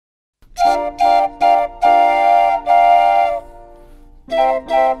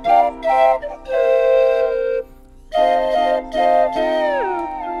You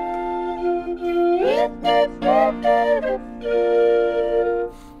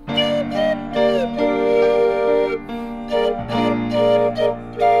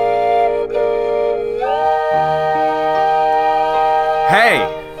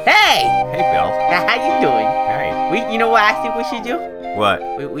know what I think we should do?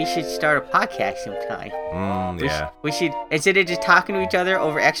 What? We should start a podcast sometime. Yeah. We should, instead of just talking to each other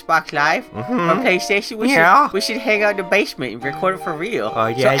over Xbox Live or PlayStation, we should hang out in the basement and record it for real. Oh,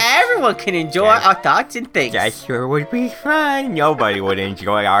 yeah. So everyone can enjoy our thoughts and things. That sure would be fun. Nobody would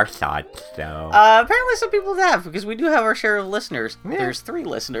enjoy our thoughts, though. Apparently some people have, because we do have our share of listeners. Yeah. There's 3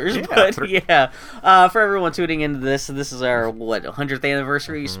 listeners, for everyone tuning into this is our, 100th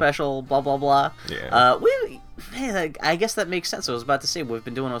anniversary special, blah, blah, blah. Yeah. I guess that makes sense. I was about to say, we've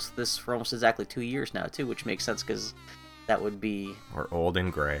been doing this for almost exactly 2 years now, too, which makes sense, because that would be... We're old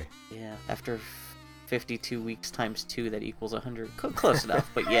and gray. Yeah, after 52 weeks times 2, that equals 100. Close enough,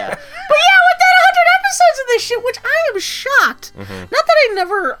 but yeah. But yeah, with that 100 episodes of this shit, which I am shocked. Not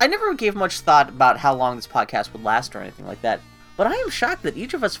that I never gave much thought about how long this podcast would last or anything like that, but I am shocked that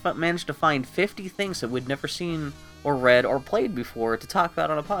each of us managed to find 50 things that we'd never seen or read or played before to talk about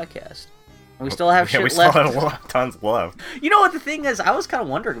on a podcast. We still have shit left. Yeah, we still have tons left. You know what the thing is? I was kind of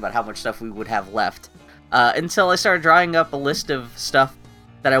wondering about how much stuff we would have left until I started drawing up a list of stuff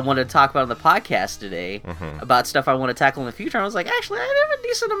that I wanted to talk about on the podcast today, about stuff I want to tackle in the future. I was like, actually, I have a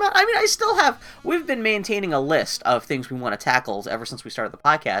decent amount. I mean, I still have... We've been maintaining a list of things we want to tackle ever since we started the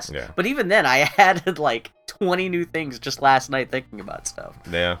podcast. Yeah. But even then, I added like 20 new things just last night thinking about stuff.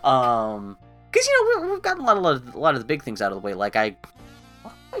 Yeah. Because, we've gotten a lot of the big things out of the way. Like,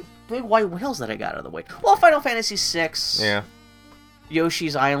 big white whales that I got out of the way. Well, Final Fantasy VI. Yeah.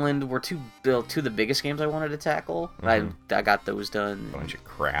 Yoshi's Island were two of the biggest games I wanted to tackle. I got those done. Bunch of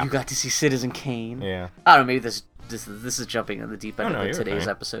crap. You got to see Citizen Kane. Yeah. I don't know, maybe this is jumping in the deep end of today's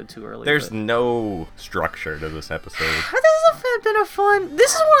episode too early. There's no structure to this episode. This has been a fun...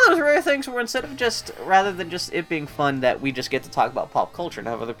 This is one of those rare things where rather than just it being fun that we just get to talk about pop culture and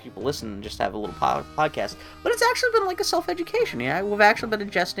have other people listen and just have a little podcast, but it's actually been like a self-education. Yeah, we've actually been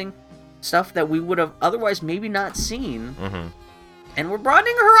ingesting stuff that we would have otherwise maybe not seen. And we're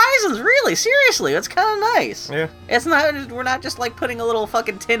broadening horizons, really, seriously. It's kind of nice. Yeah. We're not just like putting a little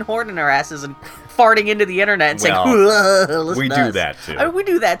fucking tin horn in our asses and farting into the internet and saying, we do that too. I mean, we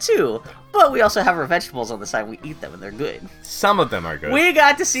do that too. But we also have our vegetables on the side. We eat them and they're good. Some of them are good. We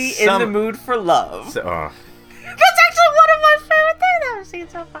got to see In the Mood for Love. That's actually one of my favorite things I've seen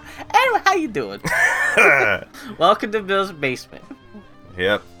so far. Anyway, how you doing? Welcome to Bill's Basement.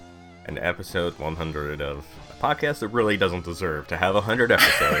 Yep. And episode 100 of a podcast that really doesn't deserve to have 100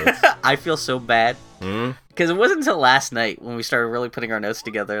 episodes. I feel so bad. Because it wasn't until last night when we started really putting our notes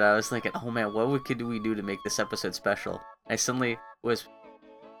together that I was thinking, oh man, what could we do to make this episode special? I suddenly was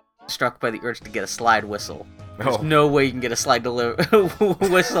struck by the urge to get a slide whistle. There's no way you can get a slide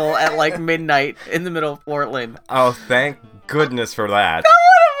whistle at like midnight in the middle of Portland. Oh, thank goodness for that. That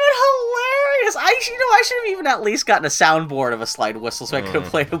would have been hilarious. I should have even at least gotten a soundboard of a slide whistle so I could have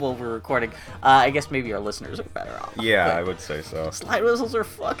played it while we were recording. I guess maybe our listeners are better off. Yeah, I would say so. Slide whistles are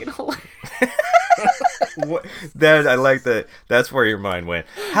fucking hilarious. I like that. That's where your mind went.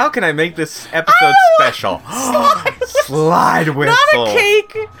 How can I make this episode special? Slide whistle. Not a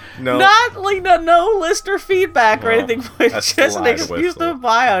cake. No. Not like no listener feedback or anything, but just an excuse to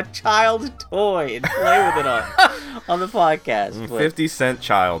buy a child's toy and play with it on the podcast. 50-cent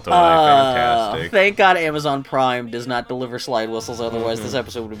child toy. Fantastic. Thank God Amazon Prime does not deliver slide whistles, otherwise this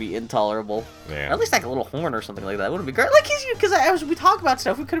episode would be intolerable. Yeah. Or at least like a little horn or something like that would be great. Like, because as we talk about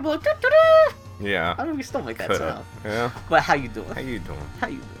stuff, we could have been like, da-da-da. Yeah. I mean, we still make that sound. Yeah. But how you doing? How you doing?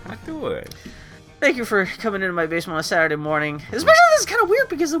 I'm doing. Thank you for coming into my basement on a Saturday morning. Especially this is kind of weird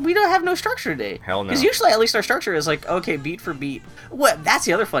because we don't have no structure today. Hell no. Because usually at least our structure is like, okay, beat for beat. That's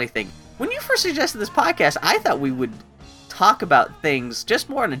the other funny thing. When you first suggested this podcast, I thought we would talk about things just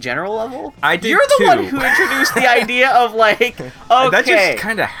more on a general level. I did. You're the one who introduced the idea of like, okay, that just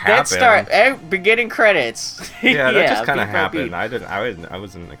kind of happened. Let's start beginning credits. Yeah, that just kind of happened. I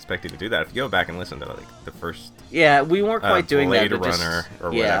wasn't expecting to do that. If you go back and listen to like the first. Yeah, we weren't quite doing Blade that. Blade Runner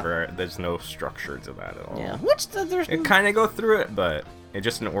or whatever. There's no structure to that at all. Yeah, it kind of go through it, but it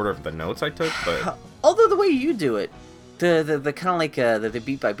just in order of the notes I took. But although the way you do it. The kind of like the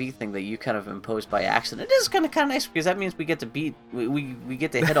beat by beat thing that you kind of imposed by accident. It is kind of nice because that means we get to beat we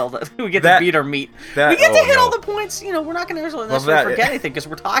get to hit all the we get to beat our meat. We get to hit all the points. We're not going to necessarily forget anything because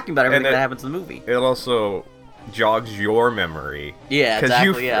we're talking about everything that happens in the movie. It also jogs your memory. Yeah,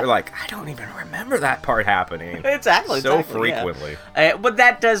 exactly. You're like, I don't even remember that part happening. Exactly. So frequently. Yeah. But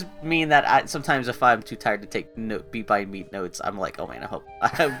that does mean that sometimes if I'm too tired to take beat by beat notes, I'm like, oh man, I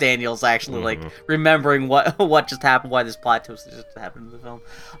hope Daniel's actually like remembering what just happened, why this plot twist just happened in the film.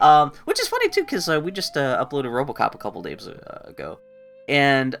 Which is funny too, because we just uploaded RoboCop a couple days ago.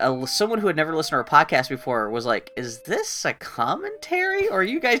 And someone who had never listened to our podcast before was like, is this a commentary? Or are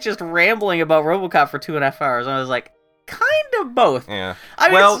you guys just rambling about RoboCop for 2.5 hours? And I was like, kind of both. Yeah. I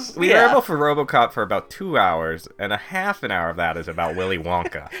mean, we rambled for RoboCop for about 2 hours, and a half an hour of that is about Willy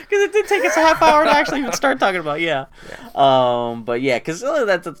Wonka. Because it did take us a half hour to actually even start talking about, But yeah, because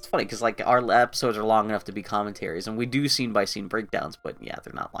that's funny, because like our episodes are long enough to be commentaries, and we do scene-by-scene breakdowns, but yeah,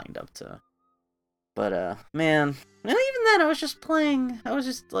 they're not lined up to... But, man, and even then, I was just playing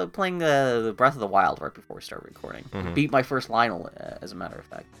the Breath of the Wild right before we started recording. Beat my first Lionel, as a matter of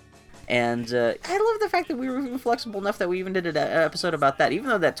fact. And I love the fact that we were even flexible enough that we even did an episode about that, even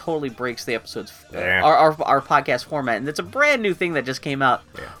though that totally breaks the episode's our podcast format. And it's a brand new thing that just came out.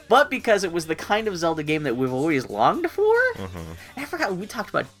 Yeah. But because it was the kind of Zelda game that we've always longed for, and I forgot when we talked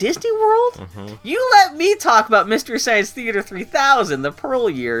about Disney World, you let me talk about Mystery Science Theater 3000, the Pearl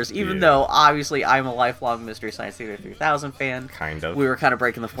years, even though obviously I'm a lifelong Mystery Science Theater 3000 fan. Kind of. We were kind of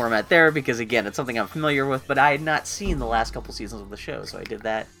breaking the format there because, again, it's something I'm familiar with, but I had not seen the last couple seasons of the show, so I did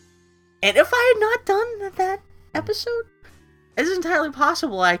that. And if I had not done that episode, it is entirely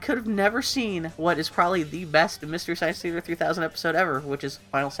possible I could have never seen what is probably the best Mystery Science Theater 3000 episode ever, which is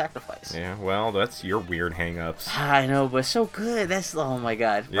Final Sacrifice. Yeah, well, that's your weird hang-ups. I know, but so good. That's, oh my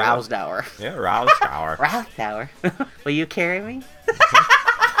god. Yeah. Roused Hour. Yeah, Roused Hour. Roused Hour. Will you carry me? That's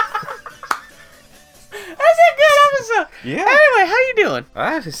a good episode. Yeah. Anyway, how you doing?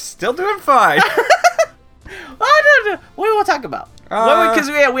 I'm still doing fine. What do we want to talk about? Because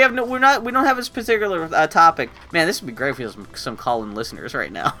we don't have this particular topic. Man, this would be great if we had some call-in listeners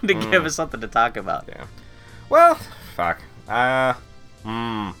right now to give us something to talk about. Yeah. Well, fuck.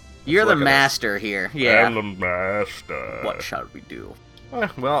 You're the master here. Yeah. I'm the master. What shall we do?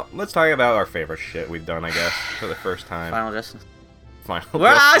 Well, let's talk about our favorite shit we've done, I guess, for the first time. Final Justice.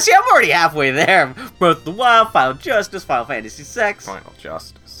 See, I'm already halfway there. Breath of the Wild, Final Justice, Final Fantasy VI. Final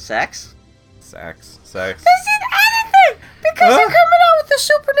Justice. Sex. This is anything! Because they're coming out with the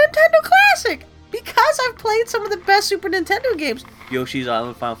Super Nintendo Classic! Because I've played some of the best Super Nintendo games, Yoshi's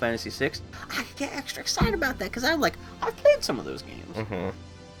Island, Final Fantasy VI, I get extra excited about that, because I'm like, I've played some of those games.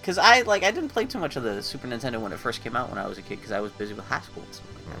 Because I didn't play too much of the Super Nintendo when it first came out when I was a kid, because I was busy with high school and stuff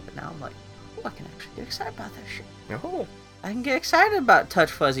like that, but now I'm like, oh, I can actually get excited about that shit. Oh. I can get excited about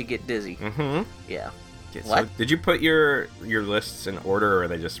Touch Fuzzy Get Dizzy. Yeah. What? So did you put your lists in order, or are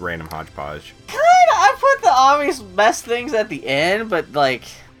they just random hodgepodge? I put the obvious best things at the end, but like,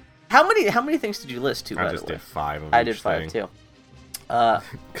 how many things did you list to? I just did 5 of each I did 5 too.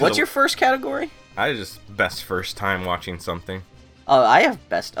 What's your first category? I just best first time watching something. Oh, I have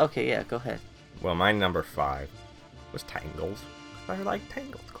best. Okay, yeah, go ahead. Well, my number 5 was Tangled. I like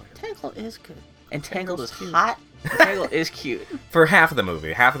Tangled quite a bit. Tangled is good, and Tangled is hot. Tangled is cute. For half of the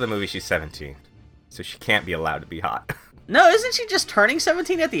movie, she's 17, so she can't be allowed to be hot. No, isn't she just turning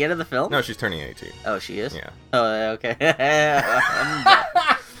 17 at the end of the film? No, she's turning 18. Oh, she is? Yeah. Oh, okay.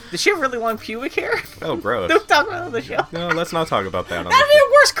 Does she have really long pubic hair? Oh, gross. Don't talk about it on the show. No, let's not talk about that. That'd be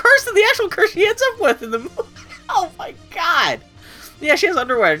a worse curse than the actual curse she ends up with in the movie. Oh my god. Yeah, she has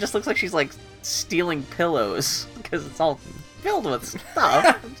underwear. It just looks like she's like stealing pillows because it's all filled with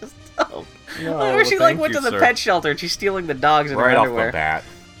stuff. Just No, or she like went to the pet shelter and she's stealing the dogs in her underwear. Right off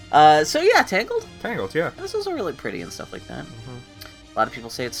the bat. So yeah, Tangled. Tangled, yeah. This is really pretty and stuff like that. A lot of people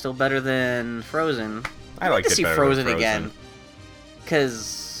say it's still better than Frozen. I like to see Frozen again,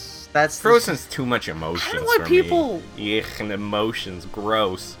 because that's Frozen's too much emotions. I don't know why people. Yuck, and emotions,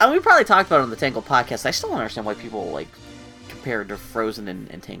 gross. And we probably talked about it on the Tangled podcast. I still don't understand why people like compared to Frozen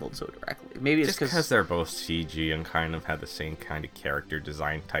and Tangled so directly. Maybe it's just because they're both CG and kind of had the same kind of character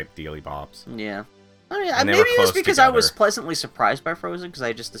design type dealy bops. Yeah. I mean, maybe it was because I was pleasantly surprised by Frozen, because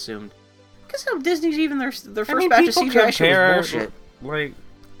I just assumed, because Disney's even their first batch of CGI shit was bullshit. Like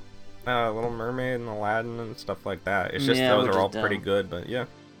Little Mermaid and Aladdin and stuff like that. It's just those are all pretty good, but yeah.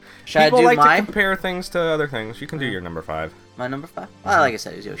 Should people I do like to compare things to other things. You can do your number 5. My number 5? Well, like I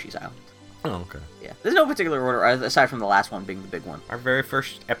said, is Yoshi's Island. Oh, okay. Yeah. There's no particular order, aside from the last one being the big one. Our very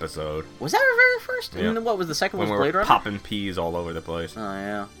first episode. Was that our very first? Yeah. And what was the second one? When was Blade Runner? Popping peas all over the place.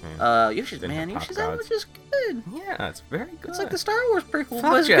 Oh, yeah. Yoshi's Island was just good. Yeah, it's very good. It's like the Star Wars prequel,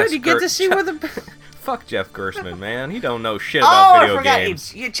 but it's good. You get to see where the... Fuck Jeff Gerstmann, man. He don't know shit about video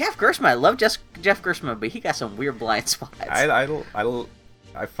games. Yeah, Jeff Gerstmann. I love Jeff Gerstmann, but he got some weird blind spots.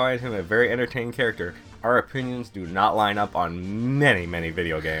 I find him a very entertaining character. our opinions do not line up on many, many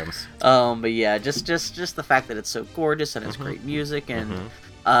video games. But yeah, just the fact that it's so gorgeous and it's great music, and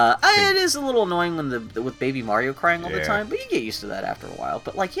it is a little annoying when with Baby Mario crying all the time, but you get used to that after a while.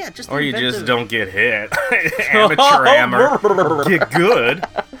 But like, yeah, just or you just don't get hit, amateur hammer, get good.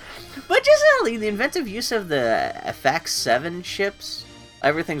 But just the inventive use of the FX7 chips,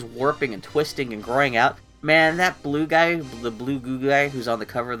 everything's warping and twisting and growing out. Man, that blue guy, the blue goo guy who's on the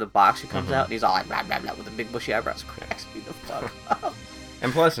cover of the box who comes out and he's all like blah blah blah with the big bushy eyebrows, cracks me the fuck up.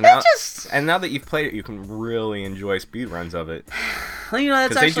 And plus, now that you've played it, you can really enjoy speedruns of it. You know,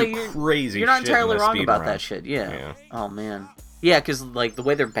 that's actually crazy. You're not entirely wrong about that shit. Yeah. Oh man. Yeah, because like the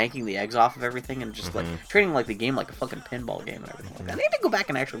way they're banking the eggs off of everything and just like treating like the game like a fucking pinball game and everything like that. I need to go back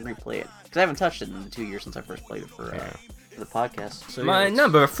and actually replay it because I haven't touched it in the 2 years since I first played it for the podcast. So, my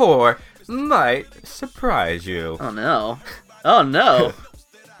number 4 might surprise you. Oh no! Oh no!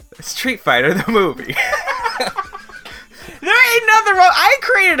 Street Fighter the movie. There ain't nothing wrong. I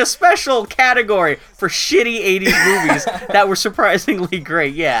created a special category for shitty 80s movies that were surprisingly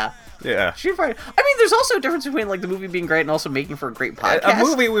great. Yeah. Yeah. Street Fighter. I mean, there's also a difference between like the movie being great and also making for a great podcast. A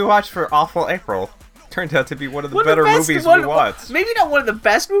movie we watched for Awful April turned out to be one of the better movies we watched. Maybe not one of the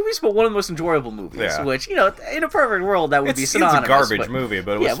best movies, but one of the most enjoyable movies. Yeah. Which, you know, in a perfect world, that would be synonymous. It's a garbage movie,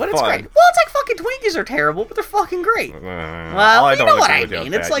 but it was fun. It's great. Well, it's like fucking Twinkies are terrible, but they're fucking great. Well, you know what I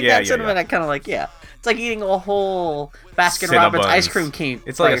mean. It's like that cinema that kind of like, It's like eating a whole Baskin-Robbins ice cream cake.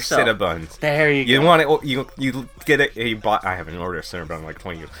 It's like yourself. a Cinnabons. There you go. You want it? You get it. I haven't ordered a Cinnabon in like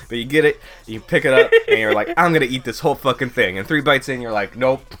 20 years, but you get it. You pick it up, and you're like, I'm gonna eat this whole fucking thing. And 3 bites in, you're like,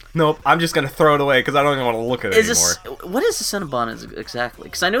 nope. I'm just gonna throw it away because I don't even want to look at it anymore. What is a Cinnabon exactly?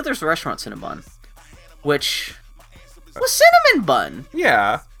 Because I know there's a restaurant Cinnabon, which was cinnamon bun.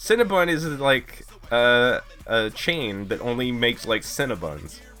 Yeah, Cinnabon is like a chain that only makes like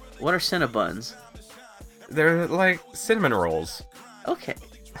Cinnabuns. What are Cinnabuns? They're like cinnamon rolls. Okay.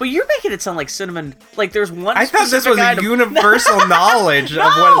 But you're making it sound like cinnamon. Like there's one. I thought this was a universal knowledge of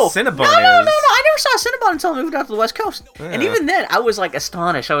what a Cinnabon is. No. I never saw a Cinnabon until I moved out to the West Coast. Yeah. And even then, I was like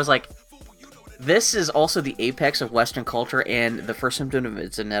astonished. I was like, this is also the apex of Western culture and the first symptom of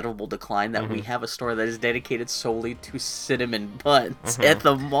its inevitable decline that we have a store that is dedicated solely to cinnamon buns at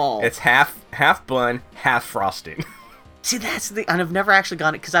the mall. It's half bun, half frosting. See, that's the, and I've never actually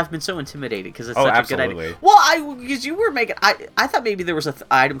gotten it because I've been so intimidated because it's such absolutely. a good idea. Well, because you were making, I thought maybe there was an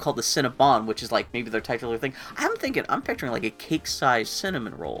item called the Cinnabon, which is like maybe their titular thing. I'm picturing like a cake-sized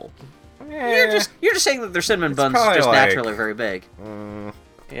cinnamon roll. Yeah. You're just saying that their cinnamon buns just like, naturally very big. I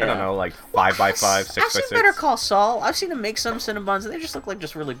don't know, like 5 by 5, 6 by 6. I've seen Better Call Saul. I've seen them make some Cinnabons, and they just look like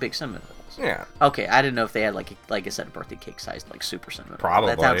just really big cinnamon rolls. Yeah. Okay, I didn't know if they had like I said, a birthday cake-sized like super cinnamon.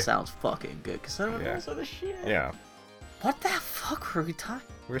 Probably. That sounds fucking good because cinnamon rolls are the shit. Yeah. What the fuck were we talking?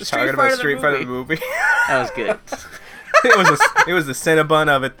 We're talking about Street Fighter the movie. That was good. it was the Cinnabon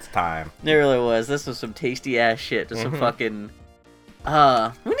of its time. It really was. This was some tasty ass shit. Just some fucking.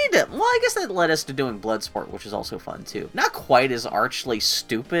 We need to. Well, I guess that led us to doing Bloodsport, which is also fun too. Not quite as archly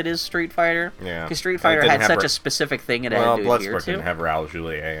stupid as Street Fighter. Yeah. Because Street Fighter had such a specific thing it had to adhere to. Bloodsport didn't have Raul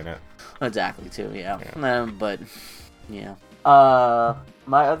Julia in it. Exactly too. Yeah. But yeah.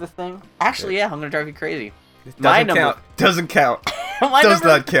 My other thing. Actually, I'm gonna drive you crazy. Doesn't count. Does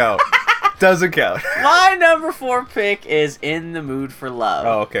not count. Doesn't count. My number 4 pick is In the Mood for Love.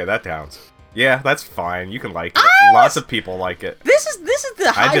 Oh, okay, that counts. Yeah, that's fine. You can like it. Lots of people like it. This is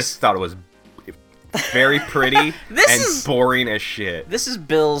the I just thought it was very pretty and boring as shit. This is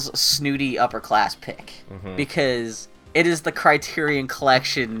Bill's snooty upper class pick because it is the Criterion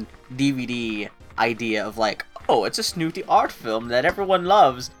Collection DVD idea of like, oh, it's a snooty art film that everyone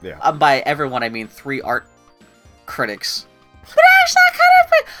loves. Yeah. By everyone, I mean 3 art critics. But actually,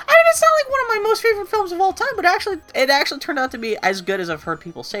 it's not like one of my most favorite films of all time, but it actually turned out to be as good as I've heard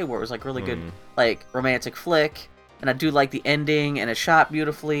people say, where it was like really good, like romantic flick, and I do like the ending, and it's shot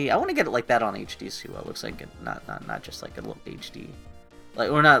beautifully. I want to get it like that on HD, see what it looks like, not just like a little HD, like,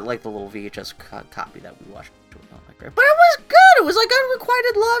 or not like the little VHS copy that we watched. But it was good. It was like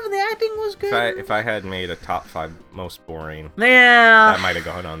unrequited love, and the acting was good. If I had made a top 5 most boring, that might have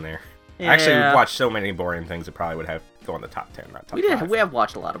gone on there. Yeah. Actually, we've watched so many boring things, it probably would have gone in the top 10, not top 5. We have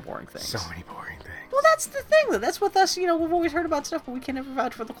watched a lot of boring things. So many boring things. Well, that's the thing, though. That's with us, we've always heard about stuff, but we can never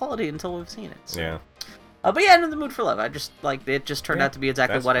vouch for the quality until we've seen it. So. Yeah. But yeah, In the Mood for Love. I just, it just turned out to be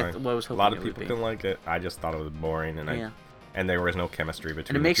exactly what I was hoping it would be. A lot of people can like it. I just thought it was boring, and and there was no chemistry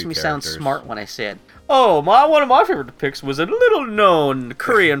between. And it makes the two me characters. sound smart when I say it. Oh, one of my favorite picks was a little-known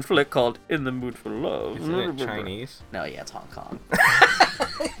Korean flick called "In the Mood for Love." Isn't it Chinese? No, yeah, it's Hong Kong.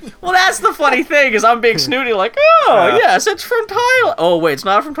 Well, that's the funny thing is I'm being snooty like, oh, yes, it's from Thailand. Oh, wait, it's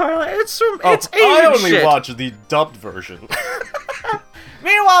not from Thailand. It's Asian I only shit. watch the dubbed version.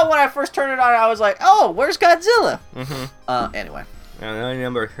 Meanwhile, when I first turned it on, I was like, oh, where's Godzilla? Anyway. And then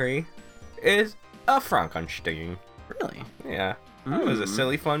number 3 is a Frankenstein. Really? Yeah. It was a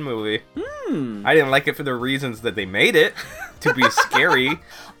silly, fun movie. Hmm. I didn't like it for the reasons that they made it to be scary.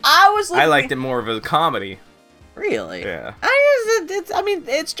 I liked it more of a comedy. Really? Yeah.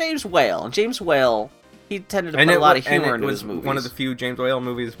 It's James Whale. And James Whale, he tended to put a lot of humor into his movies. One of the few James Whale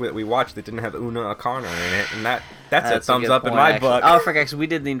movies that we watched that didn't have Una O'Connor in it, and that's a a thumbs good up in point, my actually. book. Oh, I forgot, because we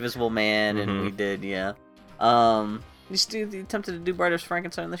did The Invisible Man, and we did, yeah. You still attempted to do Bride of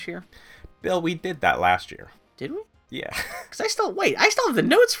Frankenstein this year? Bill, we did that last year. Did we? Yeah. Because I still have the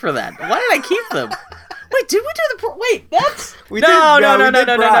notes for that. Why did I keep them? Wait, did we do the... Wait, that's... We no, did- no, no, no, we no, did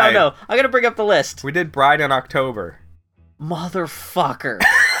no, no, no, Bride. no. I gotta bring up the list. We did Bride in October. Motherfucker.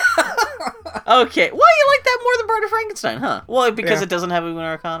 Okay, why you like that more than Bride of Frankenstein, huh? Well, because Yeah. it doesn't have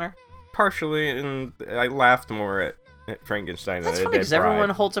Una O'Connor? Partially, and I laughed more at Frankenstein That's than I funny, did because everyone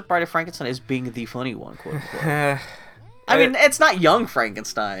Bride. holds up Bride of Frankenstein as being the funny one, quote unquote. Uh, I mean, it's not young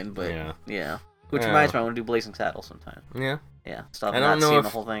Frankenstein, but Yeah. Which Yeah. reminds me, I want to do Blazing Saddles sometime. yeah. Yeah, still I have don't not know seen if- the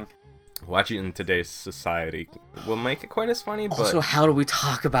whole thing. Watching it in today's society will make it quite as funny, but Also, how do we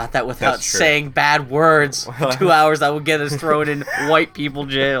talk about that without That's true. saying bad words? Well, 2 hours that would get us thrown in white people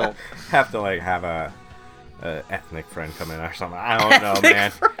jail. have to have a ethnic friend come in or something. I don't know, Ethnic man.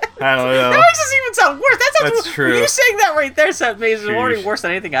 friend. I don't know. That makes us even sound worse. That sounds That's true. You saying that right there sounds already Sheesh. worse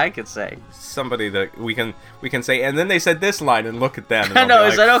than anything I could say. Somebody that we can say, and then they said this line, and look at them. And I know. I'll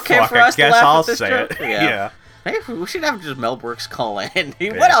be Is like, that okay "Fuck, for us I guess to laugh I'll at this say joke? it. Yeah. Yeah. Hey, we should have just Mel Brooks call in. What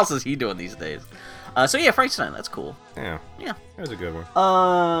Yeah. else is he doing these days? So yeah, Frankenstein. That's cool. Yeah. Yeah. That was a good one.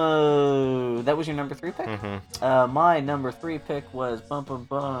 That was your number 3 pick. My number 3 pick was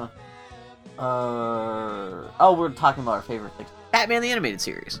we're talking about our favorite things. Batman the Animated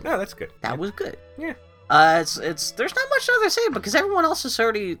Series. No, that's good. That was good. Yeah. It's there's not much other to say because everyone else is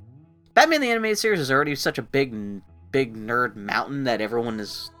already Batman the Animated Series is already such a big nerd mountain that everyone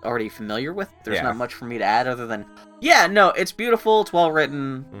is already familiar with. There's Yeah. not much for me to add other than it's beautiful, it's well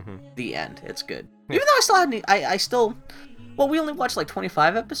written. The end. It's good. Yeah. Even though I still had I still we only watched like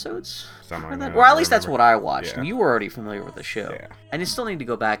 25 episodes. Something for like that. that, Or I at least that's remember. what I watched, Yeah. and you were already familiar with the show. Yeah. And you still need to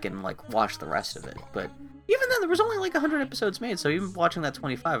go back and like watch the rest of it. But even then, there was only like 100 episodes made, so even watching that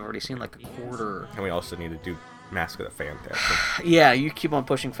 25, I've already seen like a quarter. And we also need to do Mask of the Phantasm. Yeah, you keep on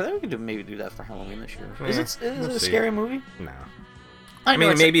pushing for that. We can maybe do that for Halloween this year. Is Yeah, it we'll a see. scary movie? No. I I know mean,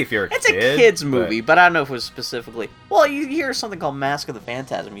 it's maybe if you're a it's kid. a kid's movie, but I don't know if it was specifically. Well, you hear something called Mask of the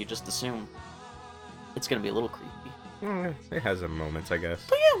Phantasm, you just assume it's gonna be a little creepy. It has some moments, I guess.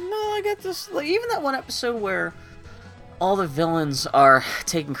 But yeah, no, I got this. Like, even that one episode where all the villains are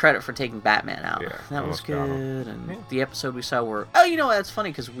taking credit for taking Batman out. Yeah, That was almost got 'em. good. And Yeah. the episode we saw where that's funny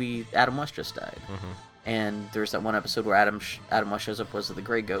because Adam West just died, and there's that one episode where Adam West shows up was the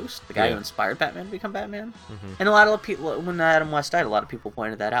Gray Ghost, the guy who Yeah. inspired Batman to become Batman. And a lot of people, when Adam West died, a lot of people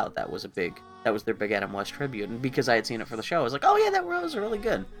pointed that out. That was their big Adam West tribute, and because I had seen it for the show, I was like, oh yeah, that was really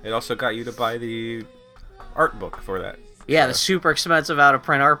good. It also got you to buy the art book for that. Yeah, the super expensive out of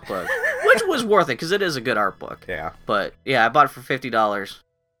print art book, which was worth it because it is a good art book. Yeah. But yeah, I bought it for $50.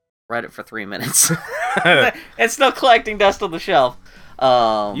 Read it for 3 minutes. It's still collecting dust on the shelf.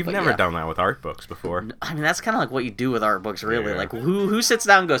 You've but never yeah. done that with art books before. I mean, that's kind of like what you do with art books, really. Yeah. Like, who sits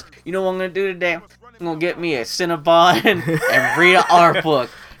down and goes, you know what I'm gonna do today? I'm gonna get me a Cinnabon and read an art book.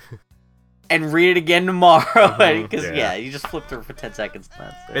 And read it again tomorrow, because yeah. you just flip through for 10 seconds. And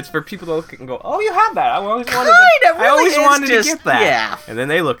that's it. It's for people to look and go, "Oh, you have that. I always wanted. Kinda, I always really, wanted it's to just- get that." yeah. And then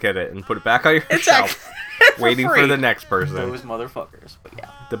they look at it and put it back on your It's shelf, actually waiting for free. the next person. Those motherfuckers. But yeah.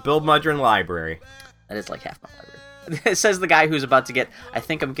 The Bill Mudron Library. That is like half my library. It says the guy who's about to get. I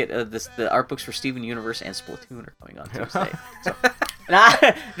think I'm getting the art books for Steven Universe and Splatoon are coming on Tuesday. So,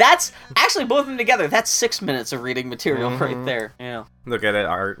 that's actually both of them together. That's 6 minutes of reading material right there. Yeah. Look at it,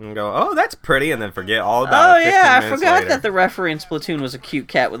 art, and go, "Oh, that's pretty," and then forget all about Oh it. 15 yeah, I minutes forgot later. that the referee in Splatoon was a cute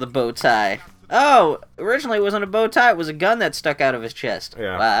cat with a bow tie. Oh, originally it wasn't a bow tie; it was a gun that stuck out of his chest.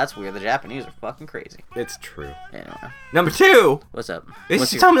 Yeah. Wow, that's weird. The Japanese are fucking crazy. It's true. Anyway, Number 2. what's up? This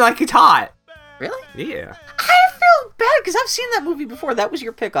What's is something like it's hot. Really? Yeah. I feel bad because I've seen that movie before. That was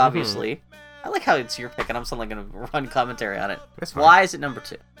your pick, obviously. I like how it's your pick, and I'm suddenly going to run commentary on it. That's fine. Why is it number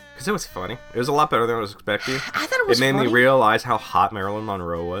 2? Because it was funny. It was a lot better than I was expecting. I thought it was It made funny. me realize how hot Marilyn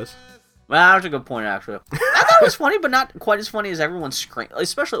Monroe was. Well, that's a good point, actually. I thought it was funny, but not quite as funny as everyone scream,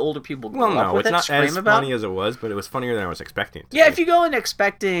 especially older people grew Well, up no, with it's it, not scream as about. funny as it was, but it was funnier than I was expecting it to Yeah, be. if you go in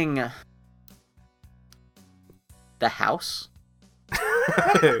expecting The House.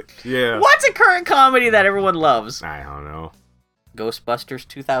 Yeah. What's a current comedy that everyone loves? I don't know. Ghostbusters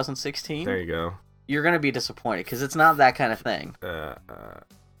 2016? There you go. You're going to be disappointed, because it's not that kind of thing.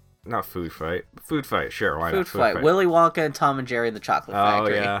 Not Food Fight. Food Fight, sure, why Food not? Fight. Willy Wonka and Tom and Jerry and the Chocolate Oh,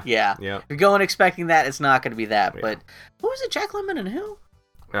 Factory. yeah. Yeah. Yeah. If you're going expecting that, it's not going to be that. Yeah. But who was it? Jack Lemmon and who?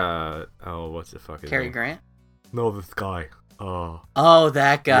 What's the fucking Cary name? Grant? No, this guy. Oh,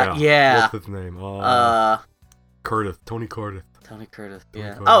 that guy. Yeah. What's his name? Curtis. Tony Curtis. Tony Curtis. Tony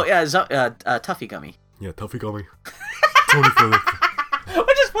Yeah. Curtis. Oh, yeah. Tuffy Gummy. Yeah, Tuffy Gummy. Tony Curtis.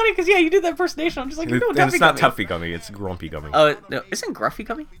 Which is funny because, yeah, you did that impersonation. I'm just like, you're doing Tuffy And it's not Gummy. Tuffy Gummy, it's Grumpy Gummy. Oh, no. Isn't Gruffy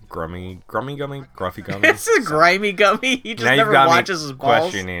Gummy? Grummy Gummy? Gruffy Gummy? It's a grimy gummy. He just Now never you've got watches me his balls.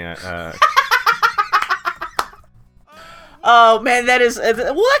 questioning it. Oh, man, that is... Well,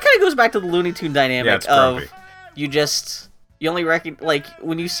 that kind of goes back to the Looney Tune dynamic Yeah, it's of... grumpy. You only recognize... Like,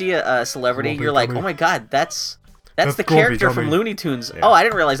 when you see a celebrity, Grumpy you're like, Gummy. oh my god, that's the Grumpy character from Gummy. Looney Tunes. Yeah. Oh, I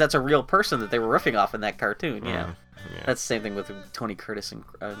didn't realize that's a real person that they were riffing off in that cartoon. Yeah. Yeah. That's the same thing with Tony Curtis and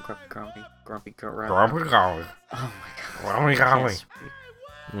Grumpy. Grumpy Gummy. Oh my god. Grumpy I can't Gummy. speak.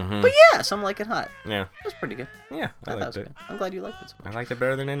 Mm-hmm. But yeah, Some Like It Hot. Yeah. It was pretty good. Yeah, I That liked was it. good. I'm glad you liked it so I much. liked it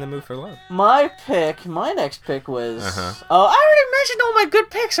better than In the Mood for Love. My next pick was... Uh-huh. Oh, I already mentioned all my good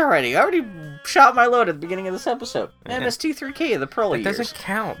picks already. I already shot my load at the beginning of this episode. Uh-huh. MST3K, the Pearl It Years. doesn't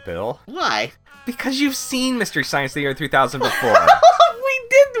count, Bill. Why? Because you've seen Mystery Science Theater 3000 before.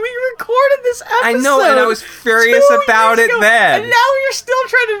 We recorded this episode. I know, and I was furious 2 about years it ago, then. And now you're still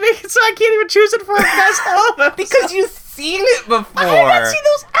trying to make it so I can't even choose it for a best of episode. Because you've seen it before. I haven't seen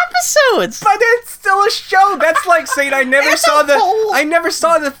those episodes. But it's still a show. That's like saying I never It's saw a whole- I never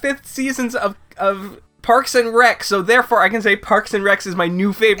saw the 5th seasons of Parks and Rec, so therefore I can say Parks and Rec is my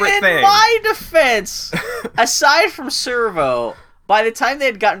new favorite In thing. my defense, aside from Servo, by the time they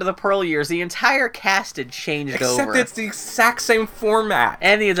had gotten to the Pearl Years, the entire cast had changed Except over. it's the exact same format.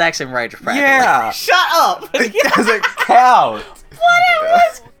 And the exact same writer, practically. Yeah. Shut up! It doesn't count. But it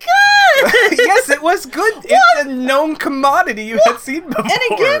was good! Yes, it was good. It's a known commodity you had seen before.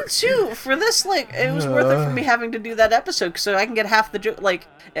 And again, too, for this, like, it was worth it for me having to do that episode so I can get half the joke. Like,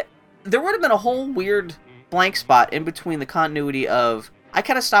 there would have been a whole weird blank spot in between the continuity of... I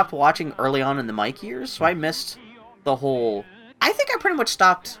kind of stopped watching early on in the Mike years, so I missed the whole... I think I pretty much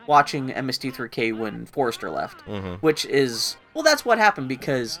stopped watching MST3K when Forrester left, which is... Well, that's what happened,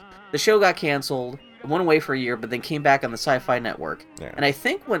 because the show got canceled, it went away for a year, but then came back on the Sci-Fi Network. Yeah. And I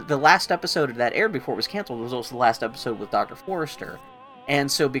think when the last episode that aired before it was canceled was also the last episode with Dr. Forrester. And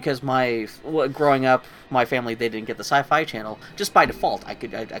so because growing up, my family, they didn't get the Sci-Fi Channel, just by default, I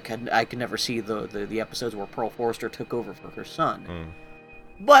could never see the episodes where Pearl Forrester took over for her son.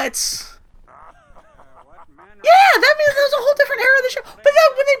 But... Yeah, that means there was a whole different era of the show. But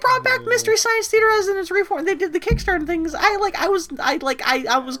then when they brought back Mystery Science Theater as in its reform, they did the Kickstarter things. I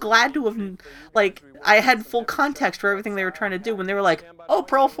was glad to have I had full context for everything they were trying to do when they were like, oh,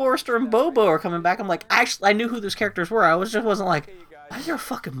 Pearl Forrester and Bobo are coming back. I'm like, actually, I knew who those characters were. I wasn't like, why is there a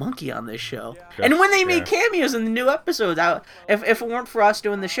fucking monkey on this show? And when they made cameos in the new episodes, if it weren't for us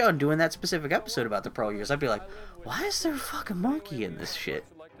doing the show and doing that specific episode about the Pearl Years, I'd be like, why is there a fucking monkey in this shit?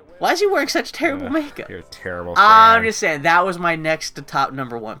 Why is he wearing such terrible makeup? You're a terrible I'm fan. just saying, that was my next to top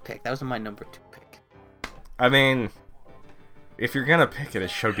number 1 pick. That was my number 2 pick. I mean, if you're gonna pick it,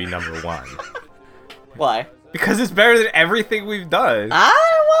 it should be number 1. Why? Because it's better than everything we've done.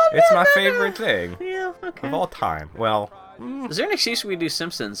 It's my favorite thing Yeah, okay. of all time. Well, Is there an excuse we do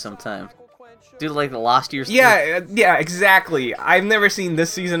Simpsons sometime? Do like the Lost Years? yeah, exactly. I've never seen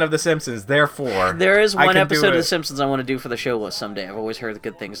this season of The Simpsons, therefore... There is I one can do episode of it. The Simpsons I want to do for the show someday. I've always heard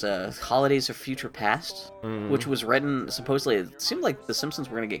good things. Holidays of Future Past, which was written, supposedly, it seemed like The Simpsons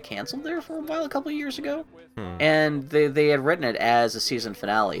were going to get canceled there for a while, a couple of years ago. And they had written it as a season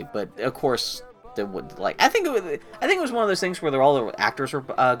finale, but of course, they would, I think it was one of those things where all the actors were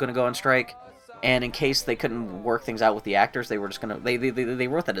going to go on strike. And in case they couldn't work things out with the actors, they were just gonna they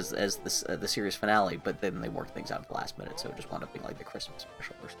wrote that as the series finale, but then they worked things out at the last minute, so it just wound up being like the Christmas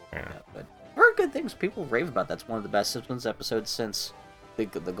special or something like that. But very good things. People rave about that. That's one of the best Simpsons episodes since the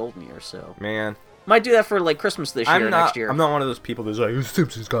golden years. So Man, might do that for like Christmas this year or next year. I'm not one of those people that's like, The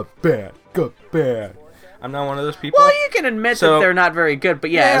Simpsons got bad. I'm not one of those people. Well, you can admit that they're not very good,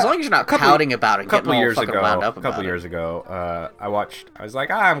 but yeah, as long as you're not pouting about it, and getting all fucking wound up about it. A couple years ago, I was like,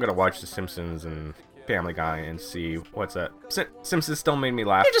 I'm gonna watch The Simpsons and Family Guy and see what's up. Simpsons still made me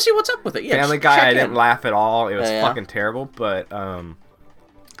laugh. You just see what's up with it. Yeah, Family just Guy, check I didn't in. laugh at all. It was Yeah. fucking terrible, but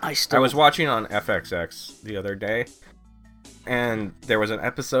I was watching on FXX the other day, and there was an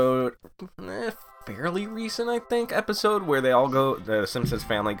episode, fairly recent, I think, episode where the Simpsons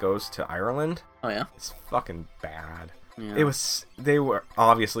family goes to Ireland. Oh yeah. It's fucking bad. Yeah. They were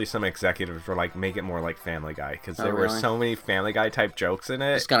obviously, some executives were like, make it more like Family Guy, because there were so many Family Guy type jokes in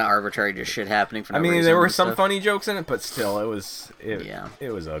it. It's kind of arbitrary, just shit happening for no reason. There were some funny jokes in it, but still, it was ugly to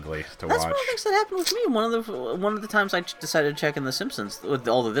watch. That's one of the things that happened with me. One of the times I decided to check in The Simpsons,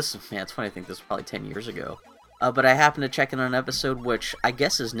 although it's funny, I think this was probably 10 years ago, but I happened to check in on an episode which I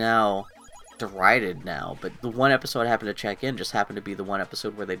guess is now derided now, but the one episode I happened to check in just happened to be the one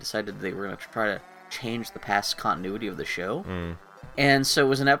episode where they decided they were going to try to change the past continuity of the show. And so it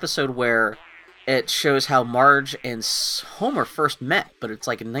was an episode where it shows how Marge and Homer first met, but it's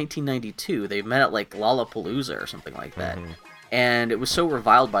like in 1992. They met at like Lollapalooza or something like that. And it was so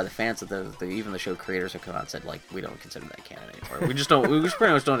reviled by the fans that even the show creators have come out and said, like, we don't consider that canon anymore. We just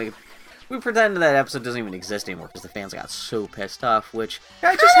pretty much don't. We pretend that episode doesn't even exist anymore because the fans got so pissed off, which...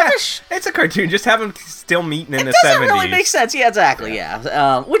 Yeah, it's a cartoon. Just have them still meeting in the 70s. It doesn't really make sense. Yeah, exactly,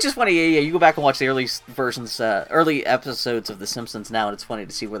 yeah. Which is funny. Yeah, you go back and watch the early episodes of The Simpsons now, and it's funny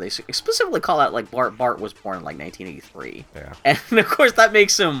to see where they specifically call out, like, Bart was born in, like, 1983. Yeah. And, of course, that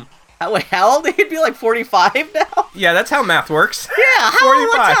makes him... Wait, how old? He'd be, like, 45 now? Yeah, that's how math works. Yeah, how old?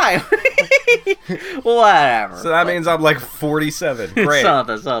 What time? Whatever. So that means I'm like 47. Great.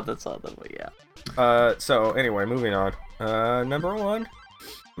 something, but yeah. So anyway, moving on. Number one,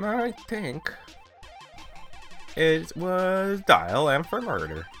 I think it was Dial M for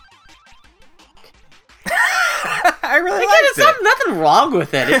Murder. I really liked it. Nothing wrong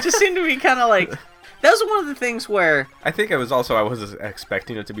with it. It just seemed to be kind of like... That was one of the things where... I think it was also, I was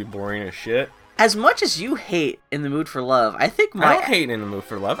expecting it to be boring as shit. As much as you hate In the Mood for Love, I think I don't hate In the Mood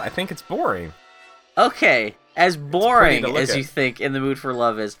for Love. I think it's boring. Okay, as boring as you think In the Mood for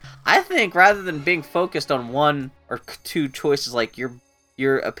Love is, I think rather than being focused on one or two choices like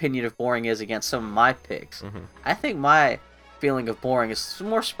your opinion of boring is against some of my picks, I think my feeling of boring is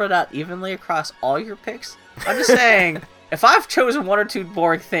more spread out evenly across all your picks. I'm just saying, if I've chosen one or two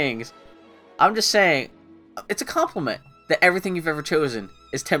boring things, I'm just saying, it's a compliment that everything you've ever chosen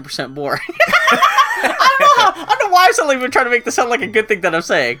is 10% boring. I don't know why I'm suddenly trying to make this sound like a good thing that I'm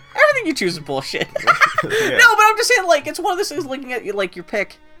saying. Everything you choose is bullshit. No, but I'm just saying, like, it's one of those things, looking at, like, your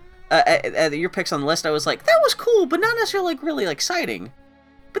pick, your picks on the list, I was like, that was cool, but not necessarily, like, really exciting.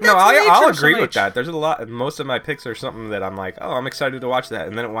 But no, I'll agree with that. There's a lot. Most of my picks are something that I'm like, oh, I'm excited to watch that,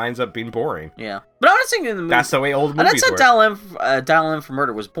 and then it winds up being boring. Yeah, but I'm not saying in the movie. That's the way old movies work. I'm not saying Dial M for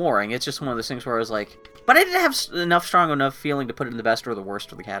Murder was boring. It's just one of those things where I was like, but I didn't have strong enough feeling to put it in the best or the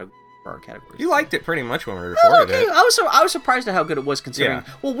worst of the categories. You liked it pretty much when we recorded it. I was surprised at how good it was considering.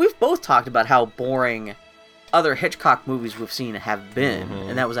 Yeah. Well, we've both talked about how boring other Hitchcock movies we've seen have been,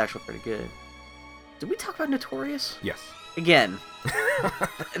 and that was actually pretty good. Did we talk about Notorious? Yes. Again,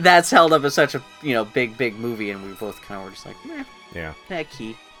 that's held up as such a big movie, and we both kind of were just like, meh. Yeah.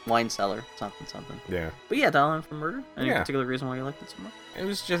 Key, wine cellar, something. Yeah. But yeah, Dial M for Murder. Any particular reason why you liked it so much? It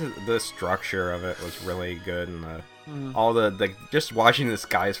was just the structure of it was really good, and all the just watching this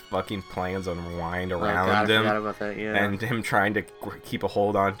guy's fucking plans unwind around him, I forgot about that, yeah. And him trying to keep a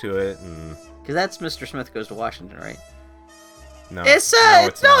hold onto it, and because that's Mr. Smith Goes to Washington, right? No, it's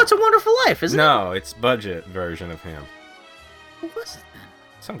a Wonderful Life, isn't it? No, it's budget version of him. Who was it then?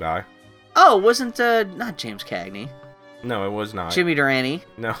 Some guy. Oh, it wasn't not James Cagney. No, it was not. Jimmy Durante.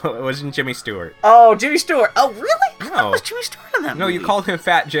 No, it wasn't Jimmy Stewart. Oh, Jimmy Stewart. Oh, really? I thought No. it was Jimmy Stewart in that movie. No, you called him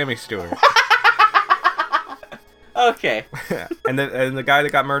Fat Jimmy Stewart. Okay. and the guy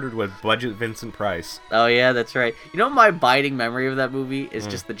that got murdered was Budget Vincent Price. Oh yeah, that's right. You know, my biting memory of that movie is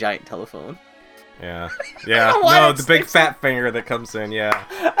just the giant telephone. Yeah. Yeah. No, the big fat finger that comes in, yeah.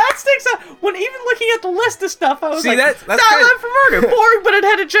 That sticks out. When even looking at the list of stuff, I was like, that's Dial M for Murder. Boring, but it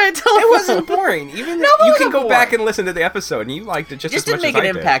had a giant telephone. It wasn't boring. Even you can go back and listen to the episode, and you liked it just as much as I did. It didn't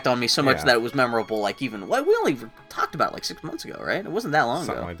make an impact on me so much that it was memorable. Like even we only talked about it like 6 months ago, right? It wasn't that long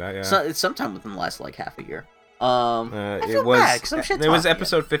ago. Something like that, yeah. So it's sometime within the last like half a year. It was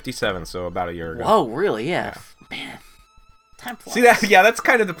episode 57, so about a year ago. Oh, really? Yeah. Man. Time flies. See that? Yeah, that's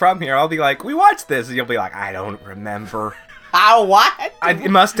kind of the problem here. I'll be like, we watched this, and you'll be like, I don't remember. What?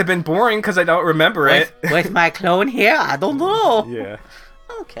 It must have been boring because I don't remember it. With my clone here, I don't know. Yeah.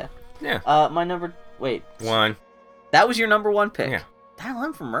 Okay. Yeah. My number. Wait. 1. That was your number 1 pick. Yeah. Dial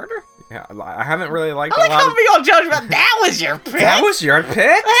M for Murder. Yeah, I haven't really liked. I like how we all judge about that was your pick. That was your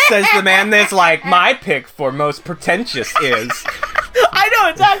pick, says the man that's like, my pick for most pretentious is. I know,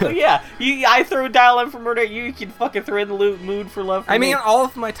 exactly, yeah. I throw Dial M for Murder at you, you can fucking throw in the Mood for Love for I me. mean, all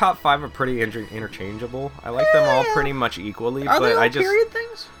of my top 5 are pretty interchangeable. I like them all pretty much equally, Are but they all I just... period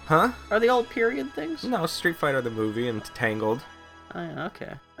things? Huh? Are they all period things? No, Street Fighter the movie and Tangled. Oh, yeah,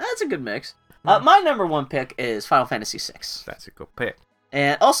 okay. That's a good mix. My number 1 pick is Final Fantasy VI. That's a good pick.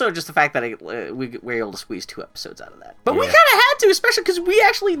 And also just the fact that we were able to squeeze 2 episodes out of that. But we Yeah. kind of had to, especially because we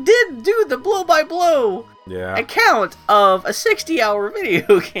actually did do the blow-by-blow Yeah. account of a 60-hour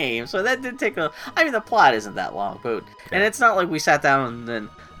video game. So that did take a... I mean, the plot isn't that long, but... And it's not like we sat down and then...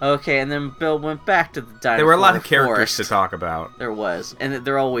 Okay, and then Bill went back to the dinosaur There were a lot of characters forest. to talk about. There was. And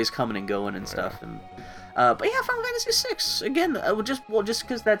they're always coming and going and stuff. And but yeah, Final Fantasy VI, again, just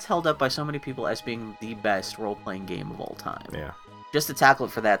because that's held up by so many people as being the best role-playing game of all time. Yeah. Just to tackle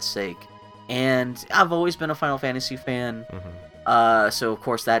it for that sake. And I've always been a Final Fantasy fan, so of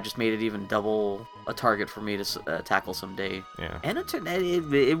course that just made it even double a target for me to tackle someday. Yeah. And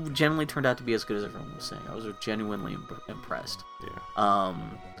it generally turned out to be as good as everyone was saying. I was genuinely impressed. Yeah.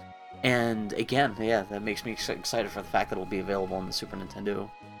 And again, yeah, that makes me excited for the fact that it'll be available on the Super Nintendo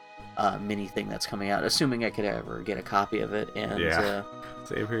mini thing that's coming out, assuming I could ever get a copy of it. And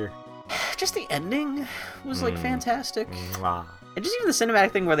Save here. just the ending was like fantastic. Mwah. And just even the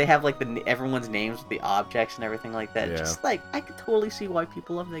cinematic thing where they have like everyone's names with the objects and everything like that. Yeah. Just like I could totally see why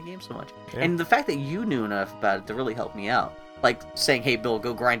people love that game so much. Yeah. And the fact that you knew enough about it to really help me out, like saying, "Hey, Bill,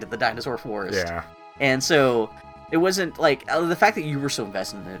 go grind at the dinosaur forest." Yeah. And so it wasn't like the fact that you were so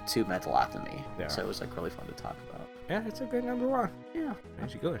invested in it too meant a lot to me. Yeah. So it was like really fun to talk about. Yeah, it's a good number 1. Yeah.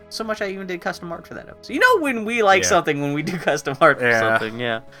 That's good. So much I even did custom art for that episode. You know when we like something when we do custom art for something,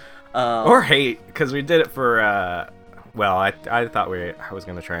 yeah. Or hate, because we did it for, well, I thought I was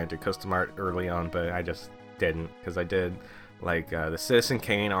going to try and do custom art early on, but I just didn't, because I did, like, the Citizen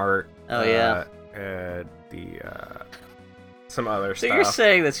Kane art. Oh, yeah. Some other So stuff. you're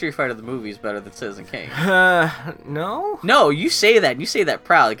saying that Street Fighter the movie is better than Citizen Kane? No? No, you say that. You say that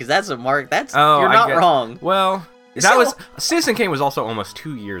proudly, because that's a mark. That's Oh, you're I not guess- wrong. Well, Citizen Kane was also almost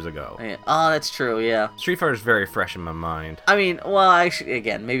 2 years ago. Yeah. Oh, that's true. Yeah. Street Fighter is very fresh in my mind. I mean, well,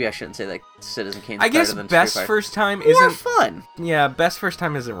 again, maybe I shouldn't say that Citizen Kane's I guess better than best Street Fighter. first time More isn't fun. Yeah, best first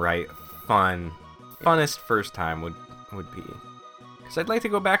time isn't right. Funnest first time would be. Because I'd like to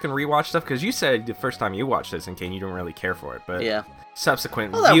go back and rewatch stuff. Because you said the first time you watched Citizen Kane, you didn't really care for it, but Yeah.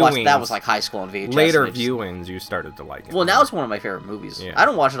 subsequent Well, viewings, that was like high school on VHS. later and I just- viewings, you started to like it. Well, now it's one of my favorite movies. Yeah. I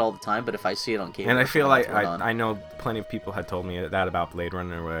don't watch it all the time, but if I see it on cable, And I feel like I'll throw it on. I know plenty of people had told me that about Blade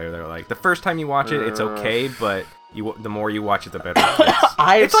Runner, where they're like, the first time you watch it, it's okay, but the more you watch it, the better it gets.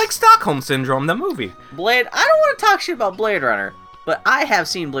 It's like Stockholm Syndrome, the movie. Blade. I don't want to talk shit about Blade Runner, but I have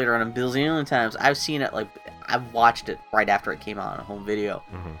seen Blade Runner bazillion times. I've seen it I've watched it right after it came out on a home video,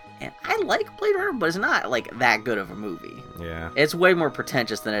 and I like Blade Runner, but it's not like that good of a movie. Yeah. It's way more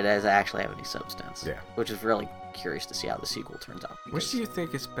pretentious than it does actually have any substance. Yeah. Which is really curious to see how the sequel turns out. Which do you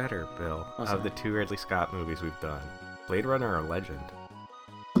think is better, Bill, What's of that? the 2 Ridley Scott movies we've done? Blade Runner or Legend?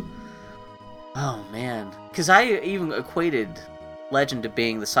 Oh man, because I even equated Legend to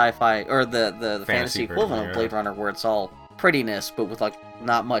being the sci-fi or the fantasy version, equivalent yeah. of Blade Runner, where it's all prettiness but with like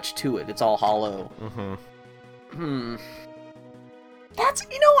not much to it. It's all hollow. That's,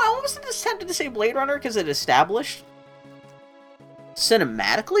 I almost tempted to say Blade Runner because it established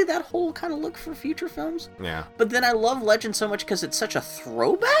cinematically that whole kind of look for future films. Yeah. But then I love Legend so much because it's such a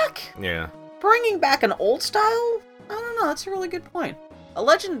throwback. Yeah. Bringing back an old style? I don't know, that's a really good point. A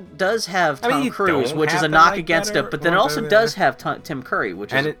Legend does have Tom you don't Cruise, which is have a to knock like against that it, but then it or also better. does have Tim Curry,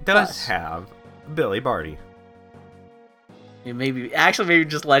 which And is it does plus. have Billy Barty. Yeah, maybe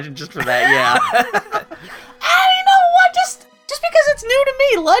just Legend just for that, yeah. You know what? Just because it's new to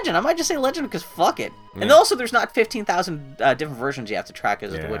me, Legend. I might just say Legend because fuck it. And Yeah. also, there's not 15,000 different versions you have to track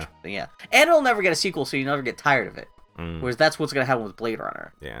as to which. Yeah, and it'll never get a sequel, so you never get tired of it. Whereas that's what's gonna happen with Blade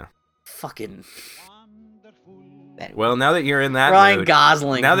Runner. Yeah. Fucking. Anyway. Well, now that you're in that Ryan mood,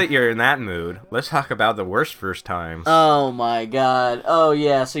 Gosling. now that you're in that mood, let's talk about the worst first times. Oh my god. Oh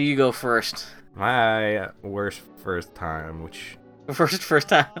yeah. So you go first. My worst first time, which First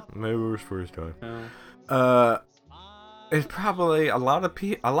time. my worst first time. Oh. It's probably a lot of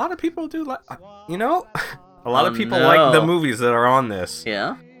people do like, a lot of people no. like the movies that are on this.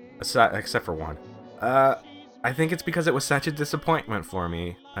 Yeah. Except for one. I think it's because it was such a disappointment for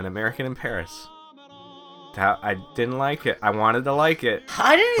me. An American in Paris. I didn't like it. I wanted to like it.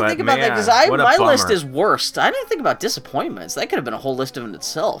 I didn't even But think about that man, because what a my list bummer. is worst. I didn't think about disappointments. That could have been a whole list in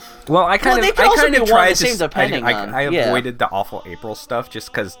itself. Well, I kind they could also be of one tried and the same to. depending I on- yeah. avoided the awful April stuff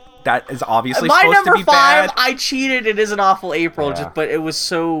just because that is obviously My supposed number to be 5, bad. I cheated. It is an awful April, Yeah. but it was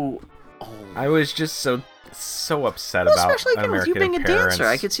so. Oh. I was just so so upset Well, about especially again with you American being a parents. dancer,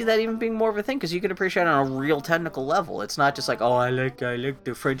 I could see that even being more of a thing because you could appreciate it on a real technical level. It's not just like, oh, I like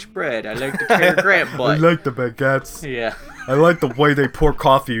the French bread, I like the Cary Grant butt. I like the baguettes. Yeah. I like the way they pour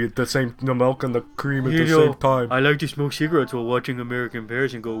coffee at the milk and the cream at the same time. I like to smoke cigarettes while watching American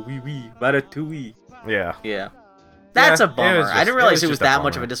Parents and go wee wee, ratatouille. Yeah. Yeah. That's Yeah, a bummer. I didn't realize it was just a that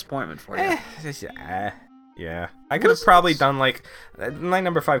much of bummer. a disappointment for you. Yeah. I could have probably done like my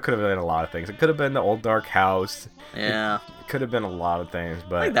number 5 could have been a lot of things. It could have been the old dark house. Yeah. It could have been a lot of things, I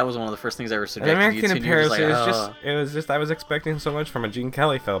but think that was one of the first things I ever An subjected you American to. in and you were Paris, just like, it was just I was expecting so much from a Gene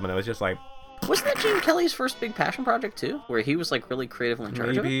Kelly film, and it was just like Wasn't that Gene Kelly's first big passion project too, where he was like really creatively in charge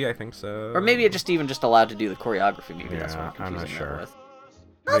of it? maybe I think so. Or maybe it just allowed to do the choreography. Maybe that's what Yeah, I'm I'm not confusing sure. that with.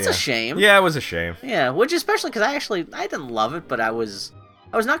 That's Yeah. a shame. Yeah, it was a shame. Yeah, which especially because I didn't love it, but I was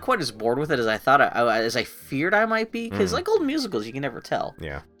not quite as bored with it as I thought as I feared I might be. Because like old musicals, you can never tell.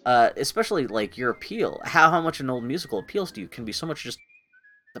 Yeah. Especially like your appeal, how much an old musical appeals to you can be so much just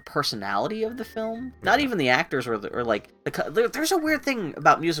the personality of the film, not even the actors or there's a weird thing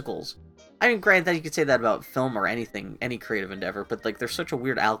about musicals. I mean, granted that you could say that about film or anything, any creative endeavor, but like there's such a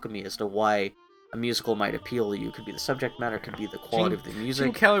weird alchemy as to why a musical might appeal to you. It could be the subject matter, it could be the quality of the music.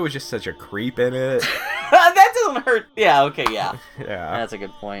 Gene Kelly was just such a creep in it. That doesn't hurt. Yeah, okay, yeah. Yeah. That's a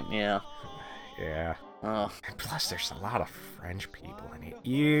good point, yeah. Yeah. Oh, And plus, there's a lot of French people in it.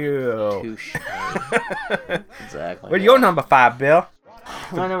 Ew. touche. Exactly. What's your number 5, Bill?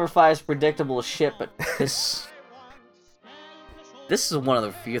 My number 5 is predictable as shit, but this is one of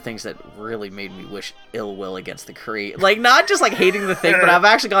the few things that really made me wish ill will against the creator. Like, not just like hating the thing, but I've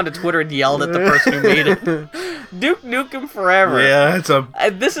actually gone to Twitter and yelled at the person who made it. Duke Nukem Forever. Yeah, it's a.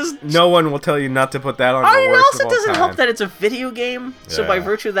 This is. No one will tell you not to put that on. I the mean, worst also of all doesn't time. help that it's a video game. So by Yeah.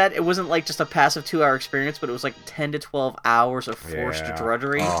 virtue of that, it wasn't like just a passive 2-hour experience, but it was like 10 to 12 hours of forced Yeah.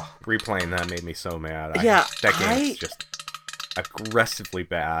 drudgery. Oh, replaying that made me so mad. Yeah, that game's just aggressively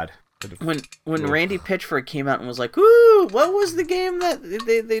bad. When Randy Pitchford came out and was like, "Ooh, what was the game that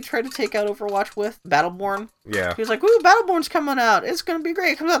they tried to take out Overwatch with? Battleborn." Yeah. He was like, "Ooh, Battleborn's coming out. It's gonna be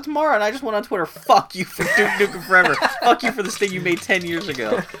great. It comes out tomorrow." And I just went on Twitter, "Fuck you for Duke Nukem Forever. Fuck you for this thing you made 10 years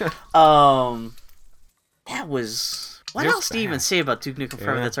ago." That was. What It's else do you even bad. say about Duke Nukem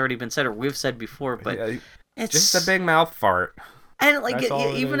Forever Yeah. that's already been said or we've said before? But Yeah, it's just a big mouth fart. And like That's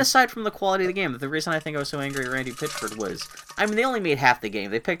all it even is. aside from the quality of the game, the reason I think I was so angry at Randy Pitchford was, I mean, they only made half the game.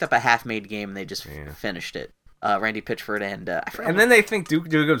 They picked up a half-made game and they just finished it. Randy Pitchford and I forgot. And then they think Duke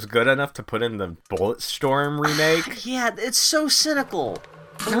Nukem's good enough to put in the Bulletstorm remake. Yeah, it's so cynical.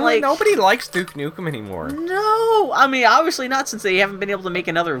 I'm No, like, nobody likes Duke Nukem anymore. no, I mean, obviously not, since they haven't been able to make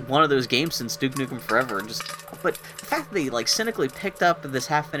another one of those games since Duke Nukem Forever. But the fact that they like cynically picked up this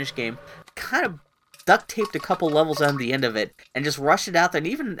half-finished game, kind of duct taped a couple levels on the end of it, and just rushed it out there, and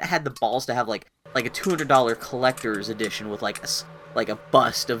even had the balls to have like a $200 collector's edition with like a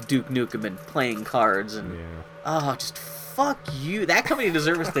bust of Duke Nukem and playing cards, and just fuck you. That company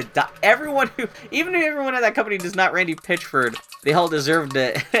deserves to die. Even if everyone at that company does not Randy Pitchford, they all deserve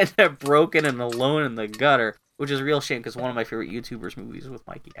to end up broken and alone in the gutter. Which is a real shame, because one of my favorite YouTubers movies with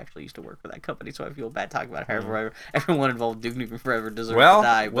Mikey actually used to work for that company, so I feel bad talking about how everyone involved with Duke Nukem Forever deserves to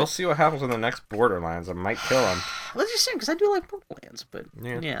die. We'll see what happens in the next Borderlands. I might kill him. Well, it's just shame, because I do like Borderlands, but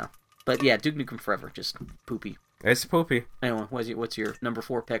yeah. But yeah, Duke Nukem Forever, just poopy. It's poopy. Anyway, what's your number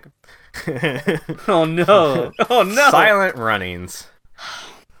 4 pick? Oh no! Oh no! Silent Runnings.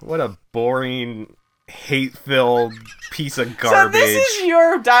 What a boring, hate-filled piece of garbage. So this is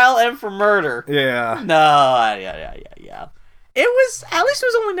your Dial M for Murder. Yeah. No, yeah. It was, at least it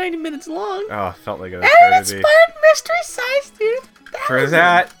was only 90 minutes long. Oh, it felt like an And it eternity. inspired Mystery Science Dude. For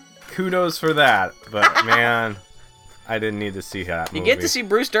that, kudos for that. But man, I didn't need to see that movie. You get to see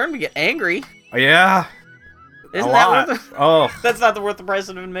Bruce Dern get angry. Yeah. Isn't a that lot. worth the, Oh. That's not worth the price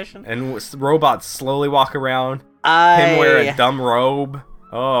of admission? And robots slowly walk around. Him wear a dumb robe.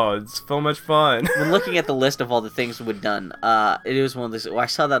 Oh, it's so much fun. When looking at the list of all the things we'd done, it was one of those. I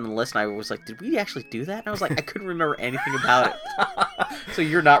saw that on the list, and I was like, "Did we actually do that?" And I was like, "I couldn't remember anything about it." So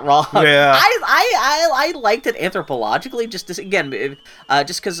you're not wrong. Yeah. I liked it anthropologically, just because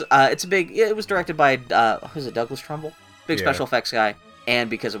it's a big. It was directed by who's it? Douglas Trumbull, big Yeah. special effects guy, and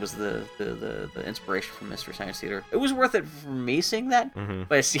because it was the inspiration from Mystery Science Theater, it was worth it for me seeing that. Mhm.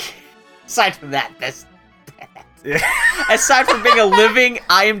 But aside from that, Yeah. aside from being a living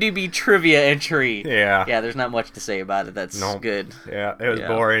IMDb trivia entry. Yeah. Yeah, there's not much to say about it. That's Nope. good. Yeah, it was Yeah.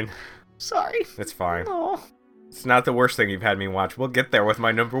 boring. Sorry. It's fine. Oh. It's not the worst thing you've had me watch. We'll get there with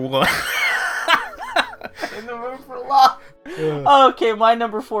my number 1. In the room for love. Yeah. Okay, my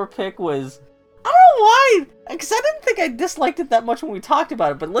number 4 pick was, I don't know why. Because I didn't think I disliked it that much when we talked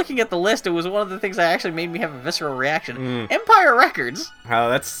about it, but looking at the list, it was one of the things that actually made me have a visceral reaction. Empire Records. Oh,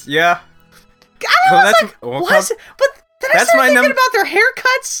 that's yeah. I was like, what? But then I started thinking about their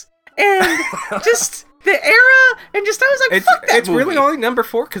haircuts and just the era, and just I was like, fuck that It's movie. really only number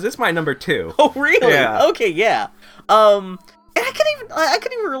 4 because it's my number 2. Oh, really? Yeah. Okay, yeah. And I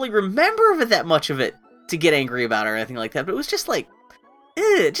couldn't even really remember that much of it to get angry about or anything like that. But it was just like,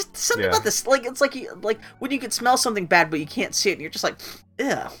 just something about this. Like it's like when you can smell something bad but you can't see it, and you're just like,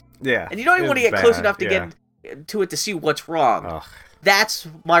 ugh. Yeah. And you don't even want to get close enough to get to it to see what's wrong. Ugh. That's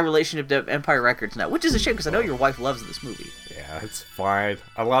my relationship to Empire Records now, which is a shame because I know your wife loves this movie. Yeah, it's fine.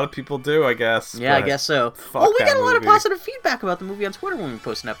 A lot of people do, I guess. Yeah, I guess so. We got a lot of positive feedback about the movie on Twitter when we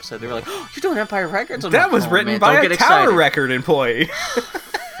post an episode. They were like, "Oh, you're doing Empire Records." That was written by a Tower Record employee.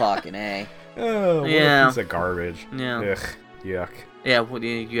 Fucking A. Oh, what a piece of garbage. Yeah. Ugh, yuck. Yeah, do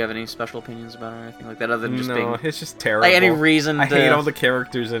you have any special opinions about it or anything like that other than just being... No, it's just terrible. Like, any reason I hate all the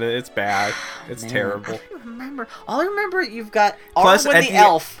characters in it. It's bad. It's terrible. I don't remember. All I remember, you've got Plus, Arwen the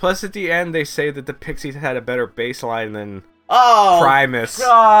Elf. Plus, at the end, they say that the Pixies had a better baseline than Primus.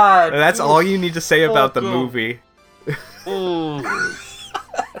 God! That's all you need to say about the movie.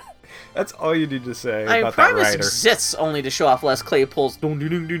 That's all you need to say about that writer. Primus exists only to show off Les Claypool's...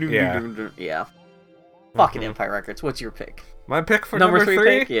 Yeah. Fucking Empire Records. What's your pick? My pick for number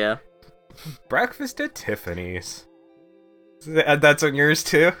three? Pick? Yeah. Breakfast at Tiffany's. That's on yours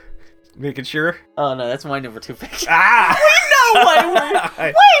too? Making sure? Oh no, that's my number 2 pick. Ah!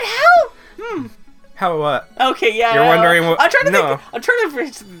 Wait, how? How what? Okay, yeah. You're wondering what... I'm trying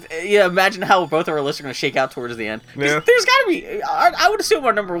to imagine how both of our lists are going to shake out towards the end. Yeah. There's got to be... I would assume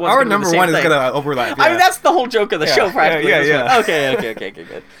our number 1 Our number 1 is going to overlap. Yeah. I mean, that's the whole joke of the show, practically. Yeah. Okay,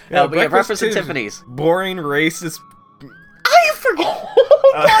 good. No, but Breakfast at Tiffany's. Boring, racist... I forgot.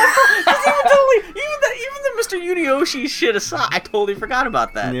 Even the Mr. Yunioshi shit aside, I totally forgot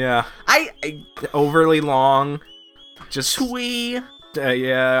about that. Yeah. I overly long. Just... twee.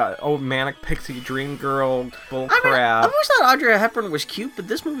 Manic pixie dream girl bull crap. I've always thought Audrey Hepburn was cute, but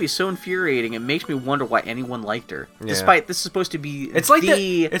this movie is so infuriating. It makes me wonder why anyone liked her. Yeah. Despite this is supposed to be it's like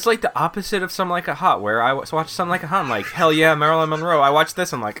the opposite of Some Like It Hot, where I watched Some Like It Hot, I'm like, hell yeah, Marilyn Monroe. I watched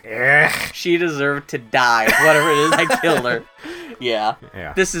this, I'm like, she deserved to die. Whatever it is, I killed her. Yeah.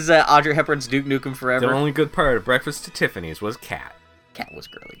 This is Audrey Hepburn's Duke Nukem Forever. The only good part of Breakfast at Tiffany's was Cat. Cat was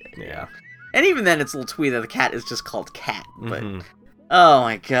girly. Yeah. And even then, it's a little twee that the cat is just called Cat, but. Oh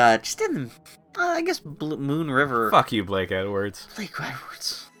my god, just in the, I guess Moon River. Fuck you, Blake Edwards. Blake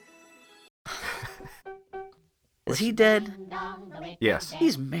Edwards. Is he dead? Yes.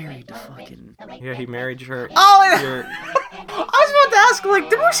 He's married to fucking... Yeah, he married her. I was about to ask, like,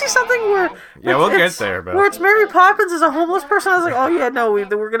 did we see something where... Yeah, we'll get there, but... Where it's Mary Poppins as a homeless person? I was like, oh yeah, no,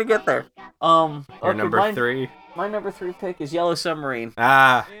 we're gonna get there. Your number 3? My number 3 pick is Yellow Submarine.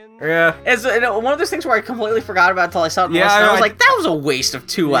 Ah, yeah. It's one of those things where I completely forgot about it until I saw it on the list, and I was like, that was a waste of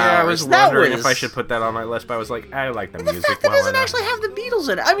 2 hours. I was wondering if I should put that on my list, but I was like, I like the music. The fact that it doesn't actually have the Beatles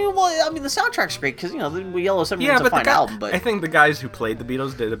in it. I mean, the soundtrack's great, because, the Yellow Submarine's a fine album, but... I think the guys who played the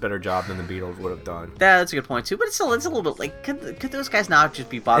Beatles did a better job than the Beatles would have done. That's a good point, too, but it's a little bit like, could those guys not just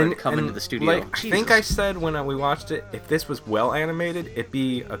be bothered to come into the studio? Like, I think I said when we watched it, if this was well animated, it'd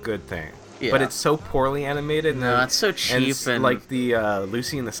be a good thing. Yeah. But it's so poorly animated. No, it's so cheap. And like the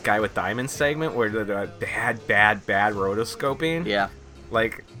Lucy in the Sky with Diamonds segment where they had bad rotoscoping. Yeah.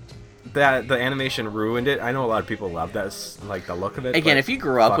 Like, that the animation ruined it. I know a lot of people love that, like the look of it. Again, if you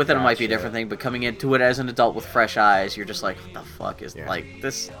grew up with it, it might be a different thing. But coming into it as an adult with fresh eyes, you're just like, what the fuck is like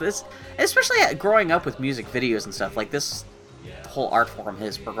this? Especially growing up with music videos and stuff like this. Whole art form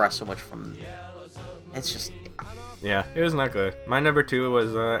has progressed so much from. It's just. Yeah, it was not good. My number 2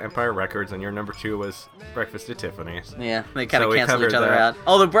 was Empire Records, and your number 2 was Breakfast at Tiffany's. Yeah, they kind of cancel each other out.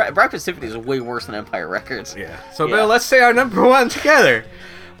 Oh, the Breakfast at Tiffany's is way worse than Empire Records. Yeah. So, Bill, let's say our number 1 together.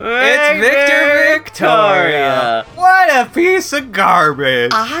 It's Victor Victoria. What a piece of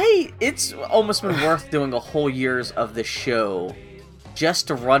garbage. It's almost been worth doing a whole year's of the show just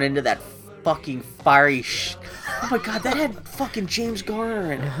to run into that fucking fiery oh my god, that had fucking James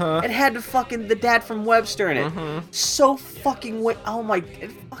Garner in it. It had the dad from Webster in it. So fucking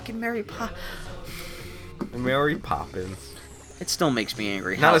fucking Mary Poppins. It still makes me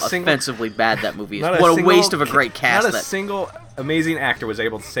angry how offensively bad that movie is. What a waste of a great cast. Not a single amazing actor was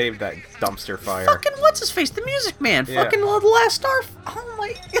able to save that dumpster fire. Fucking what's his face? The Music Man. Yeah. Fucking The Last Star. Oh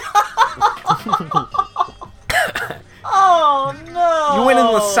my god. Oh no. You went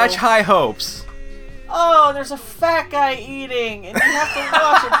in with such high hopes. oh, there's a fat guy eating, and you have to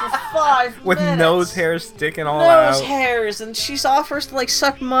watch it for 5 With minutes. nose hairs sticking all out. Nose hairs, and she offers to, like,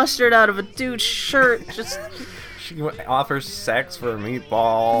 suck mustard out of a dude's shirt. Just... She offers sex for a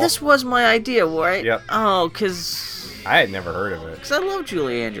meatball. This was my idea, right? Yep. Oh, because I had never heard of it. I love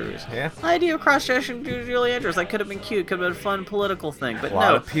Julie Andrews. Yeah. My idea of cross-dressing Julie Andrews, that could have been cute, could have been a fun political thing, but A lot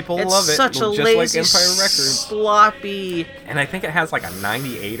no. of people it's love it, such a just like lazy, Empire Records. sloppy... And I think it has like a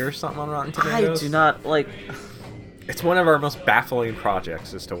 98 or something on Rotten I Tomatoes. do not, like... It's one of our most baffling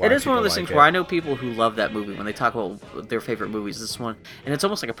projects as to why It is one of people those like things it. where I know people who love that movie when they talk about their favorite movies. This one, and it's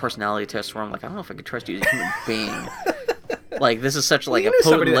almost like a personality test where I'm like, I don't know if I could trust you as a human being. Like, this is such like You a knew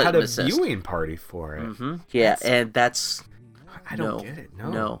somebody potent that had a litmus test. viewing party for it. Mm-hmm. Yeah, and that's I don't get it.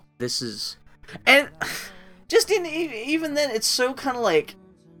 No. This is, and just even then, it's so kind of like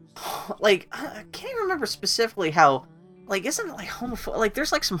I can't even remember specifically how. Like, isn't it like homophobic? Like,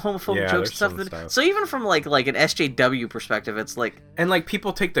 there's like some homophobic Yeah, jokes there's and some stuff. So even from like an SJW perspective, it's like, And like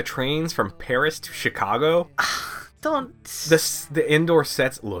people take the trains from Paris to Chicago. don't. The indoor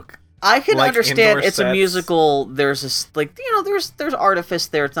sets look. I can like understand indoor it's a sets. musical. There's this, like, you know, there's artifice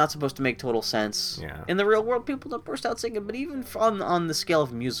there. It's not supposed to make total sense. Yeah. In the real world, people don't burst out singing. But even on the scale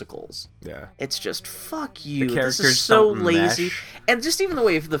of musicals, Yeah. it's just fuck you. The This characters is so don't lazy, mesh. and just even the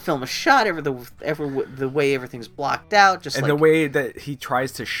way the film is shot, the way everything's blocked out, just And like, the way that he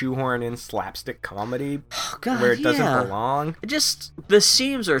tries to shoehorn in slapstick comedy oh, God, where it doesn't yeah. belong. It just the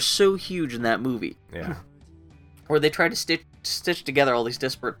seams are so huge in that movie. Yeah. Where they try to stitch together all these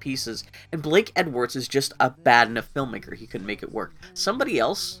disparate pieces, and Blake Edwards is just a bad enough filmmaker. He couldn't make it work. Somebody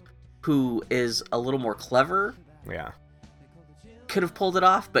else who is a little more clever Yeah. could have pulled it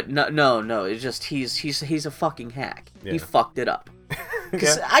off, but no. It's just he's a fucking hack. Yeah. He fucked it up.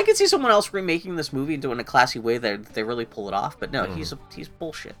 Because Yeah. I could see someone else remaking this movie and doing a classy way that they really pull it off, but no, he's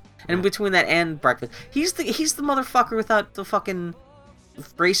bullshit. And between that and Breakfast, he's the motherfucker without the fucking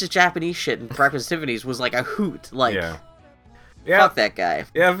racist Japanese shit, and Breakfast at Tiffany's was like a hoot. Like, Yeah. Yeah. fuck that guy.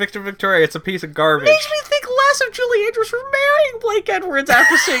 Yeah, Victor Victoria, it's a piece of garbage. Makes me think less of Julie Andrews for marrying Blake Edwards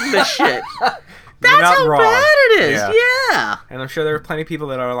after seeing this shit. You're That's not how wrong. bad it is. Yeah. Yeah. And I'm sure there are plenty of people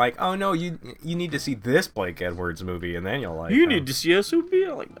that are like, "Oh no, you need to see this Blake Edwards movie, and then you'll like." You him." need to see SOB.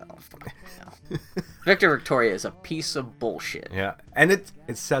 I'm like, no, fuck no. Victor Victoria is a piece of bullshit. Yeah, and it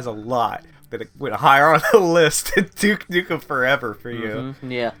says a lot that it went higher on the list than Duke Nukem Forever for you.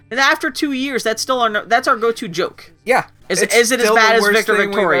 Mhm, yeah. And after 2 years, that's still that's our go-to joke. Yeah, Is it's it as still bad the as worst Victor thing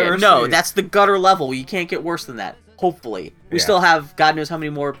we've Victoria? ever No, seen. that's the gutter level. You can't get worse than that. Hopefully, we Yeah. still have God knows how many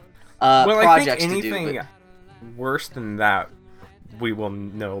more well, projects I think to do. anything But, worse than that, we will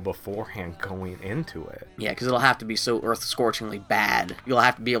know beforehand going into it. yeah, because it'll have to be so earth-scorchingly bad. You'll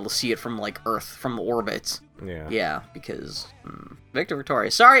have to be able to see it from like Earth, from orbit. Yeah, Yeah, because Victor Victoria.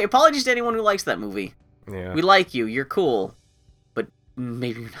 Sorry, apologies to anyone who likes that movie. yeah. We like you. You're cool, but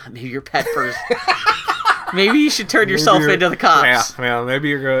maybe you're not. Maybe you're pet first. Maybe you should turn yourself into the cops. Yeah, maybe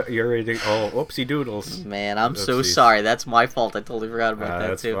you're ready to. Oh, oopsie doodles. Man, I'm so Oopsies. sorry. That's my fault. I totally forgot about that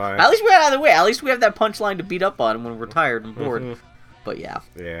that's too. fine. At least we got out of the way. At least we have that punchline to beat up on when we're tired and bored. Mhm. But yeah.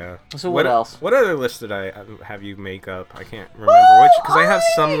 Yeah. So what else? What other lists did I have you make up? I can't remember which, because I have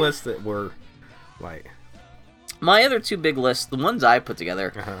some lists that were like. My other two big lists, the ones I put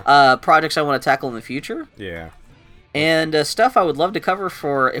together, Uh-huh. projects I want to tackle in the future, Yeah. and stuff I would love to cover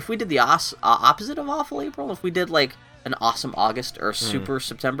for if we did the opposite of Awful April, if we did like an awesome August or super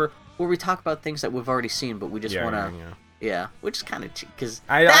September, where we talk about things that we've already seen, but we just want to, yeah, which is kind of cheap, because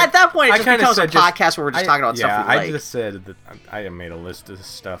at that point it just becomes a podcast where we're just talking about stuff we like. I just said that I made a list of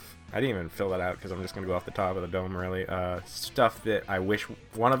stuff. I didn't even fill that out because I'm just going to go off the top of the dome, really. Stuff that I wish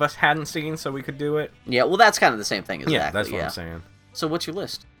one of us hadn't seen so we could do it. Yeah, well, that's kind of the same thing, exactly. Yeah, that's what I'm saying. So what's your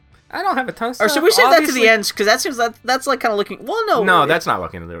list? I don't have a ton of Or stuff. should we save that to obviously. the end? Because that seems that's like kind of looking. Well, no. No, that's not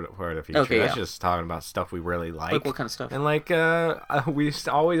looking for the future. Okay, That's yeah. just talking about stuff we really like. Like what kind of stuff? And like, we always,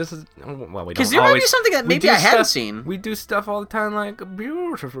 well, we don't Because there might be always. something that we maybe do I hadn't stuff- seen. We do stuff all the time, like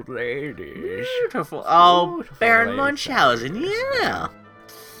beautiful ladies. Beautiful. Oh, Beautiful Baron ladies. Munchausen. Yeah.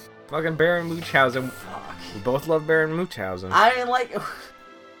 Fucking Baron Munchausen. We both love Baron Munchausen. I like.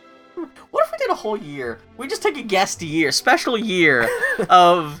 What if we did a whole year? We just took a guest year, special year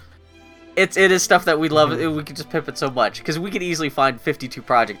of. It is stuff that we love. We could just pimp it so much because we could easily find 52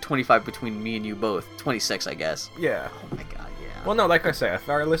 project, 25 between me and you both, 26, I guess. Yeah. Oh my god, yeah. Well, no, like I say, if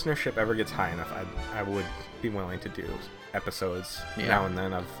our listenership ever gets high enough, I would be willing to do episodes now and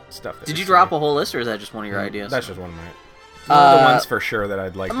then of stuff. That Did we you see. drop a whole list, or is that just one of your ideas? That's just one of my. One of the ones for sure that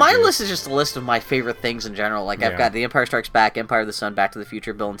I'd like. My to do. list is just a list of my favorite things in general. Like I've Yeah. got The Empire Strikes Back, Empire of the Sun, Back to the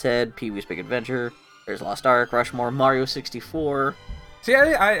Future, Bill and Ted, Pee-wee's Big Adventure. There's Lost Ark, Rushmore, Mario 64. See,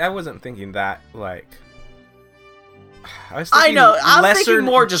 I wasn't thinking that like I know. I'm lesser, thinking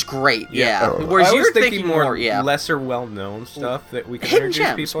more just great. Yeah. Whereas I was you're thinking more, yeah, lesser well-known stuff that we can hidden introduce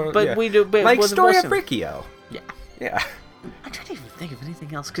gems. people. But we do, but like wasn't Story of listening. Riccio. Yeah. Yeah. I'm trying to even think of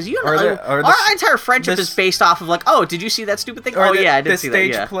anything else because you Or know the- our entire friendship is based off of like, oh, did you see that stupid thing? Or Oh the, yeah, I did the see that.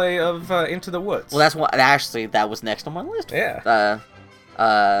 stage Yeah. play of Into the Woods. Well, that's what actually that was next on my list. Yeah.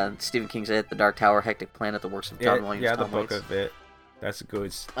 Stephen King's It, The Dark Tower, Hectic Planet, the works of John Williams. Yeah, the Tom book Waits. of it. That's a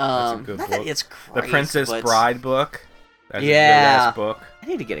good. That's a good Not book. that it's great, The Princess but Bride book. That's Yeah. a good book. I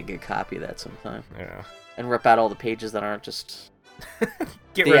need to get a good copy of that sometime Yeah. and rip out all the pages that aren't just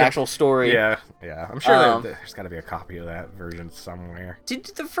Get the rid actual story. Yeah, yeah. I'm sure Um, there's got to be a copy of that version somewhere. Did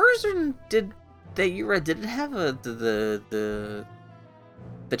the version that you read? Did it have the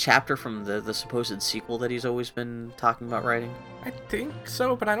chapter from the supposed sequel that he's always been talking about writing? I think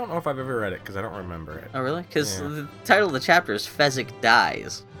so, but I don't know if I've ever read it because I don't remember it. Oh, really? Because Yeah. the title of the chapter is Fezzik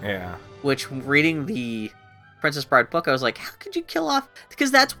Dies, Yeah. which, reading the Princess Bride book, I was like, how could you kill off?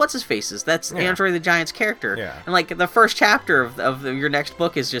 Because that's what's his face's. That's Yeah. Andre the Giant's character. Yeah. And like the first chapter of your next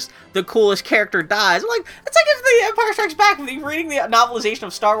book is just the coolest character dies. I'm like, it's like if the Empire Strikes Back, if you're reading the novelization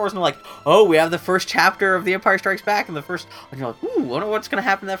of Star Wars, and they're like, oh, we have the first chapter of the Empire Strikes Back, and and you're like, ooh, I wonder what's gonna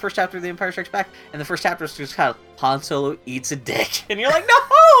happen in that first chapter of the Empire Strikes Back. And the first chapter is just kind of Han Solo eats a dick, and you're like, no,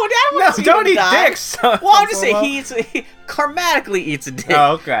 Dad, Don't eat dicks. Well, I'm just saying he karmatically eats a dick.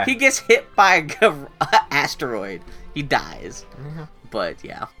 Oh, okay. He gets hit by an asteroid. He dies. Yeah. But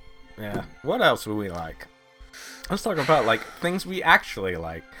yeah. Yeah. What else would we like? Let's talk about like things we actually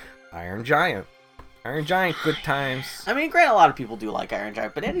like. Iron Giant. Iron Giant, good times. I mean, granted, a lot of people do like Iron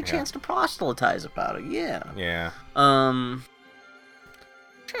Giant, but any chance to proselytize about it, yeah. Yeah. I'm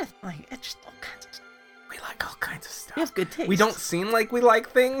trying to think, it's just all kinds of stuff. We like all kinds of stuff. We have good taste. We don't seem like we like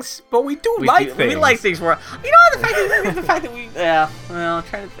things, but we do like things. We like things more. You know, the fact that we, yeah. Well, I'm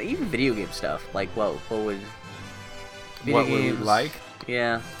trying to think, even video game stuff. Like, what would video What would we games like?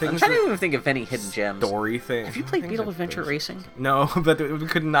 Yeah. I'm Things trying to that- even think of any hidden gems. Story thing. Have you played Things Beetle that Adventure there's- Racing? No, but we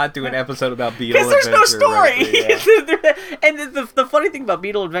could not do an episode about Beetle Because Adventure. there's no story. Racing, yeah. And the funny thing about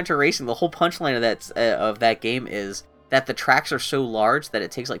Beetle Adventure Racing, the whole punchline of that game is that the tracks are so large that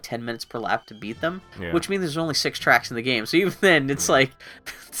it takes like 10 minutes per lap to beat them, Yeah. which means there's only 6 tracks in the game. So even then, it's like,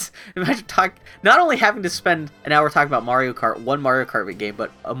 imagine not only having to spend an hour talking about Mario Kart, one Mario Kart game,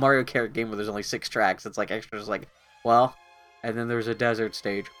 but a Mario Kart game where there's only 6 tracks. It's like extra, just like, well, and then there's a desert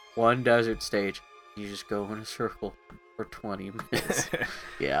stage. One desert stage. You just go in a circle for 20 minutes.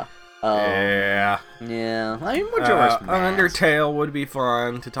 Yeah. Yeah. Yeah. I mean, Majora's Mask. Undertale would be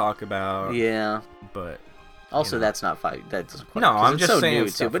fun to talk about. Yeah. But Also, know. that's not five. That doesn't quite. No, 'cause I'm it's just so saying new too,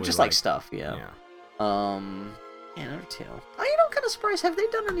 stuff but we just like. like stuff. Yeah. yeah. Yeah, Undertale. I'm kind of surprised. Have they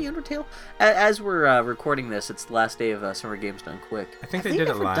done any Undertale? As we're recording this, it's the last day of Summer Games Done Quick. I think Have they did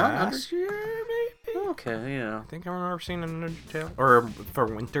it never done last year, maybe. Okay, yeah. I think I've never seen an Undertale. Or for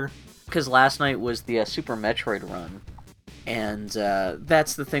winter. Because last night was the Super Metroid run, and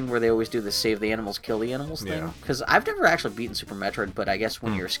that's the thing where they always do the save the animals, kill the animals thing. Yeah. Because I've never actually beaten Super Metroid, but I guess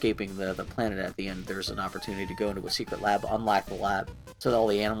when you're escaping the planet at the end, there's an opportunity to go into a secret lab, unlock the lab, so that all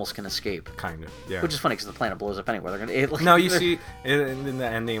the animals can escape. Kind of, yeah. Which is funny because the planet blows up anyway. They're gonna. No, you see, in the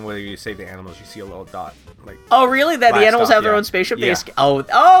ending where you save the animals, you see a little dot. Like, Oh, really? That the Blast animals off, have their yeah. own spaceship? They Yeah. escape.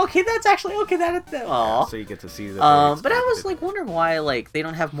 Oh, okay. That's actually okay. Aw. so you get to see the. But I was like wondering why like they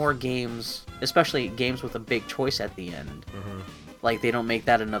don't have more games, especially games with a big choice at the end. Like they don't make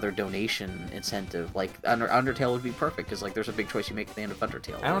that another donation incentive. Like Undertale would be perfect because like there's a big choice you make at the end of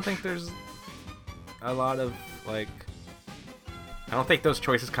Undertale. I don't think there's a lot of like. I don't think those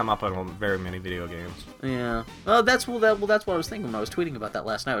choices come up in very many video games. Yeah. That's what I was thinking when I was tweeting about that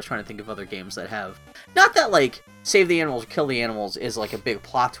last night. I was trying to think of other games that have not that like save the animals, kill the animals is like a big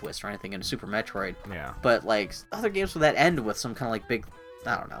plot twist or anything in Super Metroid, Yeah. but like other games with that end with some kind of like big,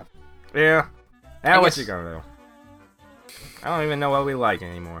 I don't know. Yeah. I What guess- you gonna do? I don't even know what we like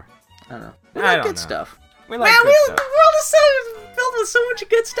anymore. I don't know. We I like don't good know. stuff. We like Man, good the stuff. world is so filled with so much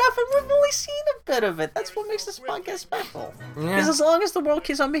good stuff, and we've only seen a bit of it. That's what makes this podcast special. Because Yeah. as long as the world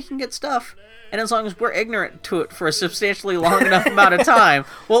keeps on making good stuff, and as long as we're ignorant to it for a substantially long enough amount of time,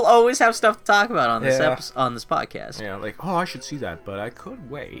 we'll always have stuff to talk about on this Yeah. on this podcast. Yeah, like, oh, I should see that, but I could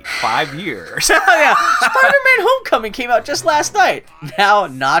wait 5 years. Oh yeah, Spider-Man: Homecoming came out just last night. Now,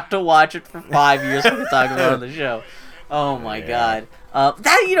 not to watch it for 5 years, we can talk about it on the show. Oh my god.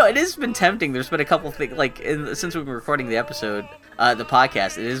 That it has been tempting. There's been a couple things like since we've been recording the episode, the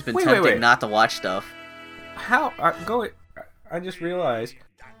podcast. It has been tempting not to watch stuff. How? I just realized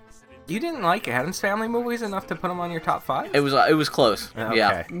you didn't like Addams Family movies enough to put them on your top 5. It was close. Okay.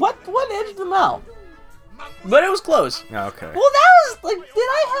 Yeah. What edged them out? But it was close. Okay. Well, that was like,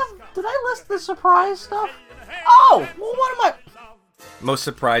 did I list the surprise stuff? Oh, well, what am I? Most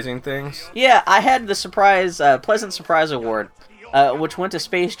surprising things? Yeah, I had the Pleasant Surprise Award, which went to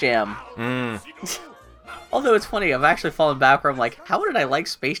Space Jam. Although it's funny, I've actually fallen back where I'm like, how did I like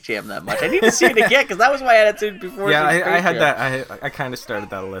Space Jam that much? I need to see it again, because that was my attitude before. Yeah, Space I had Jam. that. I kind of started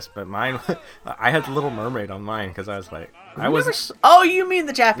that list, but mine, I had Little Mermaid on mine because I was like, Oh, you mean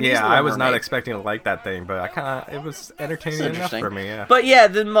the Japanese? Yeah, Little I was not Mermaid. expecting to like that thing, but it was entertaining enough Interesting. for me. Yeah. But yeah,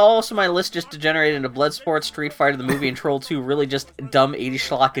 then also my list just degenerated into Bloodsport, Street Fighter, the movie, and Troll 2. Really just dumb 80s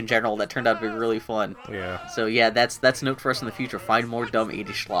schlock in general that turned out to be really fun. Yeah. So yeah, that's a note for us in the future. Find more dumb 80s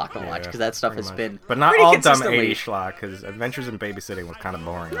schlock to watch, because that stuff has been But not pretty all dumb consistently- 80s schlock, because Adventures in Babysitting was kind of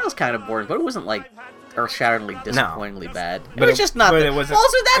boring. That was kind of boring, but it wasn't like earth-shatteringly disappointingly bad. But It was just not. But the- it wasn't.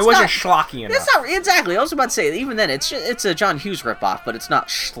 Also, that's it wasn't not. schlocky enough. That's not exactly. I was about to say, even then, it's a John Hughes ripoff, but it's not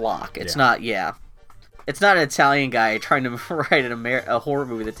schlock. It's not. Yeah, it's not an Italian guy trying to write a horror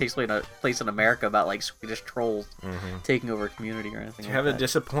movie that takes place in America about like Swedish trolls taking over a community or anything. Do you have a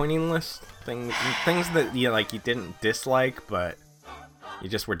disappointing list? Things that you didn't dislike, but you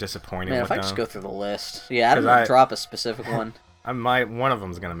just were disappointed Man, with if I them. just go through the list, yeah, I don't 'Cause I- drop a specific one. One of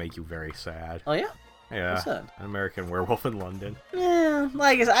them's gonna make you very sad. Oh yeah. Yeah, What's that? An American Werewolf in London. Yeah,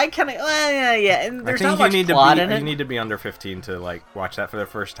 like I kind of, yeah, and there's I think not much plot in it. You need to be under 15 to like watch that for the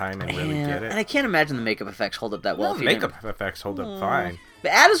first time and really get it. And I can't imagine the makeup effects hold up that well. Well, if you makeup didn't- effects hold up fine. The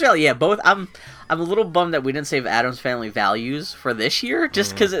Addams Family, yeah, both. I'm a little bummed that we didn't save Addams Family Values for this year,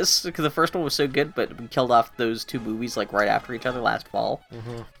 just because the first one was so good, but we killed off those two movies like right after each other last fall.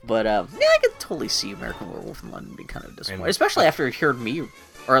 But yeah, I could totally see American Werewolf in London being kind of disappointed, especially after hearing me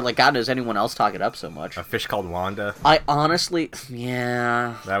or like God knows anyone else talk it up so much. A Fish Called Wanda. I honestly,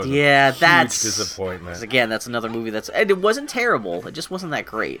 yeah, That was yeah, a huge that's disappointment. 'cause again, that's another movie and it wasn't terrible. It just wasn't that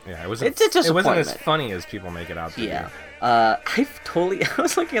great. Yeah, it wasn't. It's a It wasn't as disappointment. funny as people make it out to Yeah. be. I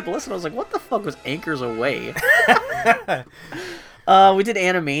was looking at the list and I was like, what the fuck was Anchors Away? We did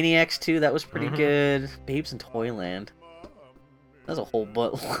Animaniacs too. That was pretty good. Babes in Toyland. That's a whole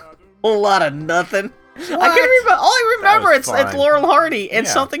lot of nothing. I can't remember. All I remember it's fine. Laurel Hardy and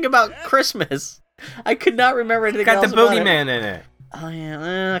Yeah. something about Christmas. I could not remember anything Got else the about it. boogeyman in it. Oh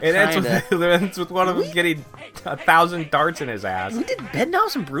yeah, It ends kinda. with, it ends with one of them getting 1,000 darts in his ass. We did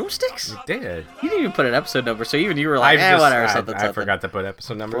Bedknobs and Broomsticks? It did. You didn't even put an episode number, so even you were like, whatever, something. I forgot to put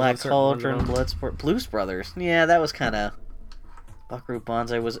episode numbers. Black in certain ones. Cauldron, Bloodsport, Blues Brothers. Yeah, that was kind of. Buckaroo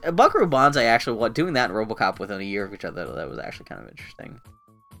Banzai was. Buckaroo Banzai actually, doing that and Robocop within a year of each other, that was actually kind of interesting.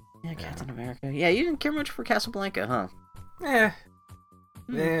 Yeah, Captain America. Yeah, you didn't care much for Casablanca, huh?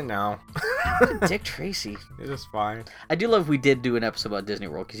 No. Dick Tracy. It was fine. I do love we did do an episode about Disney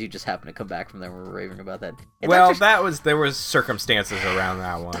World because you just happened to come back from there and we were raving about that. And Well, there was circumstances around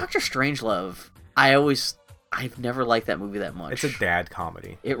that one. Doctor Strangelove. I've never liked that movie that much. It's a dad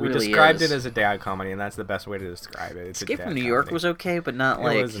comedy. It we really described is. it as a dad comedy, and that's the best way to describe it. It's Escape a dad from New York comedy. was okay, but not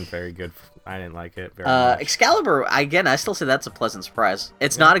like. It wasn't very good. I didn't like it very much. Excalibur, again, I still say that's a pleasant surprise.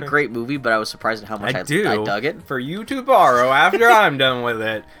 It's not a great movie, but I was surprised at how much I dug it. For you to borrow after I'm done with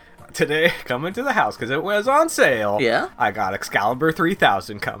it. Today, coming to the house, because it was on sale. Yeah? I got Excalibur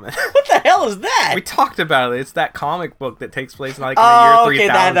 3000 coming. What the hell is that? We talked about it. It's that comic book that takes place in, like, in the year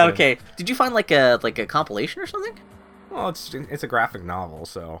 3000. Okay. Did you find like a compilation or something? Well, it's a graphic novel,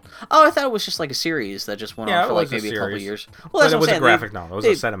 so. Oh, I thought it was just like a series that just went on for it like was a maybe a couple series. years. Well, But that's it what was I'm a saying. graphic novel. It was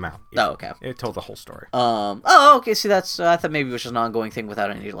a set amount. Yeah. Oh, okay. It told the whole story. Oh, okay. See, that's. I thought maybe it was just an ongoing thing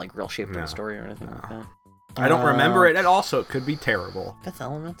without any like real shape to No. the story or anything like that. I don't remember it at all, so it could be terrible. Fifth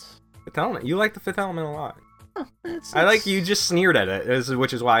Element. Fifth Element. You like the Fifth Element a lot. It's, I like you just sneered at it,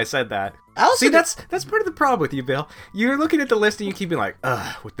 which is why I said that. I also See, that's part of the problem with you, Bill. You're looking at the list and you keep being like,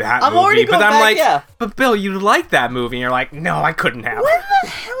 ugh, with that I'm movie. already but going I'm back, like, yeah. but Bill, you like that movie, and you're like, no, I couldn't have. When the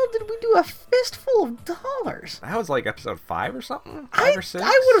hell did we do a fistful of dollars? That was like episode 5 or something? 5 or 6? I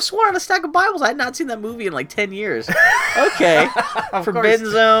would have sworn on a stack of Bibles I had not seen that movie in like 10 years. Okay.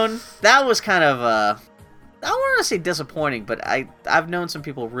 Forbidden Zone. That was kind of, I don't want to say disappointing, but I've known some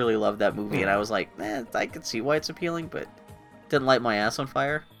people really love that movie, and I was like, I could see why it's appealing, but didn't light my ass on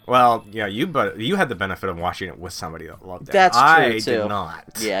fire. Well, yeah, you had the benefit of watching it with somebody that loved it. That's true, I too. did not.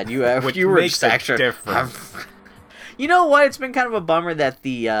 Yeah, and Which you were makes just a extra difference. You know what? It's been kind of a bummer that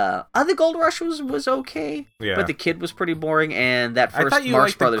the Gold Rush was okay, Yeah. but the Kid was pretty boring, and that I first thought you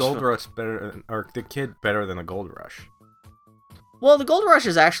Marx liked the Brothers Gold film- Rush better, or the Kid better than the Gold Rush. Well, the Gold Rush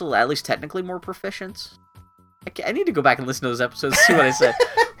is actually at least technically more proficient. I need to go back and listen to those episodes to see what I said.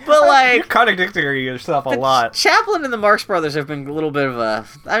 But You're like, contradicting yourself a lot. Chaplin and the Marx Brothers have been a little bit of a.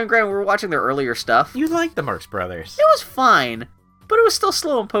 I mean, granted, we were watching their earlier stuff. You like the Marx Brothers. It was fine, but it was still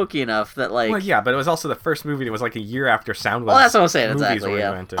slow and pokey enough that like. Well, yeah, but it was also the first movie that was like a year after Sound. Well, that's what I'm saying movies exactly. were Yeah.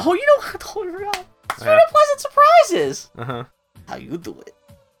 invented. Oh, you know what? I totally forgot. It's been a pleasant surprises. Uh-huh. How you do it?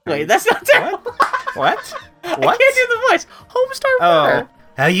 Wait, that's not terrible. What? I can't do the voice. Homestar Runner.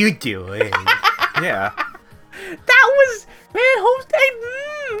 How you doing? Yeah. That was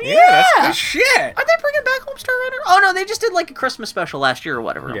Homestar. Yeah, that's good shit. Are they bringing back Homestar Runner? Oh no, they just did like a Christmas special last year or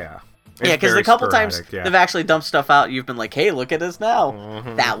whatever. Yeah. Yeah, because the couple times yeah. they've actually dumped stuff out, you've been like, "Hey, look at us now."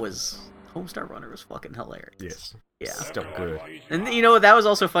 Mhm. That was Homestar Runner was fucking hilarious. Yes. Yeah. Still good. And you know that was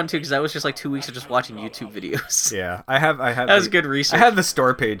also fun too because that was just like 2 weeks of just watching YouTube videos. Yeah. I have. That was good research. I have the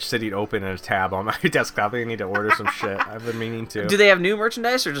store page sitting open in a tab on my desktop. I need to order some shit. I've been meaning to. Do they have new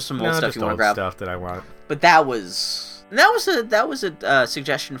merchandise or just some old stuff just you want to old grab? stuff that I want. But that was a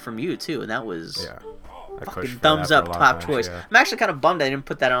suggestion from you too, and that was Yeah. I fucking pushed for thumbs that up, for a long top time, choice. Yeah. I'm actually kind of bummed I didn't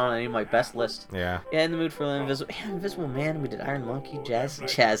put that on any of my best list. Yeah. Yeah, in the mood for Invisible Man. We did Iron Monkey, Jazz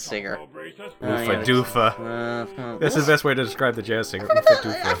Singer. Oofa doofa. That's the best way to describe the jazz singer. I Oofa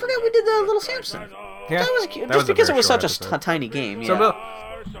doofa. forgot we did the Little Samson. Yeah. That was cute. That Just was a because it very was such short a episode. tiny game. Yeah. So,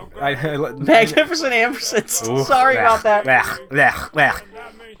 Magnificent Ambersons. Oof, Sorry about that.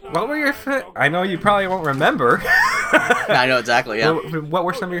 What were your I know you probably won't remember. I know exactly. Yeah. What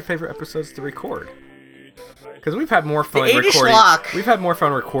were some of your favorite episodes to record? Because we've had more fun 80 recording. Schlock. We've had more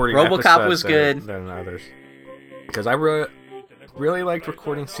fun recording. RoboCop episodes was good. than others. Because I really liked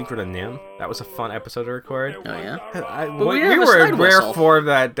recording Secret of Nim. That was a fun episode to record. Oh yeah. We didn't have a were slide in rare whistle. form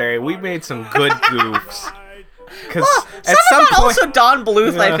that day. We made some good goofs. Because Well, at some point, also Don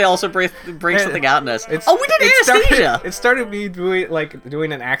Bluth, Yeah. I feel, also bring something out in us. It's- Oh, we did it Anesthesia. It started me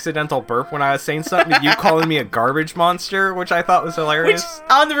doing an accidental burp when I was saying something. You calling me a garbage monster, which I thought was Which hilarious.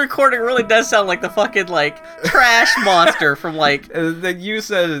 on the recording really does sound like the fucking like trash monster from like. That you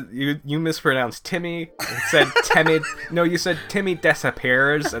said you mispronounced Timmy and said Timid. No, you said Timmy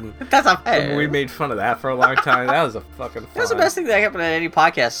disappears, and That's a. we made fun of that for a long time. That was a fucking. That's the best thing that happened at any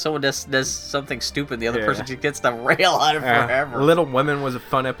podcast. Someone does something stupid, and the other Yeah. person just gets the rail on it forever. Little Women was a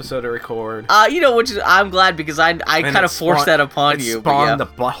fun episode to record. Which is I'm glad because I And kind it of forced that upon it you. But Spawned yeah. the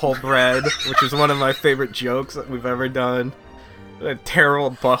butthole bread, which is one of my favorite jokes that we've ever done. The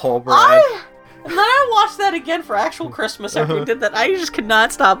terrible butthole bread. And then I watched that again for actual Christmas after we did that. I just could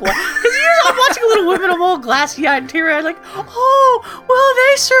not stop watching. Because I'm watching Little Women, I'm all glassy-eyed and teary-eyed, like, oh, well,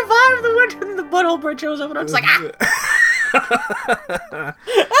 they survived the winter, and the butthole bread shows up, and I'm just like, ah!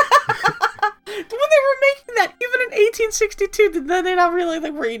 When they were making that, even in 1862, did they not realize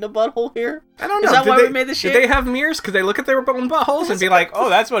they were eating a butthole here? I don't know. Is that did why they, we made the shit? Did they have mirrors? Could they look at their own buttholes and be like, "Oh,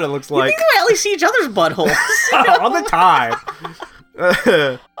 that's what it looks You like," think they might at least see each other's buttholes? all the time?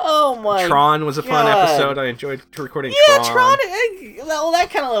 Oh my Tron was a fun God. episode. I enjoyed recording Yeah, Tron. well, that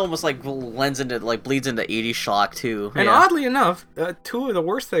kind of almost like bleeds into 80s schlock too. And yeah. oddly enough, two of the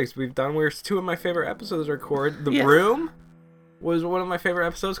worst things we've done were two of my favorite episodes to record. The Yeah. Room was one of my favorite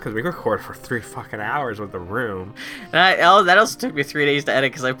episodes because we recorded for 3 fucking hours with The Room. And that also took me 3 days to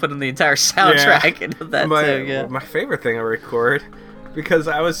edit because I put in the entire soundtrack into that too. Yeah. My favorite thing to record, because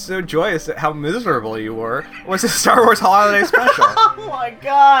I was so joyous at how miserable you were, was the Star Wars Holiday Special. Oh my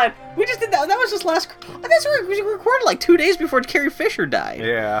god, we just did that. That was just last. That's right. We recorded like 2 days before Carrie Fisher died.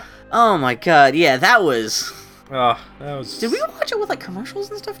 Yeah. Oh my god, yeah, that was. Oh, that was. Did we watch it with like commercials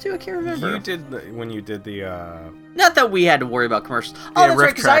and stuff too? I can't remember. You did when you did the. Not that we had to worry about commercials. Oh, Yeah, that's Riff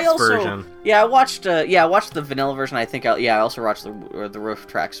right. Because I Tracks also, version. I watched the vanilla version. I think, I also watched the Riff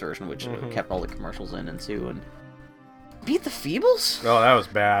Tracks version, which kept all the commercials in and too. And Beat the Feebles, Oh, that was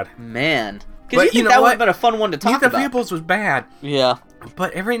bad. man. But Because you you think know that would what? have been a fun one to talk Meet the about. Feebles was bad, Yeah.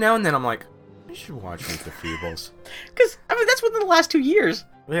 but every now and then I'm like, I should watch Meet the Feebles. Because that's within the last 2 years.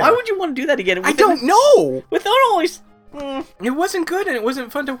 Yeah. Why would you want to do that again? I don't know. Without always. It wasn't good and it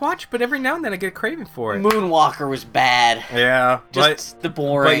wasn't fun to watch, but every now and then I get a craving for it. Moonwalker was bad. Yeah, Just the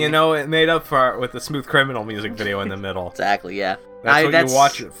boring. but you know, it made up for it with the Smooth Criminal music video in the middle. Exactly, yeah. That's what you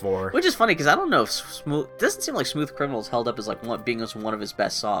watch it for. Which is funny because I don't know if Smooth. Doesn't seem like Smooth Criminals held up as like being one of his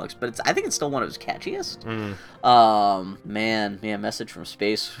best songs, but I think it's still one of his catchiest. Man, Message from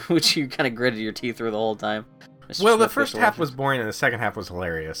Space, which you kind of gritted your teeth through the whole time. Mr. Well, the Smith first Mr. half Legend. was boring and the second half was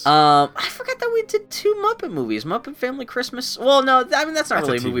hilarious. I forgot that we did 2 Muppet movies, Muppet Family Christmas. Well, no, I mean that's not That's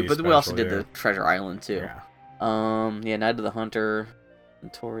really a a movie, TV but we also special, did the Treasure Island too. Yeah. Night of the Hunter,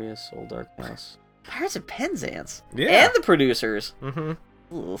 Notorious, Old Dark House, Pirates of Penzance, Yeah. and the producers.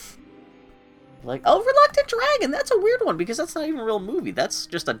 Mm-hmm. Oof. Like, Reluctant Dragon. That's a weird one because that's not even a real movie. That's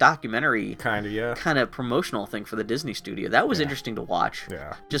just a documentary Kind of, yeah. kind of promotional thing for the Disney studio. That was interesting to watch.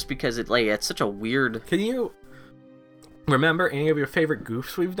 Yeah. Just because it's such a weird. Can you remember any of your favorite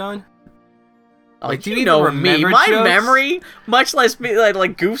goofs we've done? Oh, Like, do you you even know me. remember My jokes? memory, much less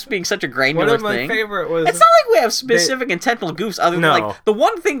like goofs being such a One granular of my thing. favorite was... It's not like we have specific intentional goofs. Other than No. like the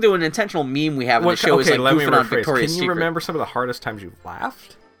one thing to an intentional meme we have in the show is like let me goofing on rephrase. Victoria's Can you Secret. remember some of the hardest times you've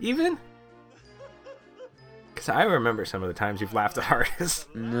laughed, even? Because I remember some of the times you've laughed the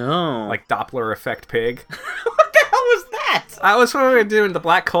hardest. No. Like Doppler effect pig. What the hell was that? I was when we were doing the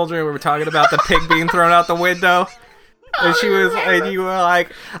Black Cauldron, we were talking about the pig being thrown out the window. And you were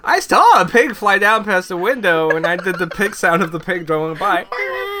like, I saw a pig fly down past the window, and I did the pig sound of the pig going by. And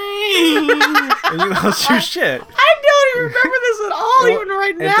you lost your shit. I don't even remember this at all, even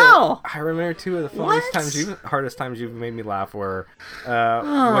right now. I remember two of the hardest times you've made me laugh were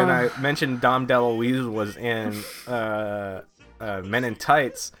when I mentioned Dom DeLuise was in Men in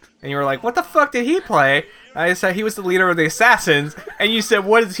Tights, and you were like, "What the fuck did he play?" I said he was the leader of the Assassins, and you said,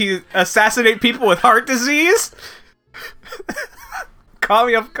 "What does he assassinate people with heart disease?" Caught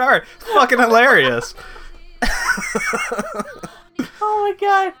me off guard. Fucking hilarious. Oh my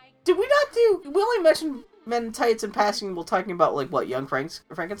god. Did we not do... We only mentioned Men in Tights in passing while talking about, like, what, Young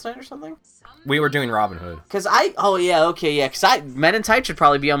Frankenstein or something? We were doing Robin Hood. Because Men in Tights should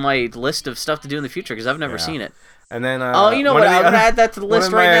probably be on my list of stuff to do in the future, because I've never seen it. And then, you know what? I'm going to add that to the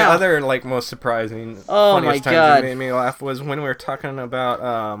list right now. One of my other, like, most surprising, funniest times that made me laugh was when we were talking about,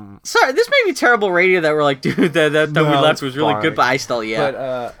 Sorry, this may be terrible radio that we're like, dude, that we left was really good, but I still,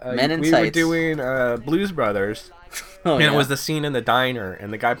 But, Men in we Tights. were doing, Blues Brothers. And it was the scene in the diner,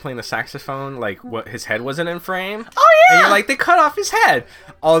 and the guy playing the saxophone, like, what his head wasn't in frame. Oh, yeah! And you're like, they cut off his head.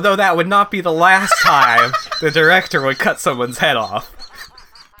 Although that would not be the last time the director would cut someone's head off.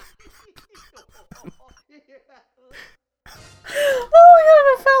 Oh my god,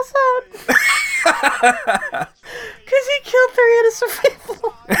 I pass out. Because he killed 3 innocent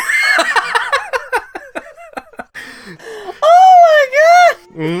people. Oh my god!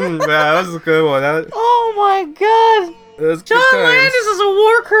 That was a good one. Oh my god! That was John good times. Landis is a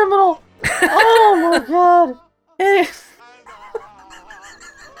war criminal! Oh my god!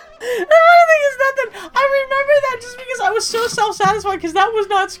 The funny thing is that I remember that just because I was so self-satisfied because that was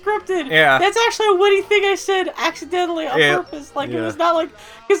not scripted. Yeah. That's actually a witty thing I said accidentally on purpose. Like, it Yeah. was not like...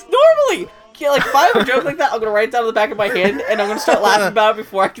 Because normally, like, if I have a joke like that, I'm going to write it down on the back of my hand and I'm going to start laughing about it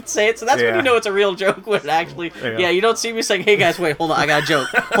before I can say it. So that's when you know it's a real joke when it actually... Yeah, you don't see me saying, hey guys, wait, hold on, I got a joke.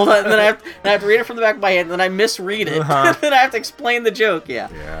 Hold on, and then I have to read it from the back of my hand, and then I misread it, and then I have to explain the joke,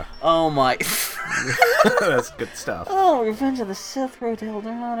 yeah. Oh my... That's good stuff. Oh, Revenge of the Sith, Road to El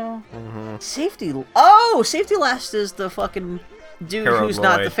Dorado. Safety... Oh, Safety Last is the fucking dude Harold who's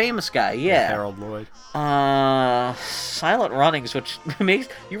not Lloyd. the famous guy, yeah. Harold Lloyd. Silent Runnings, which makes...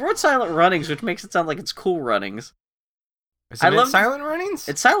 You wrote Silent Runnings, which makes it sound like it's Cool Runnings. Is it Silent Runnings?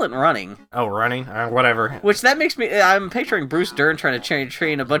 It's Silent Running. Oh, running? Whatever. Which that makes me... I'm picturing Bruce Dern trying to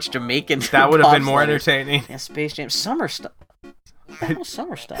train a bunch of Jamaicans. That would have been more entertaining. Yeah, Space Jam. Summer stuff. What the hell is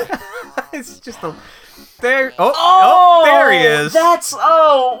summer stuff? It's just a... There... Oh, there he is. That's... is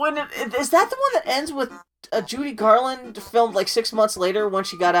that the one that ends with Judy Garland filmed like 6 months later when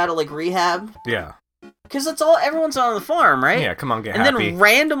she got out of like rehab? Yeah. Because it's all... Everyone's on the farm, right? Yeah, come on, get and happy. And then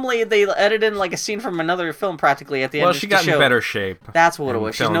randomly they edit in like a scene from another film practically at the end of the show. Well, she got in better shape. That's what it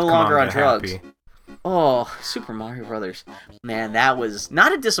was. She's no longer on drugs. Happy. Oh, Super Mario Brothers. Man, that was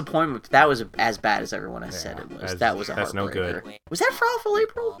not a disappointment, but that was as bad as everyone has said it was. That was a That's no good. Was that for Awful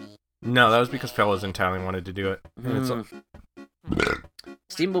April? No, that was because fellas in Thailand wanted to do it.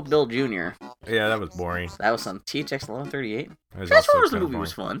 Steamboat Bill Jr. Yeah, that was boring. That was on THX 1138. Transformers the movie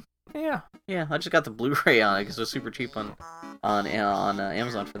was fun. Yeah. Yeah, I just got the Blu-ray on it because it was super cheap on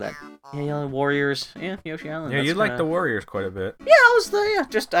Amazon for that. Yeah, Yellow Warriors. Yeah, Yoshi Island. Yeah, you like the Warriors quite a bit. Yeah, I was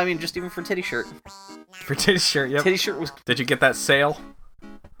just even for Titty Shirt. For Titty Shirt, yep. Titty Shirt was... Did you get that sale?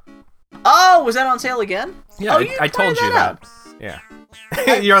 Oh, was that on sale again? Yeah, I told you that. Out. Yeah.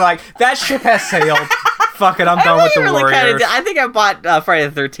 You're like, that ship has sailed. Fuck it, I'm done with the Warriors. I think I bought Friday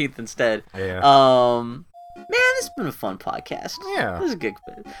the 13th instead. Yeah. Man, this has been a fun podcast. Yeah. This is good.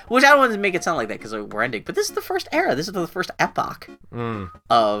 Which I don't want to make it sound like that because we're ending, but this is the first era. This is the first epoch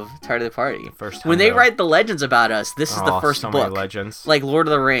of Tardy the Party. First time, when they write the legends about us, this is the first book. Many legends. Like Lord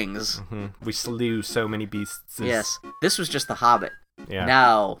of the Rings. We slew so many beasts. Yes. This was just The Hobbit. Yeah.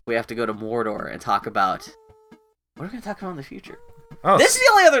 Now we have to go to Mordor and talk about... What are we going to talk about in the future? Oh, this is the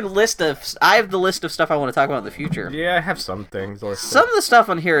only other list of... I have the list of stuff I want to talk about in the future. Yeah, I have some things listed. Some of the stuff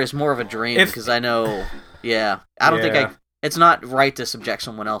on here is more of a dream because I know... Yeah. I don't think it's not right to subject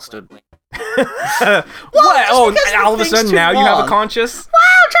someone else to... What? Oh, all of a sudden now you have a conscience? Well,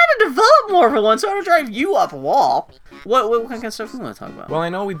 I'm trying to develop more for one, so I don't drive you up a wall. What kind of stuff do you want to talk about? Well, I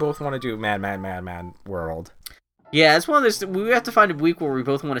know we both want to do Mad World. Yeah, it's one of those. We have to find a week where we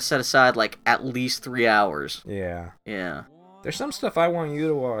both want to set aside like at least 3 hours. Yeah. Yeah. There's some stuff I want you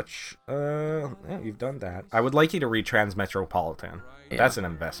to watch. Yeah, you've done that. I would like you to read Transmetropolitan. Yeah. That's an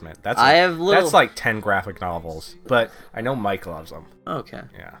investment. That's That's like 10 graphic novels, but I know Mike loves them. Okay.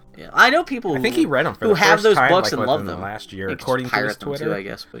 Yeah. Yeah, I know people. I think he read them for who the have first those time, books like, and love within them. the last year, You can just according to his pirate them Twitter. too, I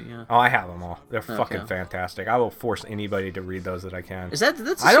guess, but yeah. Oh, I have them all. They're Okay. fucking fantastic. I will force anybody to read those that I can. That's a I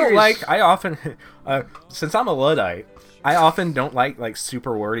don't series- like. I often, since I'm a Luddite, I often don't like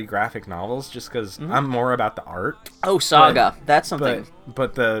super wordy graphic novels just because I'm more about the art. Oh, Saga. That's something.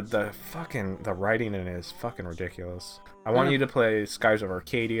 But the writing in it is fucking ridiculous. I want you to play Skies of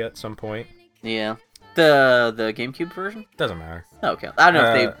Arcadia at some point. Yeah. The GameCube version? Doesn't matter. Okay. I don't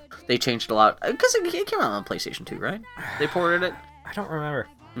know if they changed a lot. Because it came out on PlayStation 2, right? They ported it? I don't remember.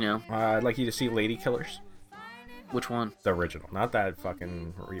 Yeah. I'd like you to see Lady Killers. Which one? The original, not that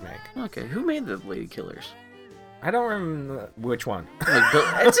fucking remake. Okay. Who made the Lady Killers? I don't remember which one. Like,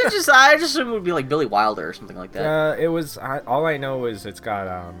 I just assume it would be like Billy Wilder or something like that. It was. All I know is it's got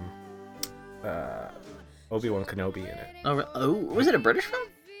Obi-Wan Kenobi in it. Oh, was it a British film?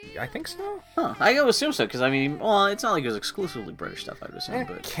 I think so. Huh. I would assume so, because I mean, well, it's not like it was exclusively British stuff, I would assume,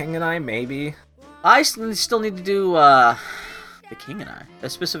 but... King and I, maybe. I still need to do, The King and I. A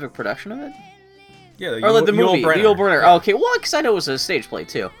specific production of it? Yeah, Or like the movie, Brenner. The Yul Brynner. Oh, okay, well, because I know it was a stage play,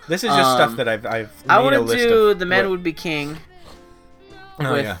 too. This is just stuff that I've made I a want to list do of The Man what- Would Be King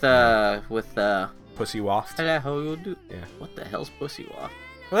Oh, with, Pussy Waft. How you do? Yeah. What the hell's Pussy Waft?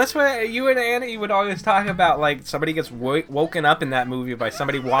 Well, that's what you and Annie would always talk about. Like somebody gets woken up in that movie by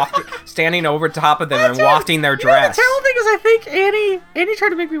somebody standing over top of them and wafting their dress. The terrible thing is, I think Annie tried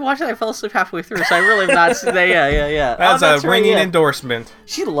to make me watch it. I fell asleep halfway through, so I really have not. Yeah. That's a ringing right, endorsement.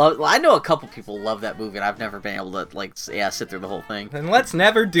 She loved. I know a couple people love that movie, and I've never been able to sit through the whole thing. Then let's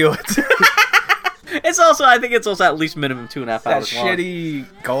never do it. I think it's also at least minimum 2.5 that hours long. shitty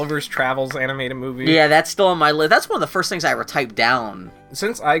Gulliver's Travels animated movie. Yeah, that's still on my list. That's one of the first things I ever typed down.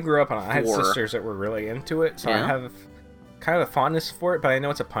 Since I grew up on it, I had Four. sisters that were really into it, so Yeah. I have kind of a fondness for it, but I know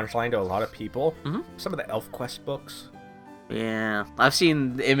it's a punchline to a lot of people. Mhm. Some of the ElfQuest books. Yeah, I've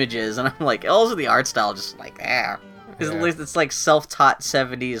seen the images, and I'm like, also the art style, just like, Because Yeah. at least it's like self-taught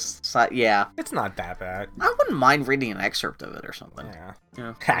 70s. Yeah. It's not that bad. I wouldn't mind reading an excerpt of it or something.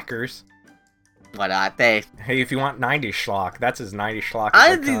 Yeah. Hackers. Why not? Hey, if you want 90s schlock, that's as 90s schlock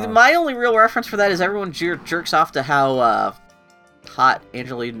as it comes. my only real reference for that is everyone jerks off to how hot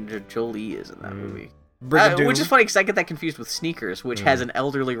Angelina Jolie is in that movie. Brigadoon. Which is funny because I get that confused with Sneakers, which has an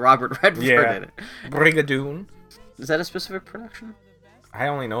elderly Robert Redford in it. Brigadoon. Is that a specific production? I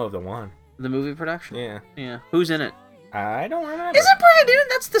only know of the one. The movie production? Yeah. Yeah. Who's in it? I don't remember. Is it Brigadoon?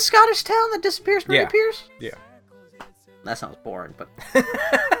 That's the Scottish town that disappears and reappears? Yeah. That sounds boring, but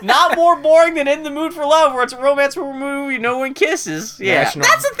not more boring than In the Mood for Love, where it's a romance movie, no one kisses. Yeah, National-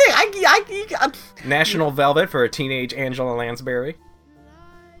 that's the thing. I National Velvet for a teenage Angela Lansbury.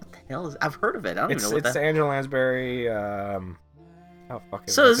 what the hell is? I've heard of it. I don't It's even know what it's that. Angela Lansbury. Oh fuck.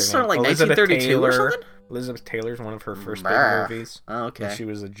 So is this sort of like 1932 or something? Elizabeth Taylor's one of her first big Brr. movies. Oh, When okay. she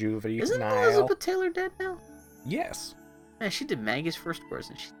was a juvenile. Isn't Elizabeth Taylor dead now? Yes. Man, she did Maggie's First Words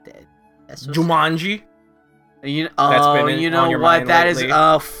and she's dead. That's so Jumanji. You know, That's been you on know your what? mind That is. lately?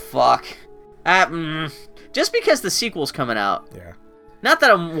 Oh fuck. Just because the sequel's coming out. Yeah. Not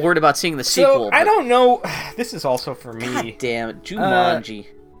that I'm worried about seeing the sequel. So I but- don't know. This is also for me. God damn it, Jumanji.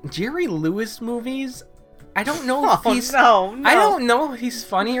 Jerry Lewis movies. I don't know if Oh he's. no! I don't know if he's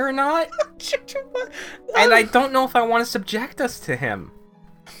funny or not, and I don't know if I want to subject us to him.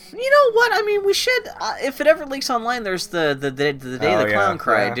 You know what? I mean, we should. If it ever leaks online, there's the day Oh, the clown yeah,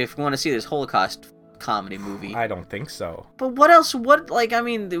 cried. yeah. If you want to see this Holocaust comedy movie. I don't think so. But what else? What like? I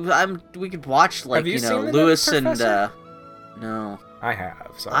mean, we could watch like Have you seen The Lewis Nutty and Professor? no. I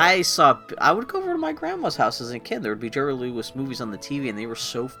have. So. I would go over to my grandma's house as a kid. There would be Jerry Lewis movies on the TV, and they were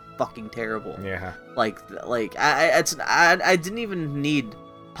so fucking terrible. Yeah. Like I didn't even need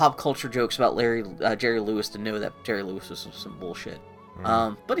pop culture jokes about Jerry Lewis to know that Jerry Lewis was some bullshit.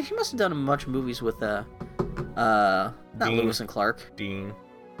 But he must have done a bunch of movies with not Dean. Lewis and Clark, Dean.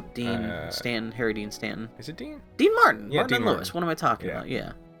 Harry Dean Stanton, Is it Dean? Dean Martin, Yeah, Martin Dean and Martin. Lewis. What am I talking Yeah. about?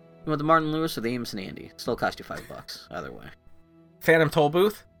 Yeah, you want the Martin Lewis or the Amos and Andy? Still cost you $5 either way. Phantom Toll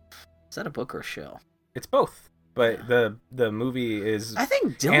Booth. Is that a book or a show? It's both, but the movie is. I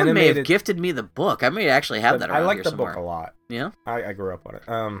think Dylan may Animated- have gifted me the book. I may actually have that I around like here the somewhere. book a lot. Yeah. I grew up on it.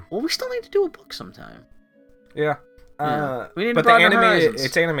 Well, we still need to do a book sometime. Yeah. Yeah. We need to but the broaden our animated, horizons.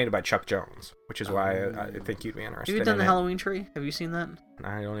 it's animated by Chuck Jones, which is why I think you'd be interested. Have you done in the it. Halloween tree? Have you seen that?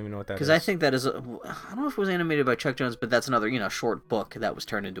 I don't even know what that is. Because I think that is I don't know if it was animated by Chuck Jones, but that's another short book that was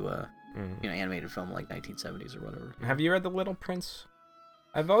turned into a animated film like 1970s or whatever. Have you read The Little Prince?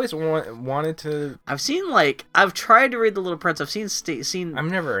 I've always wanted to. I've tried to read The Little Prince. I've seen. I've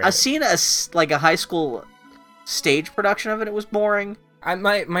never read I've seen a high school stage production of it. It was boring.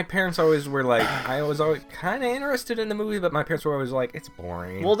 My parents always were like, I was always kind of interested in the movie, but my parents were always like, it's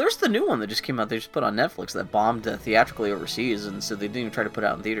boring. Well, there's the new one that just came out. They just put on Netflix that bombed theatrically overseas, and so they didn't even try to put it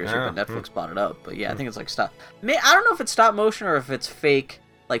out in theaters here, but Netflix bought it up. But yeah, I think it's like stop. I don't know if it's stop motion or if it's fake,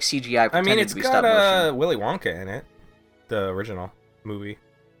 like CGI. I mean, it's to be stop motion. got Willy Wonka in it, the original movie.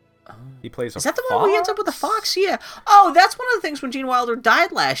 He plays. Is that the one where he ends up with a fox? Yeah. Oh, that's one of the things when Gene Wilder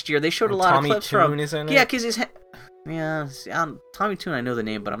died last year. They showed a lot of clips Tommy from. Toon is in it? Yeah, because Tommy Toon. I know the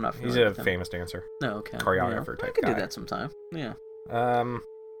name, but I'm not familiar. He's a with him. famous dancer. No, okay. Choreographer type I could guy. do that sometime. Yeah.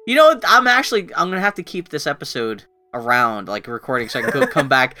 You know, I'm gonna have to keep this episode around, like recording, so I can come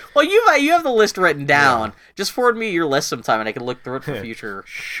back. Well, you have the list written down. Yeah. Just forward me your list sometime, and I can look through it for future.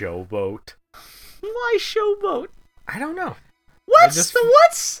 Showboat. Why Showboat? I don't know. What's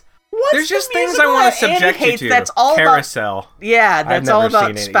there's just things I want to subject you to. That's all Carousel. About, yeah, that's all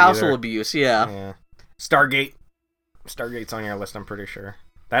about spousal abuse. Yeah. Stargate. Stargate's on your list, I'm pretty sure.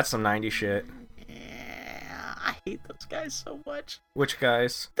 That's some 90s shit. Yeah, I hate those guys so much. Which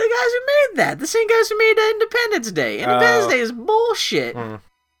guys? The guys who made that. The same guys who made Independence Day. Independence Day is bullshit.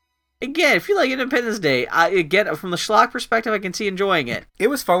 Again, if you like Independence Day, from the schlock perspective, I can see enjoying it. It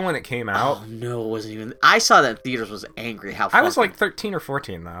was fun when it came out. Oh, no, it wasn't even. I saw that in theaters, was angry. I was like 13 or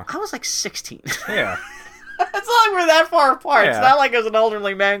 14, though. I was like 16. Yeah. It's not like we're that far apart. Yeah. It's not like I was an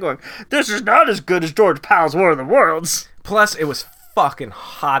elderly man going, this is not as good as George Powell's War of the Worlds. Plus, it was fucking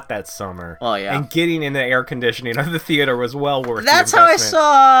hot that summer. Oh, yeah. And getting in the air conditioning of the theater was well worth That's the how I investment.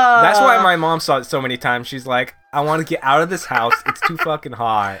 saw... That's why my mom saw it so many times. She's like, I want to get out of this house. It's too fucking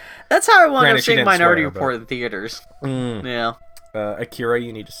hot. That's how I wound up seeing Minority Report in theaters. Yeah. Akira,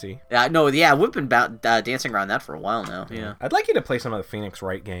 you need to see. We've been dancing around that for a while now. Yeah. I'd like you to play some of the Phoenix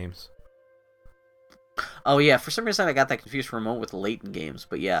Wright games. Oh, yeah. For some reason, I got that confused for a moment with the Layton games,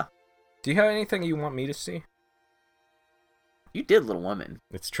 but yeah. Do you have anything you want me to see? You did Little Women.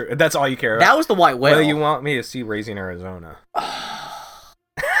 It's true. That's all you care about. That was the White Whale. Well, you want me to see Raising Arizona.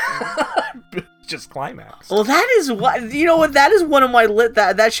 Just climax. Well, that is what... You know what? That is one of my...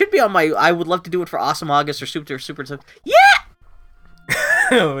 That should be on my... I would love to do it for Awesome August or Super... Yeah!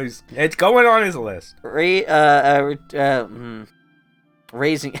 It's going on his list. Raising...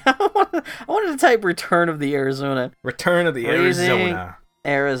 I wanted to type Return of the Arizona. Return of the Arizona.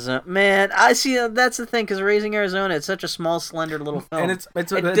 Arizona, man, I see. That's the thing, because Raising Arizona, it's such a small, slender little film, and it's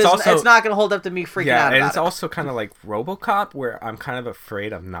not gonna hold up to me freaking out. Yeah, and it's also kind of like RoboCop, where I'm kind of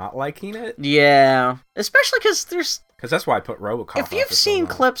afraid of not liking it. Yeah, especially because that's why I put RoboCop. If you've seen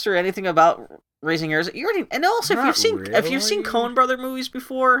clips or anything about Raising Arizona, and also if you've seen Coen Brother movies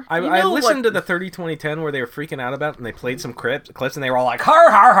before, I listened to the 30-20-10 where they were freaking out about it, and they played some clips, and they were all like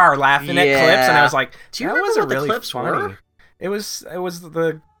har har har laughing at clips, and I was like, do you remember what the clips were? It was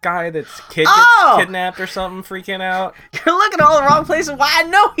the guy that's kid gets kidnapped or something, freaking out. You're looking all the wrong places. Why? I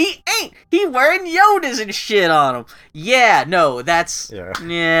know he ain't. He wearing Yodas and shit on him. Yeah, no, that's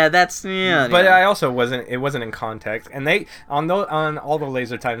But I also wasn't. It wasn't in context. And they on all the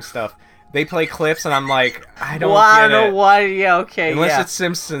Laser Time stuff, they play clips, and I'm like, I don't. I don't know why. Yeah, okay. Unless it's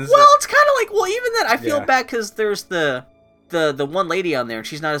Simpsons. Well, it's kind of like even then I feel bad because there's the one lady on there, and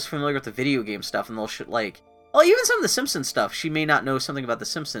she's not as familiar with the video game stuff, and they'll even some of the Simpsons stuff, she may not know something about the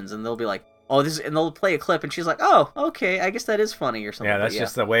Simpsons, and they'll be like, oh, this is, and they'll play a clip, and she's like, oh, okay, I guess that is funny, or something. Yeah, that's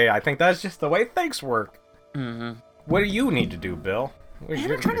just the way, I think that's just the way things work. Mm-hmm. What do you need to do, Bill?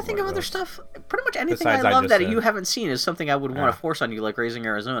 Man, I'm trying to think of other stuff. Pretty much anything I love that you haven't seen is something I would want to force on you, like Raising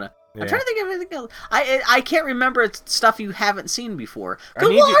Arizona. I'm trying to think of anything else. I can't remember stuff you haven't seen before.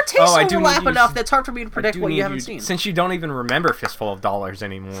 Because our tastes overlap enough that's hard for me to predict what you haven't seen. Since you don't even remember Fistful of Dollars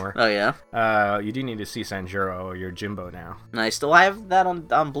anymore. Oh, yeah? You do need to see Sanjuro or your Jimbo now. And I still have that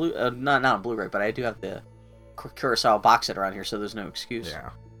on Blu... not on Blu-ray, but I do have the Kurosawa box set around here, so there's no excuse. Yeah.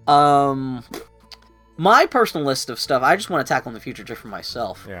 My personal list of stuff, I just want to tackle in the future just for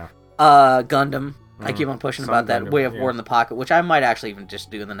myself. Yeah. Gundam. I keep on pushing about that Gundam, Way of War in the Pocket, which I might actually even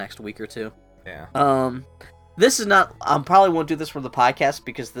just do in the next week or two. Yeah. This is not... I probably won't do this for the podcast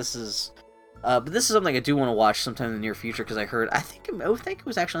because this is... but this is something I do want to watch sometime in the near future because I think it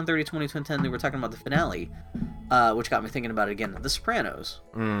was actually on 30-20-10 they were talking about the finale, which got me thinking about it again. The Sopranos.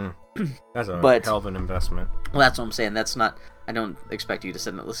 That's a hell of an investment. Well, that's what I'm saying. That's not... I don't expect you to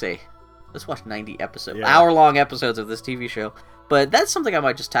sit and let's watch 90 episodes, hour-long episodes of this TV show. But that's something I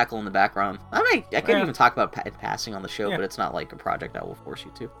might just tackle in the background. I can't even talk about passing on the show, but it's not like a project I will force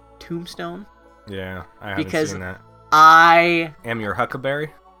you to. Tombstone. Yeah, I haven't seen that. I am your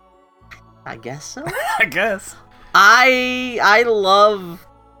Huckleberry. I guess so. I guess. I love.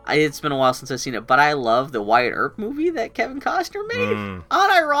 It's been a while since I've seen it, but I love the Wyatt Earp movie that Kevin Costner made,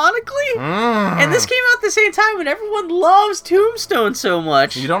 unironically. And this came out at the same time, and everyone loves Tombstone so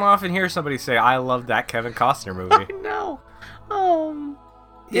much. You don't often hear somebody say, "I love that Kevin Costner movie." I know.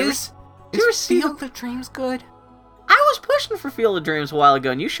 Is Field of Dreams good? I was pushing for Field of Dreams a while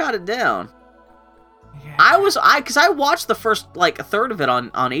ago, and you shot it down. Yeah. Because I watched the first a third of it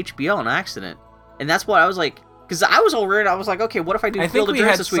on HBO on accident, and that's what I was like. Because I was all worried. I was like, okay, what if I do Field of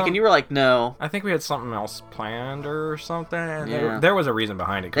Dreams this week? And you were like, no. I think we had something else planned or something. Yeah. There was a reason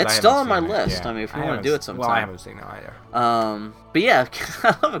behind it. It's still on my list. Yeah. I mean, if you want to do it sometime. Well, I haven't seen it either. But yeah,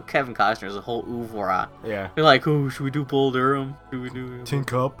 I love Kevin Costner as a whole oeuvre. Yeah. You're like, oh, should we do Bull Durham? Should we do Tin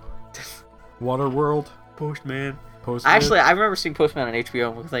Cup? Waterworld? Postman? Actually, I remember seeing Postman on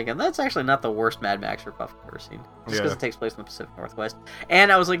HBO and thinking, that's actually not the worst Mad Max ripoff I've ever seen. Just because it takes place in the Pacific Northwest.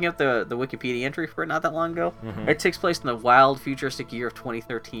 And I was looking at the Wikipedia entry for it not that long ago. Mm-hmm. It takes place in the wild, futuristic year of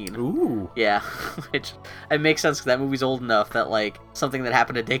 2013. Ooh. Yeah, which it makes sense because that movie's old enough that, something that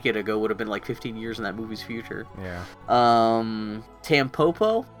happened a decade ago would have been, 15 years in that movie's future. Yeah.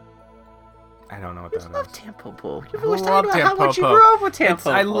 Tampopo? I don't know what that is. I love Tampopo. You've always talked about how much you grew up with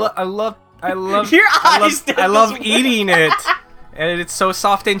Tampopo. I love Your eyes I love eating it, and it's so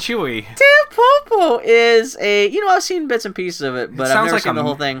soft and chewy. Tampopo is I've seen bits and pieces of it, but I've never seen the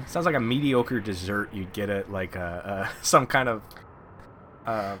whole thing. Sounds like a mediocre dessert you'd get at some kind of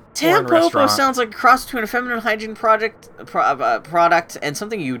Tampopo sounds like a cross between a feminine hygiene product and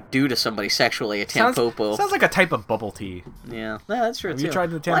something you do to somebody sexually. A Tampopo sounds like a type of bubble tea. Yeah, that's true. Have you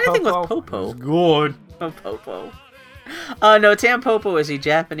tried the Tampopo? Anything with popo. Good. Popo. No, Tampopo is a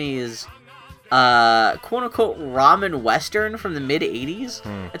Japanese quote-unquote ramen western from the mid-'80s.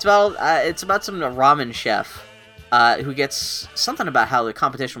 It's about some ramen chef who gets something about how the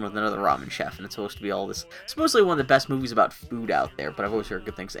competition with another ramen chef, and it's supposed to be all this. It's supposedly one of the best movies about food out there, but I've always heard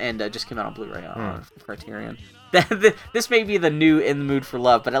good things, and just came out on Blu-ray on Criterion. This may be the new In the Mood for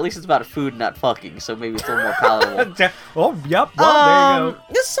Love, but at least it's about food, not fucking, so maybe it's a little more palatable. Oh, yep. Well, there you go.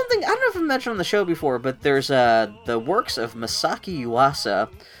 This is something I don't know if I've mentioned on the show before, but there's the works of Masaki Yuasa,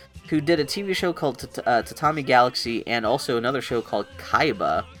 who did a TV show called Tatami Galaxy, and also another show called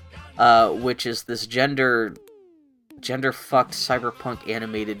Kaiba, which is this gender-fucked cyberpunk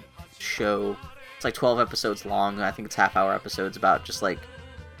animated show. It's 12 episodes long. I think it's half-hour episodes about just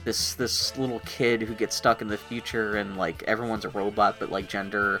this little kid who gets stuck in the future, and everyone's a robot, but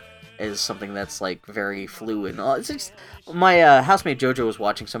gender is something that's very fluid. It's just, my housemate Jojo was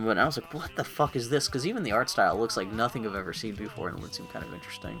watching some of it, and I was like, what the fuck is this? Because even the art style looks like nothing I've ever seen before, and it would seem kind of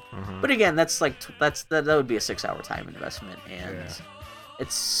interesting. But again, that would be a 6-hour time investment, and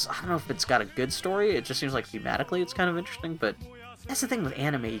it's, I don't know if it's got a good story. It just seems like thematically it's kind of interesting, but that's the thing with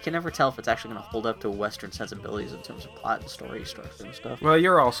anime. You can never tell if it's actually going to hold up to Western sensibilities in terms of plot and story structure and stuff. Well,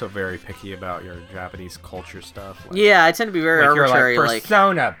 you're also very picky about your Japanese culture stuff. Yeah, I tend to be very arbitrary. You're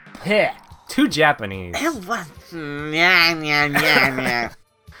Persona, too Japanese.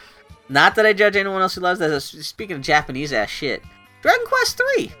 Not that I judge anyone else who loves that. Speaking of Japanese-ass shit, Dragon Quest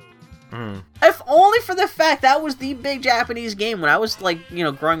 3. If only for the fact that was the big Japanese game when I was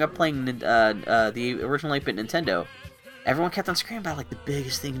growing up playing the original 8-bit Nintendo. Everyone kept on screaming about the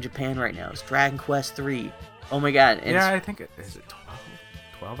biggest thing in Japan right now is Dragon Quest 3. Oh my god. And yeah, I think is it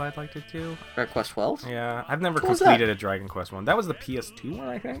 12 I'd like to do? Dragon Quest 12? Yeah, I've never completed a Dragon Quest one. That was the PS2 one,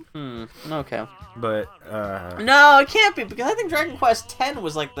 I think. Okay. But no, it can't be, because I think Dragon Quest 10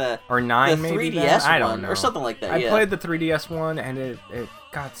 was or 9 the maybe 3DS I one, don't know. or something like that. I played the 3DS one, and it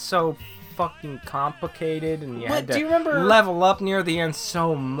got so fucking complicated, and you had to level up near the end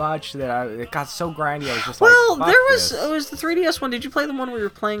so much that it got so grindy. I was just it was the 3DS one. Did you play the one where you were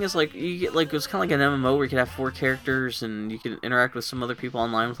playing as you get it was kind of like an MMO where you could have 4 characters and you could interact with some other people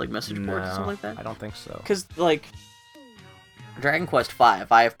online with message boards or something like that? I don't think so. Because Dragon Quest V,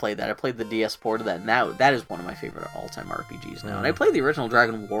 I have played that. I played the DS port of that. Now that is one of my favorite all-time RPGs now. And I played the original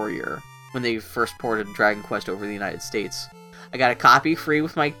Dragon Warrior when they first ported Dragon Quest over the United States. I got a copy free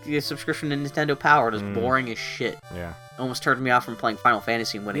with my subscription to Nintendo Power. It was boring as shit. Yeah. Almost turned me off from playing Final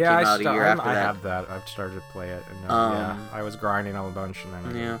Fantasy when it came out a year after that. I have that. I've started to play it. And I was grinding a bunch.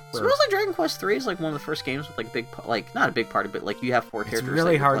 And then Suppose Dragon Quest 3 is one of the first games with big, not a big party, but you have 4 characters. It's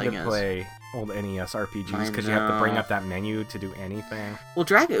really hard to play old NES RPGs because you have to bring up that menu to do anything. Well,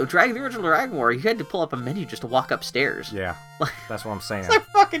 the original Dragon War, you had to pull up a menu just to walk upstairs. Yeah, that's what I'm saying. It's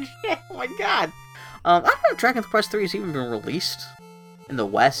fucking shit. Oh my god. I don't know if Dragon Quest 3 has even been released in the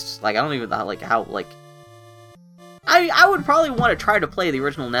West. I don't even know how. I would probably want to try to play the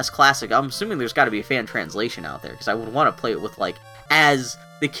original NES Classic. I'm assuming there's got to be a fan translation out there because I would want to play it with as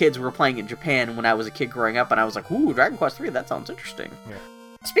the kids were playing in Japan when I was a kid growing up, and I was like, ooh, Dragon Quest 3, that sounds interesting. Yeah.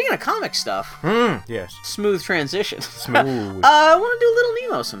 Speaking of comic stuff, yes. smooth transition. Smooth. I want to do Little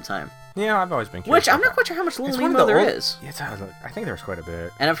Nemo sometime. Yeah, I've always been curious. Which I'm not quite sure how much Little It's one of Nemo the there old- is. I think there's quite a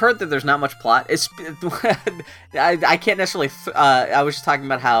bit. And I've heard that there's not much plot. It's I can't necessarily. I was just talking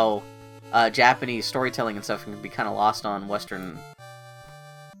about how Japanese storytelling and stuff can be kind of lost on Western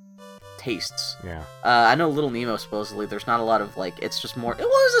tastes. Yeah. I know Little Nemo supposedly there's not a lot of like. It's just more. It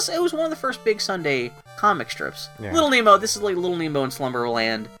was one of the first big Sunday comic strips. Yeah. Little Nemo. This is like Little Nemo in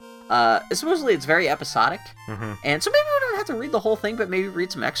Slumberland. Supposedly it's very episodic, and so maybe we don't have to read the whole thing, but maybe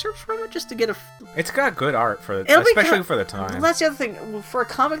read some excerpts from it just to get a. It's got good art for It'll be especially for the time. Well, that's the other thing. For a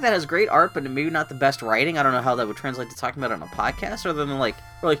comic that has great art, but maybe not the best writing, I don't know how that would translate to talking about it on a podcast, other than like,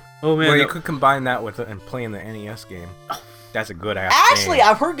 we're like, oh man. Well, you could combine that with and playing the NES game. That's a good ass Actually, game.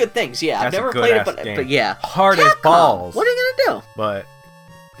 I've heard good things. Yeah, I've That's a never good played it, ass but game. yeah, Hard as Capcom, balls. What are you gonna do? But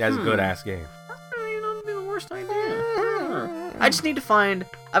that's a good ass game. That'd be the worst idea. I just need to find.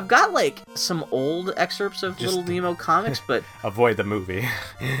 I've got like some old excerpts of Just- Little Nemo comics, but Avoid the movie. is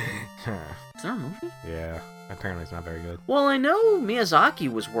there a movie? Yeah. Apparently it's not very good. Well, I know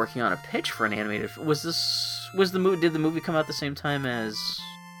Miyazaki was working on a pitch for an animated. Did the movie come out the same time as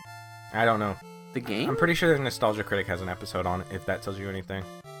I don't know. the game? I'm pretty sure the Nostalgia Critic has an episode on it, if that tells you anything.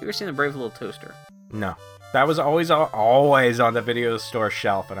 You ever seen The Brave Little Toaster? No. That was always on the video store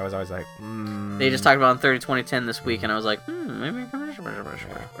shelf, and I was always like, They just talked about it in 30-2010 this week, and I was like, maybe.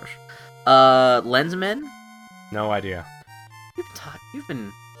 Lensmen? No idea. You've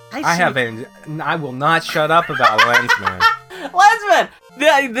been. I haven't. I will not shut up about Lensman.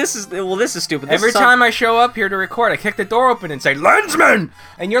 Lensman! This is stupid. Every time I show up here to record, I kick the door open and say, Lensman!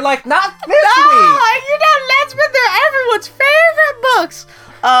 And you're like, not this week! You know, Lensman, they're everyone's favorite books!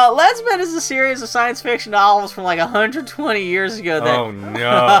 Lensman is a series of science fiction novels from like 120 years ago that... Oh,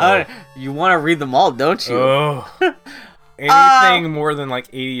 no. You want to read them all, don't you? Oh. Anything more than like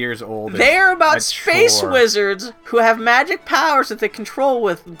 80 years old. They are about a space chore. wizards who have magic powers that they control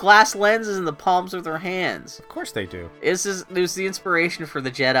with glass lenses in the palms of their hands. Of course they do. It was the inspiration for the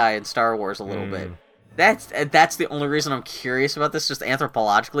Jedi in Star Wars a little bit. That's the only reason I'm curious about this, just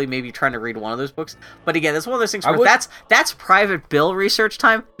anthropologically, maybe trying to read one of those books. But again, that's one of those things where that's private Bill research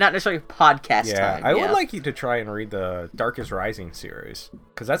time, not necessarily podcast time. I would like you to try and read the Darkest Rising series,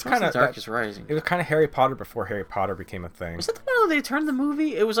 because that's kind of Darkest Rising. It was kind of Harry Potter before Harry Potter became a thing. Was that the one where they turned the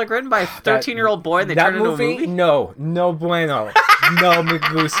movie? It was like written by a 13-year-old boy, and they turned it into a movie. No bueno, no me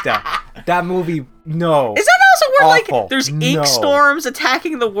gusta. That movie, no. Is that also where Awful. like there's ink No. storms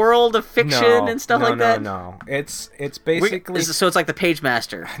attacking the world of fiction and stuff like that? No, it's basically So it's like the Page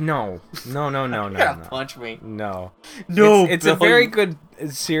Master. no. You're gonna punch me. No. No, It's a very good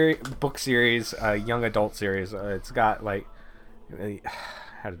book series, young adult series. It's got like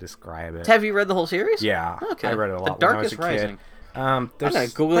how to describe it. Have you read the whole series? Yeah, Okay. I read it a lot The when I was Darkest a kid. Rising. There's gonna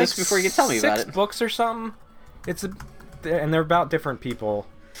Google this before you tell me about 6 it. books or something. And they're about different people.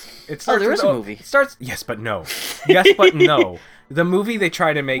 It Oh, there with- is a movie. It starts yes, but no. Yes, but no. The movie they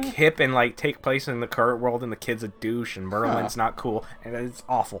try to make hip and like take place in the current world, and the kid's a douche, and Merlin's not cool, and it's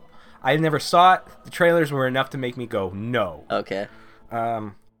awful. I never saw it. The trailers were enough to make me go no. Okay.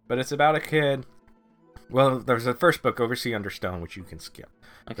 But it's about a kid. Well, there's the first book, Oversea Under Stone, which you can skip.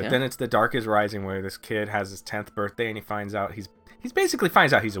 Okay. But then it's The Dark is Rising, where this kid has his 10th birthday, and he finds out he's basically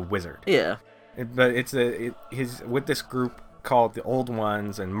finds out he's a wizard. Yeah. But he's with this group called the Old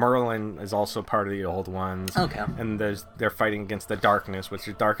Ones, and Merlin is also part of the Old Ones. Okay. And they're fighting against the darkness, which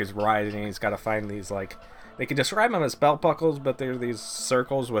the dark is rising. He's got to find these like they can describe them as belt buckles, but they're these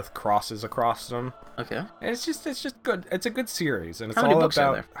circles with crosses across them. Okay. And it's just good. It's a good series, and it's How many all books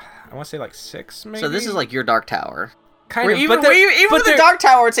are about. I want to say like 6, maybe. So this is like your Dark Tower. kind Where of. even but they're- with the Dark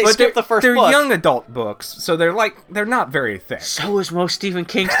Tower, it's but skip the first they're book. young adult books, so they're not very thick. So is most Stephen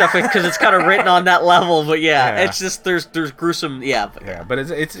King stuff because it's kind of written on that level. But yeah, Yeah. it's just there's gruesome. Yeah. But Yeah, but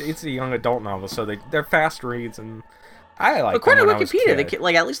it's a young adult novel, so they're fast reads, and I like. according to them when I was a Wikipedia, kid.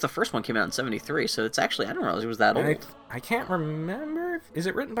 like at least the first one came out in '73. So it's actually I don't realize it was that And old. I can't remember. Is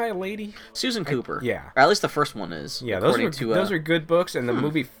it written by a lady? Susan Cooper. yeah. Or at least the first one is. Yeah, those according are to, good books, and the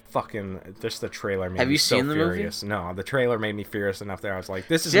movie fucking just the trailer made Have me you so seen the movie? furious. No, the trailer made me furious enough that I was like,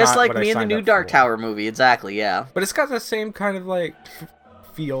 this is just not like what I me and the signed new up Dark for. Tower movie. Exactly. Yeah. But it's got the same kind of like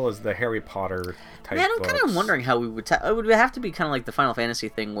feel as the Harry Potter type. Man, I'm books. kind of wondering how we would. It would have to be kind of like the Final Fantasy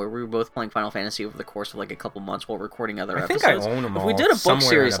thing, where we were both playing Final Fantasy over the course of like a couple months while recording other I episodes. think I own them If all. we did a book somewhere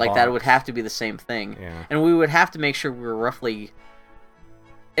series in a like that, it box. would have to be the same thing, Yeah. and we would have to make sure we were roughly.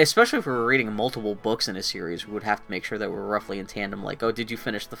 especially if we were reading multiple books in a series, we would have to make sure that we're roughly in tandem. Like, oh, did you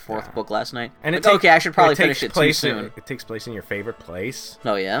finish the 4th book last night? And like, okay, I should probably finish it too soon. It takes place in your favorite place.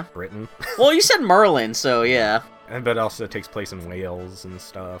 Oh yeah, Britain. Well, you said Merlin, so yeah. But also it takes place in Wales and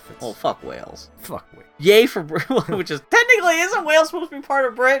stuff. Oh, fuck Wales. Fuck Wales. Yay for which is technically isn't Wales supposed to be part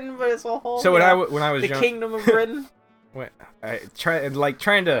of Britain, but it's a whole. So when I was the young, Kingdom of Britain.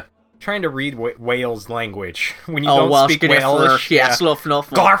 Trying to read Wales language when you Welsh, don't speak Welsh. Yeah, slough.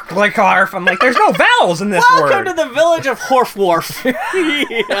 Garf, like garf. I'm like, there's no vowels in this word. Welcome to the village of Horfwarf.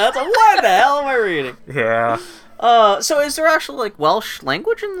 Yeah, it's like, what the hell am I reading? Yeah. So is there actual like Welsh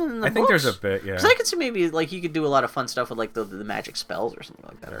language in the I think there's a bit, yeah. Because I could see maybe like you could do a lot of fun stuff with like the magic spells or something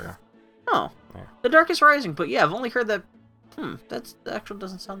like that. Or Yeah. The Darkest Rising. But yeah, I've only heard that. That actually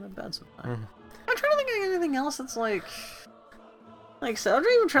doesn't sound that bad sometimes. I'm trying to think of anything else that's like so. I'm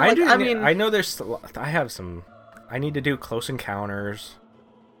not even trying. I know there's. I have some. I need to do Close Encounters.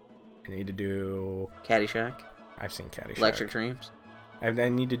 I need to do Caddyshack. I've seen Caddyshack. Electric Dreams. I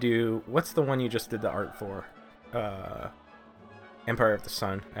need to do. What's the one you just did the art for? Empire of the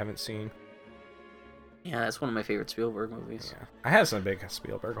Sun. I haven't seen. Yeah, that's one of my favorite Spielberg movies. Yeah, I have some big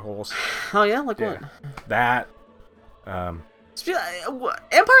Spielberg holes. Oh yeah, like what? That. Empire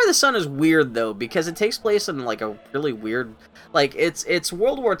of the Sun is weird though because it takes place in like a really weird, like it's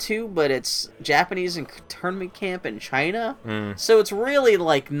World War II, but it's Japanese internment camp in China. So it's really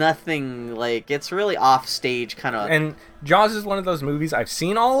like nothing. Like it's really off stage kind of. And Jaws is one of those movies I've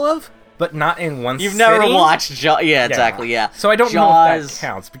seen all of, but not in one You've sitting. never watched Jaws. Yeah, exactly. Yeah. So I don't know if that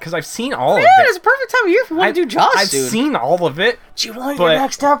counts because I've seen all of it. It's a perfect time of year if you want to do Jaws I've soon. seen all of it. Do you want your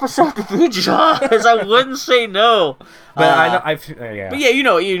next episode to be Jaws? I wouldn't say no. But I know, yeah. But yeah, you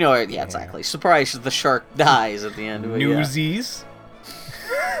know it. Yeah, exactly. Surprise! The shark dies at the end of it. Newsies.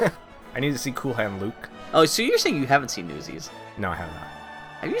 I need to see Cool Hand Luke. Oh, so you're saying you haven't seen Newsies? No, I have not.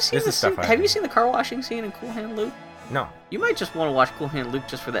 Have you seen Have you seen the car washing scene in Cool Hand Luke? No. You might just want to watch Cool Hand Luke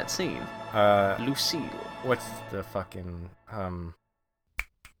just for that scene. Lucille. What's the fucking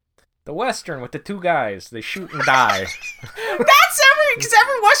the Western with the two guys? They shoot and die. Because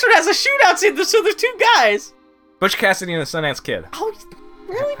every Western has a shootout scene, so there's two guys. Butch Cassidy and the Sundance Kid. Oh,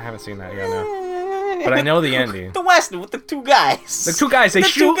 really? I haven't seen that yet, no. But I know the ending. The Western with the two guys. The two guys, they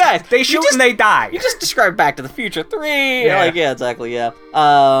shoot. Two guys. They shoot and they die. You just described Back to the Future 3. Yeah. Yeah, exactly, yeah.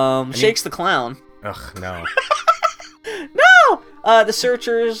 Shakes the Clown. Ugh, no. No! The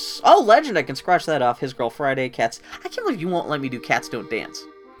Searchers. Oh, Legend, I can scratch that off. His Girl Friday, Cats. I can't believe you won't let me do Cats Don't Dance.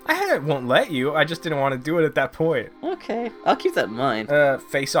 I won't let you. I just didn't want to do it at that point. Okay. I'll keep that in mind.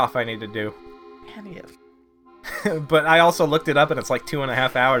 Face Off I need to do. Man, yeah. But I also looked it up and it's like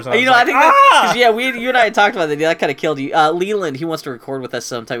 2.5 hours. I think that, you and I had talked about that. That kind of killed you. Leland, he wants to record with us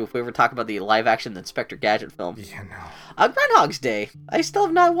sometime if we ever talk about the live action Inspector Gadget film. Yeah, no. Groundhog's Day. I still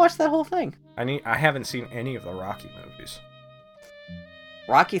have not watched that whole thing. I haven't seen any of the Rocky movies.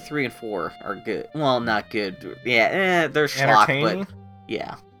 Rocky 3 and 4 are good. Well, not good. Yeah, they're schlock, but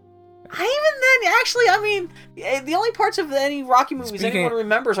yeah. The only parts of any Rocky movies anyone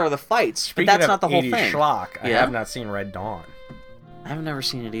remembers are the fights, but that's not the whole thing. Schlock, I have not seen Red Dawn. I've never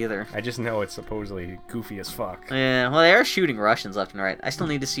seen it either. I just know it's supposedly goofy as fuck. Yeah, well, they are shooting Russians left and right. I still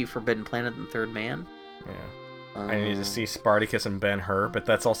need to see Forbidden Planet and Third Man. Yeah. I need to see Spartacus and Ben-Hur, but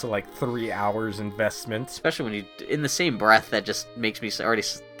that's also like 3 hours investment. Especially when in the same breath, that just makes me already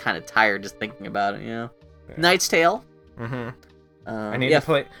kind of tired just thinking about it, you know? Yeah. Knight's Tale. Mm-hmm. I need to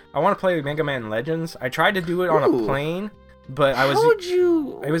play. I want to play Mega Man Legends. I tried to do it on a plane, but I was. How would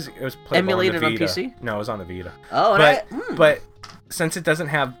you? It was emulated on the Vita. On PC. No, it was on the Vita. Oh, but since it doesn't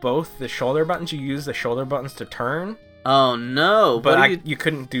have both the shoulder buttons, you use the shoulder buttons to turn. Oh no! But you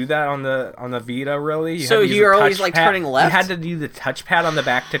couldn't do that on the Vita, really. You're always like turning left. You had to do the touchpad on the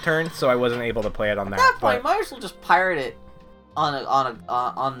back to turn, so I wasn't able to play it on that. At that point, you might as well just pirate it on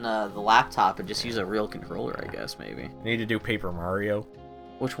the laptop and just use a real controller, I guess, maybe. I need to do Paper Mario.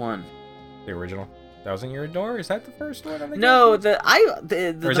 Which one? The original. Thousand Year Door? Is that the first one? No, or is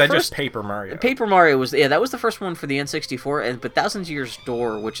that just Paper Mario? Paper Mario was that was the first one for the N64, but Thousand Years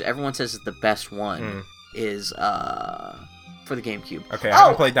Door, which everyone says is the best one, is for the GameCube. Okay, I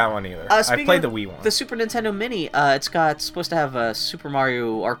haven't played that one either. I played the Wii one. The Super Nintendo Mini, it's supposed to have a Super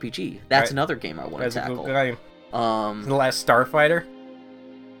Mario RPG. That's another game I want to tackle. The Last Starfighter.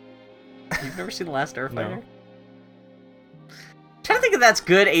 You've never seen The Last Starfighter? No. I'm trying to think if that's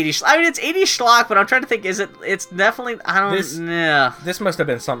good 80s. I mean, it's 80s schlock, but I'm trying to think. It's definitely. I don't. Yeah. This must have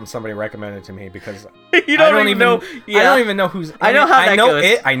been something somebody recommended to me because you don't even know. Yeah. I don't even know who's. In I know how that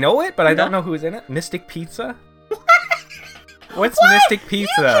goes. I know it, but I don't know who's in it. Mystic Pizza. What's what? Mystic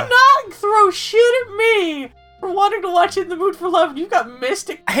Pizza? You cannot throw shit at me. for wanting to watch In the Mood for Love. You got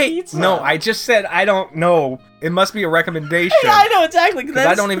Mystic Pizza. No, I just said I don't know. It must be a recommendation. Yeah, I know exactly. Because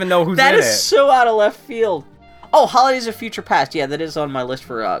I don't even know who's in it. That is so out of left field. Oh, Holidays of Future Past. Yeah, that is on my list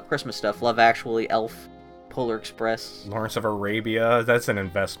for Christmas stuff. Love Actually, Elf, Polar Express. Lawrence of Arabia. That's an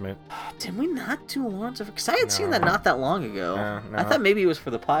investment. Did we not do Lawrence of... Because I had seen that not that long ago. No. I thought maybe it was for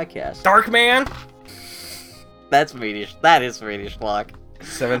the podcast. Darkman. That's Swedish. That is Swedish Schlock.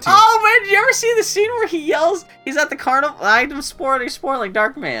 17. Oh, man, did you ever see the scene where he yells? He's at the carnival. I'm spoiling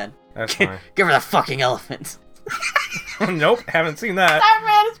Darkman. That's fine. Give her the fucking elephant. Nope, haven't seen that.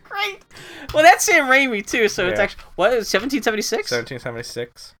 Darkman is great. Well, that's Sam Raimi, too, so it's Yeah. actually... What, 1776?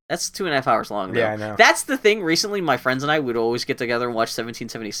 1776. That's 2.5 hours long, though. Yeah, I know. That's the thing. Recently, my friends and I would always get together and watch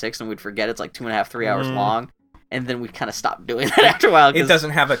 1776, and we'd forget it's like 2.5, 3 hours long. And then we kind of stopped doing that after a while. It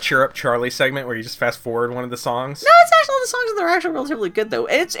doesn't have a Cheer Up Charlie segment where you just fast forward one of the songs. No, it's actually all the songs that are actually relatively good though.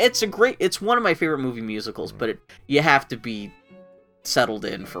 It's one of my favorite movie musicals, but you have to be settled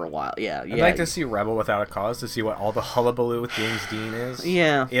in for a while. Yeah, I'd like to see Rebel Without a Cause to see what all the hullabaloo with James Dean is.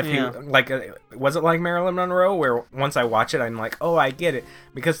 Yeah, If yeah. you like, was it like Marilyn Monroe, where once I watch it, I'm like, oh, I get it,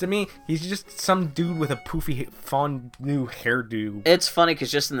 because to me, he's just some dude with a poofy fondue hairdo. It's funny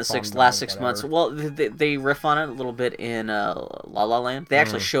because just in the last 6 months, whatever. well, they riff on it a little bit in La La Land. They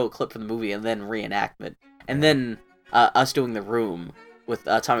actually show a clip from the movie and then reenactment, and then us doing The Room with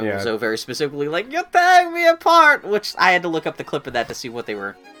Tommy Wiseau very specifically, like, you're tearing me apart, which I had to look up the clip of that to see what they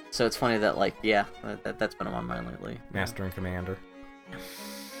were. So it's funny that, like, yeah, that's been on my mind lately. Master and Commander.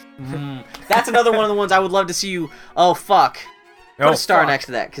 That's another one of the ones I would love to see you. Oh fuck! Put a star next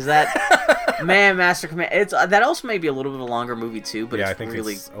to that, because that man, Master Command. It's that also may be a little bit of a longer movie too, but yeah, it's I think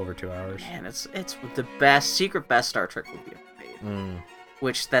really it's over 2 hours. man, it's the best Star Trek movie ever made.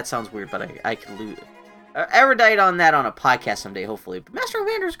 Which that sounds weird, but I could lose. Erudite on that on a podcast someday, hopefully. But Master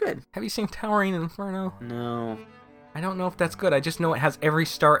Commander's good. Have you seen Towering Inferno? No. I don't know if that's good. I just know it has every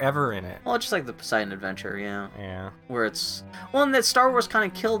star ever in it. Well, it's just like the Poseidon Adventure, yeah. Yeah. Where it's... Well, and that Star Wars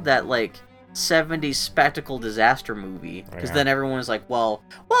kind of killed that, like, 70s spectacle disaster movie. Because then everyone was like, well,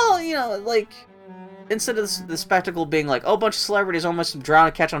 you know, like... Instead of the spectacle being like, oh, a bunch of celebrities almost drown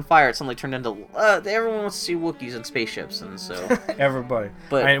and catch on fire, it suddenly turned into, everyone wants to see Wookiees and spaceships, and so... Everybody.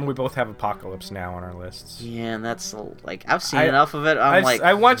 But... And we both have Apocalypse Now on our lists. Yeah, and that's, like, I've seen enough of it,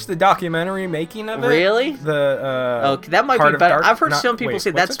 I watched the documentary making of it. Really? That might be better. I've heard some people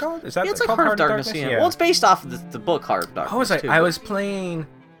say that's... What's it called? Is that it's like called Heart of Darkness, yeah. Well, it's based off of the book Heart of Darkness, I was playing...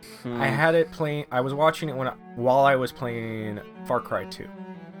 I had it playing... I was watching it while I was playing Far Cry 2.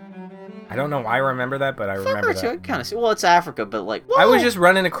 I don't know why I remember that, but I remember that. I kind of see. Well, it's Africa, but like, whoa! I was just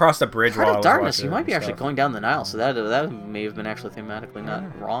running across the bridge while I was Heart of Darkness. watching You might be actually stuff. going down the Nile, so that may have been actually thematically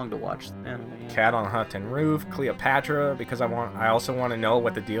not wrong to watch. Cat on Hutton Roof, Cleopatra, because I also want to know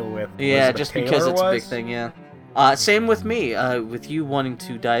what the deal with yeah, Elizabeth just Taylor because it's was. a big thing. Yeah. Same with me. With you wanting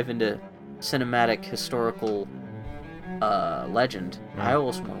to dive into cinematic historical legend, I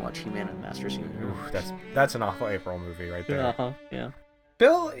also want to watch He-Man and Masters of the Universe. Oof, that's an awful April movie right there. Yeah.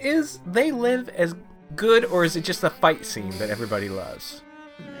 Bill, is They Live as good, or is it just the fight scene that everybody loves?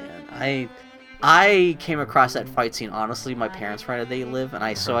 Man, I came across that fight scene, honestly, my parents rented They Live, and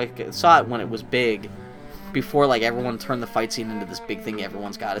I saw it when it was big, before like everyone turned the fight scene into this big thing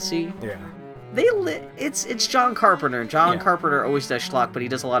everyone's got to see. Yeah. It's John Carpenter. John Carpenter always does schlock, but he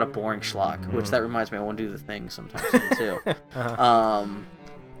does a lot of boring schlock, which that reminds me I want to do The Thing sometimes too.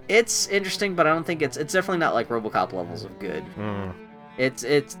 It's interesting, but I don't think it's definitely not like RoboCop levels of good.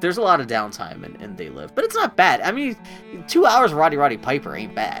 It's there's a lot of downtime in They Live, but it's not bad. I mean, 2 hours of Roddy Piper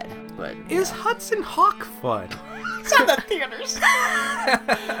ain't bad, but is Hudson Hawk fun? It's at the theaters.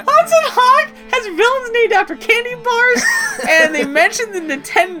 Hudson Hawk has villains named after candy bars, and they mentioned the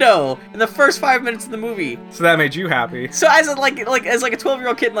Nintendo in the first 5 minutes of the movie. So that made you happy. So as a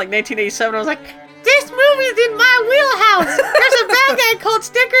 12-year-old kid in like 1987, I was like, this movie's in my wheelhouse. There's a bad guy called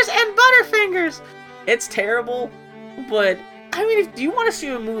Stickers and Butterfingers. It's terrible, but I mean, do you want to see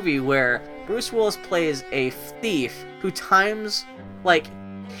a movie where Bruce Willis plays a thief who times like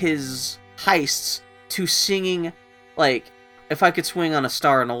his heists to singing like If I Could Swing on a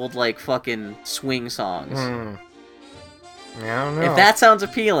Star, and old like fucking swing songs? I don't know. If that sounds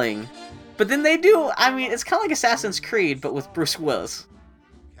appealing. But then they do, I mean, it's kind of like Assassin's Creed, but with Bruce Willis.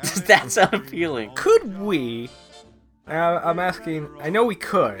 Does that sound appealing? Could we... I'm asking... I know we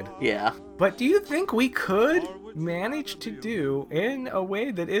could. Yeah. But do you think we could manage to do, in a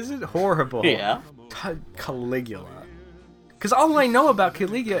way that isn't horrible, Caligula? Because all I know about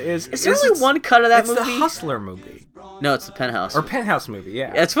Caligula is there only one cut of that movie? It's the Hustler movie. No, it's the Penthouse. Or Penthouse movie,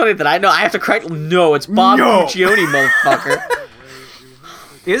 yeah. It's funny that I know. I have to correct... No, it's Bob Guccione, motherfucker.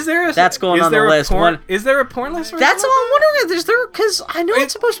 Is there a, That's going is on the there a list. Porn, is there a porn list? That's all I'm wondering. Is there, because I know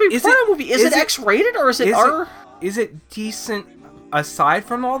it's supposed to be a porno movie. Is it X-rated or is it R? Is it decent aside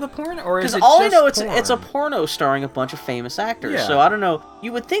from all the porn, or is it Because all I just know, porn? it's a porno starring a bunch of famous actors. Yeah. So I don't know.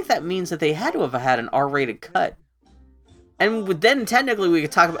 You would think that means that they had to have had an R-rated cut. And then technically we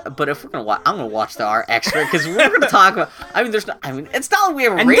could talk about, but if we're gonna watch, I'm gonna watch the RX because we're gonna talk about. I mean, it's not like we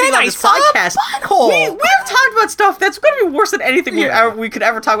have a And rating then on I this saw a podcast. butthole. We've talked about stuff that's gonna be worse than anything we could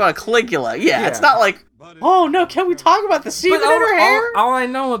ever talk about a Caligula. Yeah, it's not like, oh no, can we talk about the semen in her hair? All I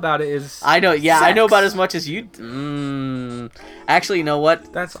know about it is I know, sex. I know about as much as you. Actually, you know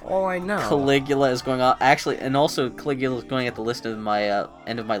what? That's all I know. Caligula is going on. Actually, and also Caligula is going at the list of my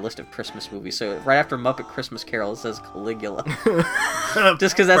end of my list of Christmas movies. So right after Muppet Christmas Carol, it says Caligula.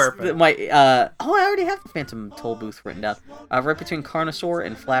 Just because that's my. I already have the Phantom Tollbooth written down. Right between Carnosaur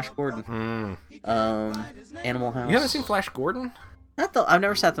and Flash Gordon. Animal House. You haven't seen Flash Gordon? I've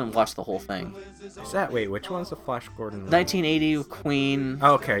never sat there and watched the whole thing. Wait, which one's the Flash Gordon movie? 1980 Queen.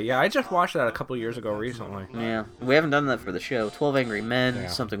 Okay, yeah, I just watched that a couple years ago recently. Yeah, we haven't done that for the show. 12 Angry Men,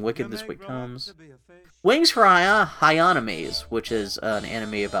 Something Wicked This Week Comes. Wings for Hayana Maze, which is an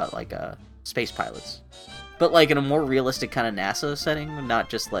anime about like space pilots, but like in a more realistic kind of NASA setting, not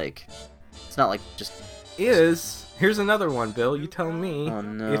just like it's not like just. Here's another one, Bill. You tell me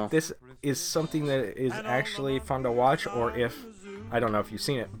if this is something that is actually fun to watch, or if I don't know if you've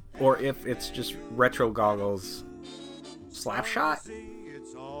seen it, or if it's just retro goggles. Slapshot?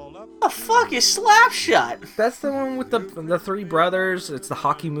 The fuck is Slapshot? That's the one with the three brothers. It's the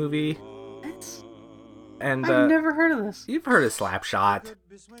hockey movie. And I've never heard of this. You've heard of Slapshot?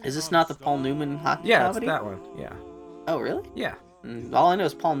 Is this not the Paul Newman hockey comedy? comedy? Yeah, it's that one. Yeah. Oh, really? Yeah. All I know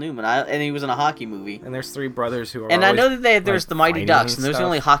is Paul Newman, and he was in a hockey movie. And there's three brothers who are. And I know that there's the Mighty Ducks, and those are the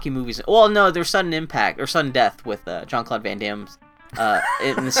only stuff. hockey movies. Well, no, there's Sudden Impact or Sudden Death with Jean-Claude Van Damme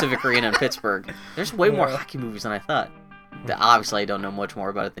in the Civic Arena in Pittsburgh. There's way more hockey movies than I thought. Obviously, I don't know much more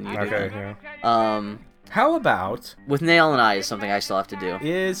about it than you do. Okay. Yeah. How about With Nail and Eye is something I still have to do.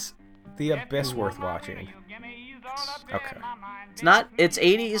 Is The Abyss worth watching? Okay. It's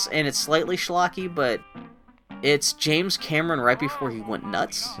 80s and it's slightly schlocky, but it's James Cameron right before he went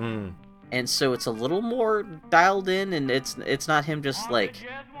nuts. And so it's a little more dialed in, and it's not him just like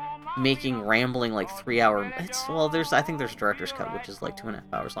making rambling like 3 hour. I think there's a director's cut which is like 2.5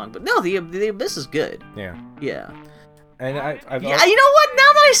 hours long, but no, the Abyss is good. Yeah. You And know what?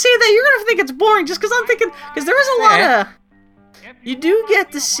 Now that I say that, you're gonna think it's boring just because I'm thinking because there is a lot of. You do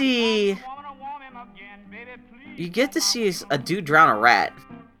get to see. You get to see a dude drown a rat.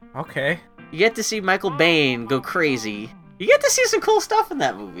 Okay. You get to see Michael Biehn go crazy. You get to see some cool stuff in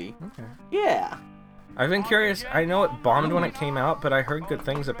that movie. Okay. Yeah. I've been curious. I know it bombed when it came out, but I heard good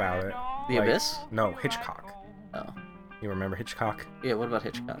things about it. The Abyss? No, Hitchcock. Oh. You remember Hitchcock? Yeah, what about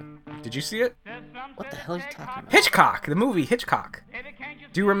Hitchcock? Did you see it? What the hell are you talking about? Hitchcock! The movie Hitchcock.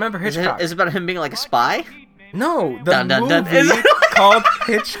 Do you remember Hitchcock? Is it about him being like a spy? No, the movie Is it called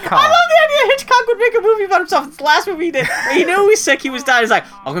Hitchcock. I love the idea Hitchcock would make a movie about himself. It's the last movie he did. He knew he was sick, he was dying. He's like,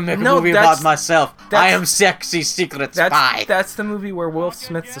 I'm gonna make a movie about myself. I am sexy secret spy. That's the movie where Will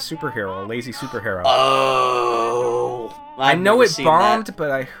Smith's a superhero, a lazy superhero. Oh. I know it bombed, but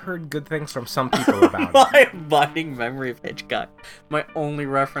I heard good things from some people about it. My abiding memory of Hitchcock. My only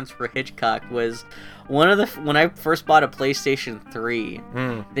reference for Hitchcock was when I first bought a PlayStation 3,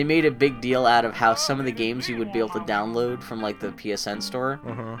 they made a big deal out of how some of the games you would be able to download from like the PSN store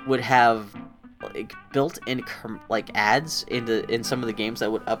would have like built-in like ads in some of the games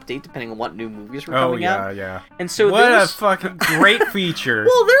that would update depending on what new movies were coming out. Yeah. And so what a fucking great feature.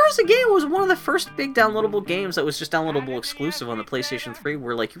 Well, there was a game. It was one of the first big downloadable games that was just downloadable exclusive on the PlayStation 3,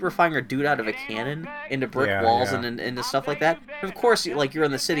 where like you were firing a dude out of a cannon into brick walls and into stuff like that. And of course, like you're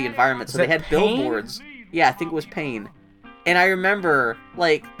in the city environment, so they had billboards. Yeah, I think it was Pain. And I remember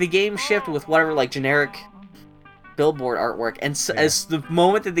like the game shipped with whatever like generic billboard artwork, and as the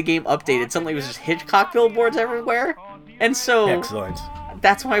moment that the game updated, suddenly it was just Hitchcock billboards everywhere. And so excellent.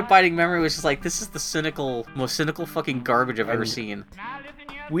 That's my abiding memory, was just like, this is the most cynical fucking garbage I've ever seen.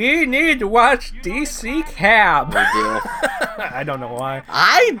 We need to watch DC Cab. We do. I don't know why.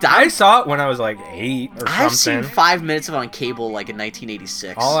 I saw it when I was like 8 or something. I've seen 5 minutes of it on cable like in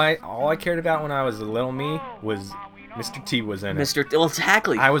 1986. All I cared about when I was a little me was Mr. T was in it. Well,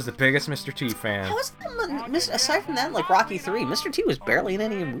 exactly. I was the biggest Mr. T fan. Aside from that, like Rocky 3, Mr. T was barely in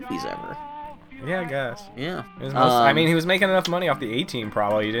any movies ever. Yeah, I guess. Yeah. I mean, he was making enough money off the A-Team,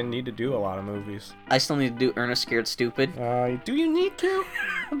 probably. He didn't need to do a lot of movies. I still need to do Ernest Scared Stupid. Do you need to?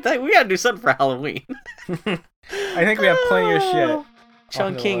 We gotta do something for Halloween. I think we have plenty of shit.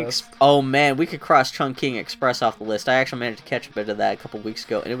 Chungking. Oh man, we could cross Chungking Express off the list. I actually managed to catch a bit of that a couple weeks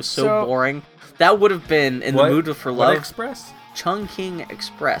ago, and it was so boring. That would have been in the mood for love. What Express? Chungking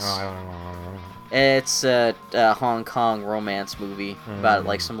Express. Oh, I don't know. It's a Hong Kong romance movie about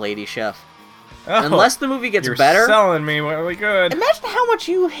like some lady chef. Oh, unless the movie gets you're better. Selling me really good. Imagine how much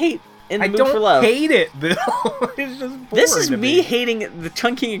you hate In the Mood don't for Love. hate it, Bill. It's just boring This is to me hating the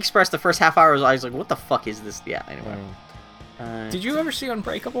Chungking Express. The first half hour, I was like, "What the fuck is this?" Yeah. Anyway. Did you ever see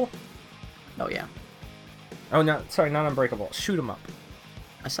Unbreakable? Oh yeah. Oh no, sorry, not Unbreakable. Shoot 'em Up.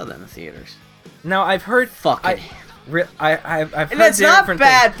 I saw that in the theaters. Now I've heard Fucking. I've heard And it's not different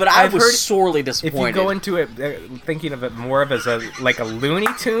bad, things. but I I've was heard sorely if disappointed. you go into it thinking of it more of as a Looney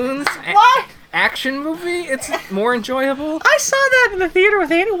Tunes What? action movie, it's more enjoyable. I saw that in the theater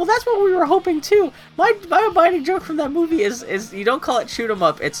with Andy. Well, that's what we were hoping too. My abiding joke from that movie is you don't call it shoot 'em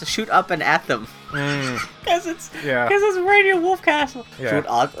up, it's shoot up and at them. Because it's Radio Wolfcastle.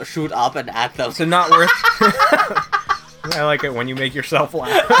 Yeah. Shoot up and at them. So not worth. I like it when you make yourself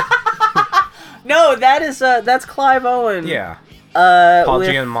laugh. No, that's Clive Owen. Yeah. Paul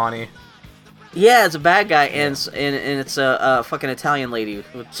Giamatti. Yeah, it's a bad guy, and it's a fucking Italian lady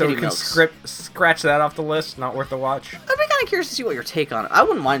with So titty we can milks. scratch that off the list. Not worth a watch. I'd be kind of curious to see what your take on it. I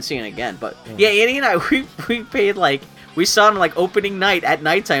wouldn't mind seeing it again, but yeah, Andy and I we paid we saw it on opening night at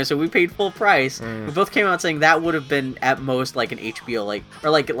nighttime, so we paid full price. We both came out saying that would have been at most an HBO or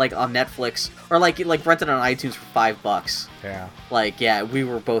like on Netflix or like rented on iTunes for $5. Yeah. We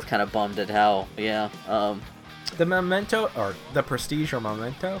were both kind of bummed at how The Memento or the Prestige or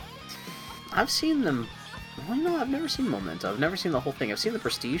Memento. I've seen them. Well, I've never seen Memento. I've never seen the whole thing. I've seen The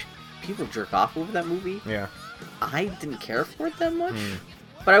Prestige. People jerk off over that movie. Yeah. I didn't care for it that much,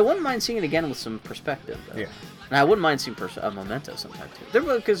 but I wouldn't mind seeing it again with some perspective. Though. Yeah. And I wouldn't mind seeing Memento sometime too. They're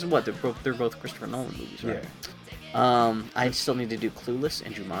both Christopher Nolan movies, right? Yeah. I still need to do Clueless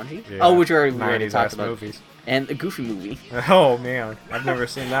and Jumanji. Yeah. Oh, which we already talked about. Movies. And the Goofy movie. Oh man, I've never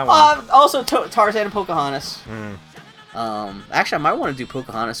seen that one. Also Tarzan and Pocahontas. Actually, I might want to do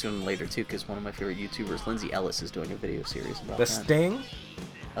Pocahontas sooner than later too, because one of my favorite YouTubers, Lindsay Ellis, is doing a video series about The that. Sting.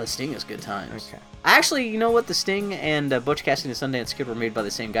 The Sting is good times. Okay. Actually, you know what? The Sting and Butch Cassidy and the Sundance Kid were made by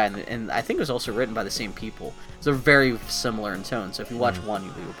the same guy, and I think it was also written by the same people. So they're very similar in tone. So if you watch one,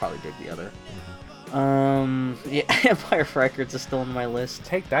 you will probably dig the other. Yeah, Empire Records is still on my list.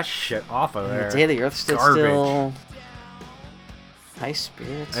 Take that shit off of there. The Day the Earth Stood Still. High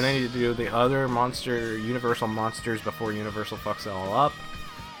Spirits. And I need to do the other Universal monsters before Universal fucks it all up.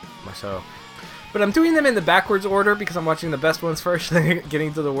 But I'm doing them in the backwards order because I'm watching the best ones first, then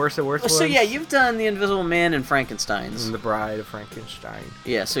getting to the worst of worst ones. So yeah, you've done The Invisible Man and Frankenstein's. And The Bride of Frankenstein.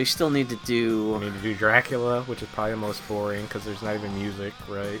 Yeah, so you still need to do... I need to do Dracula, which is probably the most boring because there's not even music,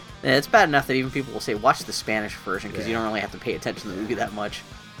 right? Yeah, it's bad enough that even people will say, watch the Spanish version because you don't really have to pay attention to the movie that much.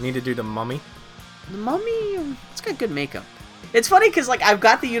 Need to do The Mummy. The Mummy, it's got good makeup. It's funny because I've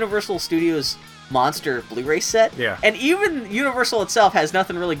got the Universal Studios Monster Blu-ray set, and even Universal itself has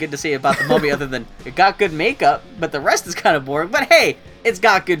nothing really good to say about the Mummy other than it got good makeup, but the rest is kind of boring. But hey, it's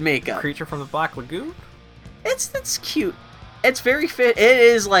got good makeup. Creature from the Black Lagoon. It's cute. It's very fit. It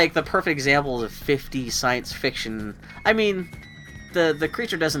is the perfect example of 50s science fiction. I mean, the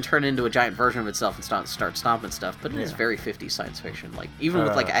creature doesn't turn into a giant version of itself and start stomping stuff, but it is very 50s science fiction. Even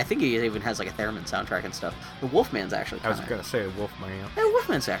with I think he even has a theremin soundtrack and stuff. The Wolfman's actually. I was gonna say Wolfman. Yeah,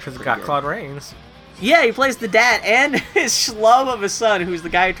 Wolfman's actually. Because it's got Claude Rains. Yeah, he plays the dad and his schlub of a son, who's the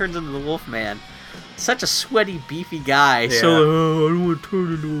guy who turns into the Wolfman. Such a sweaty, beefy guy. Yeah. So, I don't want to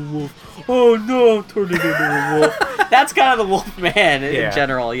turn into a wolf. Oh no, I'm turning into a wolf. That's kind of the Wolfman in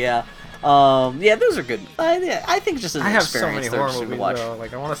general. Yeah. Yeah, those are good. I think just as an experience, I have so many horror movies, to watch. though.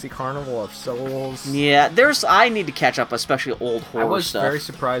 I want to see Carnival of Souls. Yeah, I need to catch up, especially old horror stuff. I was very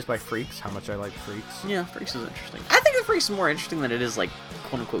surprised by Freaks, how much I like Freaks. Yeah, Freaks is interesting. I think the Freaks is more interesting than it is,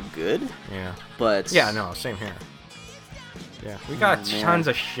 quote-unquote good. Yeah. But... Yeah, no, same here. Yeah, we got tons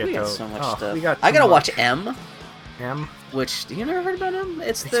of shit, we got though. So much stuff. I gotta watch M. M? Which, you never heard about M?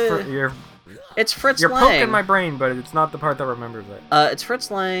 It's Fritz You're Lang. poking my brain, but it's not the part that remembers it. It's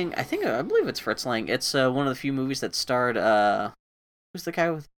Fritz Lang. I believe it's Fritz Lang. It's one of the few movies that starred who's the guy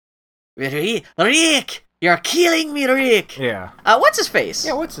with Rick? You're killing me, Rick. Yeah. What's his face?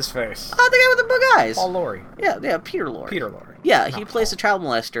 Yeah, what's his face? The guy with the bug eyes. Paul Laurie. Yeah, Peter Lorre. Peter Lorre. Yeah, he plays a child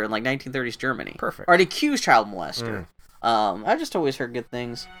molester in 1930s Germany. Perfect. Or an accused child molester. I've just always heard good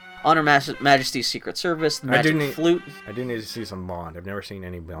things. Honor Majesty's Secret Service, The Magic Flute. I do need to see some Bond. I've never seen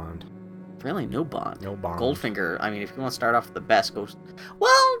any Bond. Really, no Bond. No Bond. Goldfinger. I mean, if you want to start off with the best, go.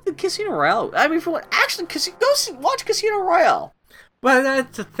 Well, the Casino Royale. I mean, if you want, actually, watch Casino Royale. But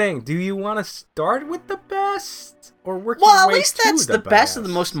that's the thing. Do you want to start with the best or work Well, your at way least to that's the best? best of the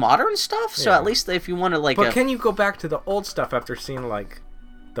most modern stuff. So Yeah. at least if you want to like, But can you go back to the old stuff after seeing like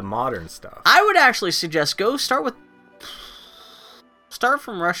the modern stuff? I would actually suggest start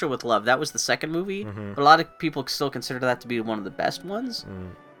from Russia with Love. That was the second movie, Mhm. but a lot of people still consider that to be one of the best ones. Mm.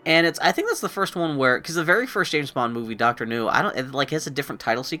 And I think that's the first one where, because the very first James Bond movie, Doctor No, it has a different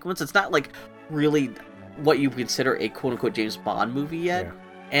title sequence. It's not like really what you consider a quote unquote James Bond movie yet. Yeah.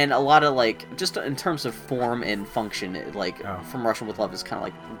 And a lot of like, just in terms of form and function, Oh. From Russia with Love is kind of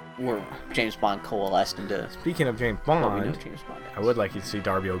like where James Bond coalesced into Speaking of James what we know Bond, James Bond is. I would like you to see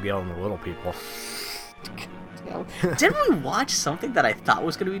Darby O'Gill and the Little People. Didn't we watch something that I thought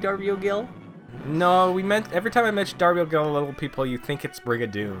was going to be Darby O'Gill? No, every time I mention Darby O'Gill and Little People, you think it's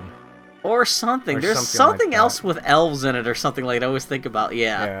Brigadoon. Or something. Or There's something like something that. else with elves in it or something like that I always think about.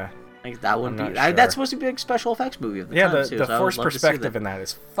 Yeah. Like that would I'm be. not sure. That's supposed to be a big special effects movie of the Yeah, time, the too. So I would forced love to see perspective that. in that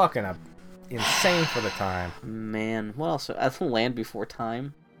is fucking insane for the time. Man, what else? Land Before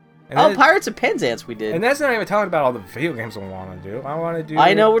Time. And Oh, then- Pirates of Penzance we did. And that's not even talking about all the video games I want to do. I want to do.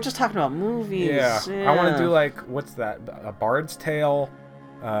 I know, we're just talking about movies. Yeah, I want to do like what's that? A Bard's Tale,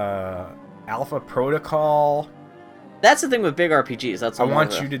 Alpha Protocol. That's the thing with big RPGs. That's I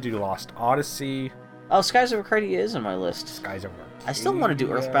want you to do Lost Odyssey. Oh, Skies of Arcadia is on my list. Skies of I still want to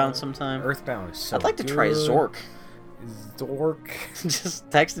do Earthbound sometime. Earthbound is so I'd like to try good. Zork. Zork. Just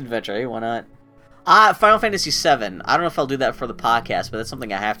text adventure, hey, why not? Final Fantasy VII. I don't know if I'll do that for the podcast, but that's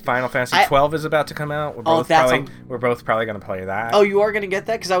something I have to. Final Fantasy 12 is about to come out. We're both probably going to play that. Oh, you are going to get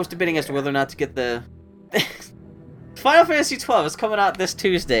that? Because I was debating as to whether or not to get the... Final Fantasy 12 is coming out this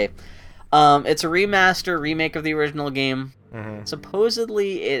Tuesday. It's a remake of the original game. Mm-hmm.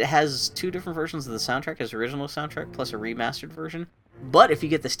 Supposedly, it has two different versions of the soundtrack. As original soundtrack plus a remastered version. But if you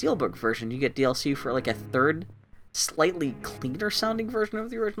get the Steelbook version, you get DLC for like a third, slightly cleaner sounding version of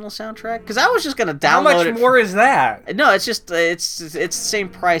the original soundtrack. Because I was just gonna download How much it. more is that? No, it's just it's the same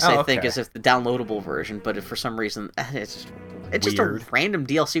price I think okay. as if the downloadable version. But if for some reason it's just a Weird. random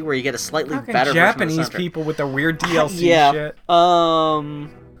DLC where you get a slightly Fucking better Japanese version of the soundtrack. people with their weird DLC Yeah. shit.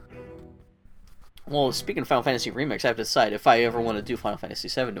 Well, speaking of Final Fantasy remakes, I have to decide if I ever want to do Final Fantasy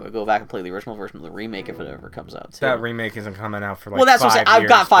VII. Do I go back and play the original version of the remake if it ever comes out? Too? That remake isn't coming out for like well, that's what I'm 5 saying. I've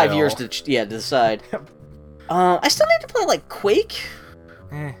got 5 still. years to decide. I still need to play like Quake,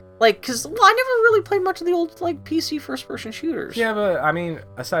 like because I never really played much of the old like PC first-person shooters. Yeah, but I mean,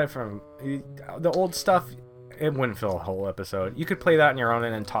 aside from the old stuff, it wouldn't fill a whole episode. You could play that on your own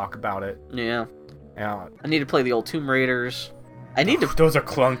and then talk about it. Yeah. Yeah. I need to play the old Tomb Raiders. I need to. Those are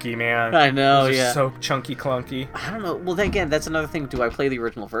clunky, man. I know, Those are yeah. so chunky clunky. I don't know. Well, then again, that's another thing. Do I play the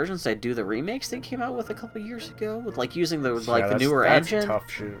original versions? Do I do the remakes they came out with a couple years ago with like using the the newer that's engine?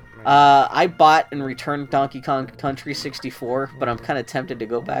 Tough shit. I bought and returned Donkey Kong Country 64, but I'm kind of tempted to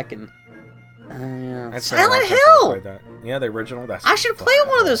go back and. Yeah. That's been a long Silent time since I Hill. played that. Yeah, the original. That's. I should play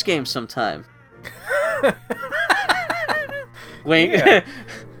one of those games sometime. Wink. Yeah.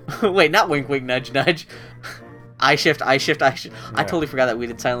 Wait, not wink, wink, nudge, nudge. I shift. I Yeah. totally forgot that we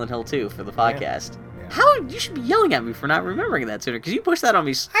did Silent Hill 2 for the podcast. Yeah. How you should be yelling at me for not remembering that sooner? Because you pushed that on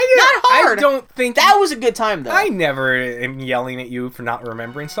me. Not I hard. don't think That was a good time though. I never am yelling at you for not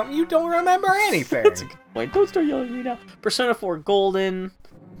remembering something. You don't remember anything. That's a good point. Don't start yelling at me now. Persona 4 Golden.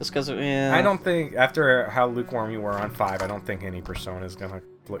 Just because I don't think after how lukewarm you were on 5, I don't think any Persona is gonna.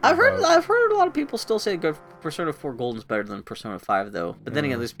 I've heard a lot of people still say good Persona 4 Golden's better than Persona 5 though. But then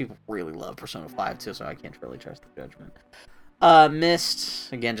again, these people really love Persona 5 too, so I can't really trust the judgment.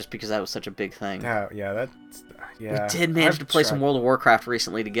 Myst again, just because that was such a big thing. Yeah. We did manage to play some World of Warcraft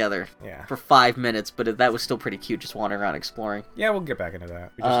recently together. Yeah. For 5 minutes, but that was still pretty cute, just wandering around exploring. Yeah, we'll get back into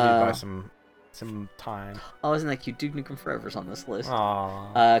that. We just need to buy some time. Oh, isn't that cute? Duke Nukem Forever's on this list.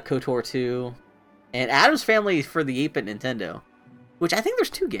 Aww. KOTOR 2, and Adam's Family for the 8-bit Nintendo. Which I think there's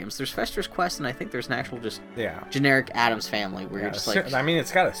 2 games. There's Fester's Quest, and I think there's an actual just generic Adam's Family where you're just like. I mean,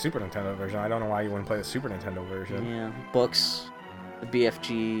 it's got a Super Nintendo version. I don't know why you wouldn't play the Super Nintendo version. Yeah, books, the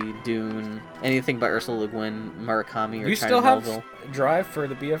BFG, Dune, anything by Ursula Le Guin, Murakami, or You China still have Melville. Drive for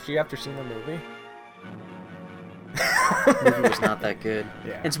the BFG after seeing the movie? The movie was not that good.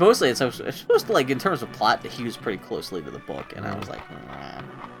 Yeah. It's mostly it's supposed to, like, in terms of plot, it hews pretty closely to the book, and I was like,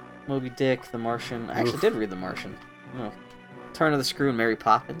 Moby Dick, The Martian. I actually did read The Martian. Oh. Turn of the Screw and Mary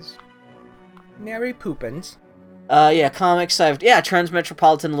Poppins. Mary Poppins. Yeah, comics.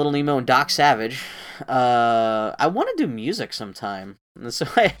 Transmetropolitan, Little Nemo, and Doc Savage. I want to do music sometime. And so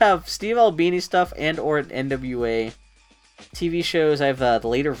I have Steve Albini stuff and/or NWA. TV shows, I have the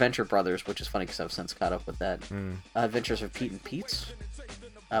later Venture Brothers, which is funny because I've since caught up with that. Adventures of Pete and Pete's.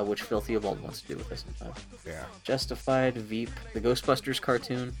 which Phil Theobald wants to do with us sometime. Yeah. Justified, Veep, the Ghostbusters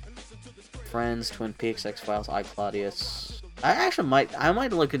cartoon, Friends, Twin Peaks, X-Files, I, Claudius. I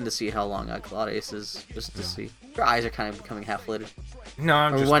might look in to see how long I, Claudius is, just to see. Your eyes are kind of becoming half-lidded. No,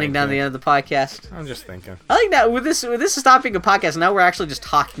 I'm just winding down the end of the podcast. I'm just thinking. I think that with this stopping a podcast, now we're actually just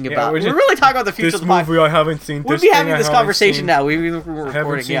talking about. We're really talking about the future of the podcast. This movie I haven't seen. We'll be having this conversation now. We've been recording. I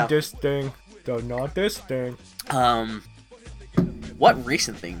haven't seen this thing. No, not this thing. What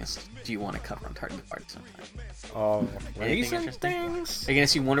recent things do you want to cover on Target Party sometime? Recent things? Are you gonna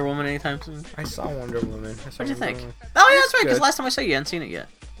see Wonder Woman anytime soon? I saw Wonder Woman. What'd you think? Oh yeah, that's right. Because last time I saw you hadn't seen it yet.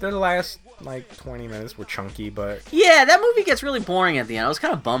 The last 20 minutes were chunky, but yeah, that movie gets really boring at the end. I was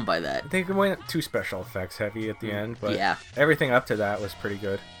kind of bummed by that. They went too special effects heavy at the end, but yeah, everything up to that was pretty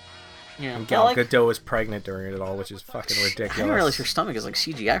good. Yeah, and Gal Gadot was pregnant during it all, which is fucking ridiculous. I didn't realize her stomach is like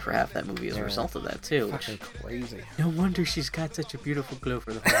CGI for half that movie as a result of that too. Fucking crazy. No wonder she's got such a beautiful glow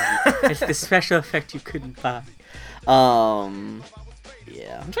for the movie. It's the special effect you couldn't buy.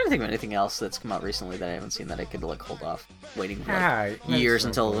 Yeah, I'm trying to think of anything else that's come out recently that I haven't seen that I could hold off waiting for years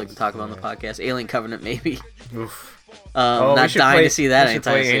until we can talk about on the podcast. Alien Covenant, maybe. Oof. Not dying to see that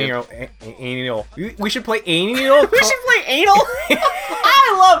anytime soon. Anal. We should play anal. We should play anal.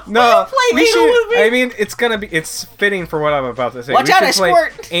 I love. No, we should. With me? I mean, it's fitting for what I'm about to say. Watch out, I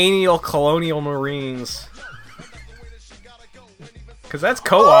squirt. Anal Colonial Marines. Because that's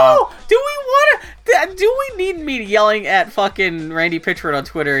co-op. Oh, do we need me yelling at fucking Randy Pitchford on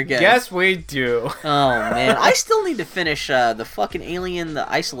Twitter again? Yes, we do. Oh, man. I still need to finish the fucking Alien,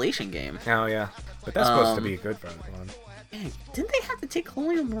 the Isolation game. Oh, yeah. But that's supposed to be a good one. Man, didn't they have to take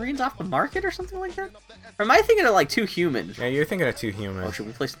Colonial Marines off the market or something like that? Or am I thinking of like Two Human? Yeah, you're thinking of Two Human. Oh, should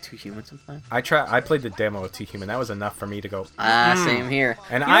we play some Two Human sometime? I played the demo of Two Human. That was enough for me to go. Same here.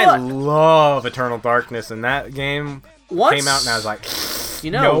 And I love Eternal Darkness, and that game came out, and I was like,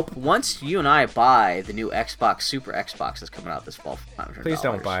 nope. Once you and I buy the new Xbox, Super Xbox that's coming out this fall for $500. Please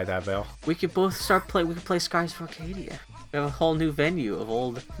don't buy that, Bill. We could both we could play Skies of Arcadia. We have a whole new venue of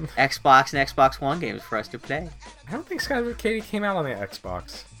old Xbox and Xbox One games for us to play. I don't think Skies of Arcadia came out on the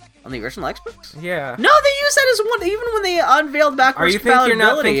Xbox. On the original Xbox? Yeah. No, they used that as one, even when they unveiled backwards compatibility. Are you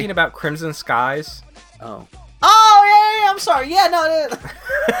you're not thinking about Crimson Skies? Oh. Oh, yeah, I'm sorry. Yeah, no.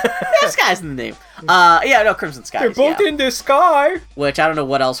 There's Skies in the name. Yeah, no, Crimson Skies. They're both in the sky. Which, I don't know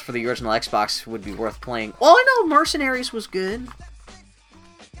what else for the original Xbox would be worth playing. Well, I know Mercenaries was good.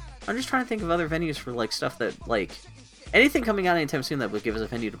 I'm just trying to think of other venues for, like, stuff that, like... Anything coming out anytime soon that would give us a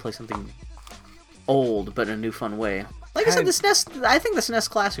venue to play something old, but in a new, fun way. Like I said, the SNES, I think the SNES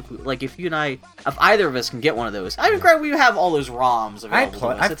Classic, like, if either of us can get one of those... I mean, granted, we have all those ROMs available to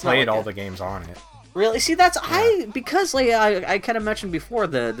us. I've played all the games on it. Really? See, that's... Yeah. Because, like, I kind of mentioned before,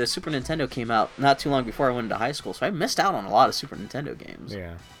 the Super Nintendo came out not too long before I went into high school, so I missed out on a lot of Super Nintendo games.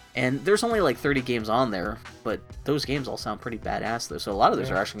 Yeah. And there's only, like, 30 games on there, but those games all sound pretty badass, though, so a lot of those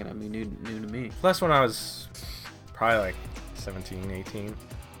are actually going to be new to me. Plus, when I was... probably like 17, 18.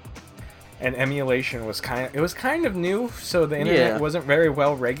 And emulation was kind of new, so the internet wasn't very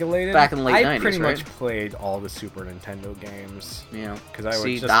well regulated. Back in the late 90s, I pretty much played all the Super Nintendo games. Yeah. Because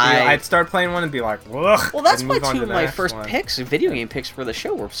I'd start playing one and be like, ugh. Well, that's why two of my first video game picks for the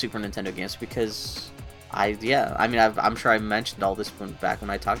show were Super Nintendo games, because I'm sure I mentioned all this back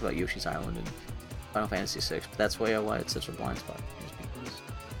when I talked about Yoshi's Island and Final Fantasy VI, but that's why it's such a blind spot.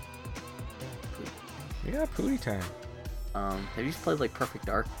 Yeah, Pootie time. Have you played like Perfect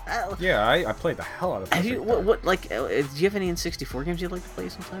Dark? Yeah, I played the hell out of Perfect Dark. What like? Do you have any N64 games you'd like to play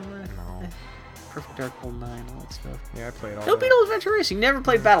sometime? No. Perfect Dark, Golden 9, all that stuff. Yeah, I played all. No Beetle Adventure Racing. Never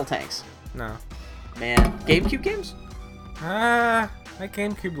played Battle Tanks. No. Man, GameCube games? My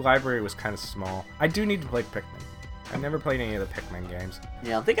GameCube library was kind of small. I do need to play Pikmin. I've never played any of the Pikmin games.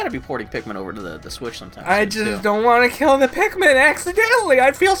 Yeah, they gotta be porting Pikmin over to the Switch sometime. I just don't want to kill the Pikmin accidentally.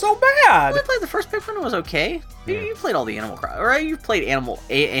 I feel so bad. I played the first Pikmin, it was okay. Yeah. You played all the Animal Crossing, right? You played Animal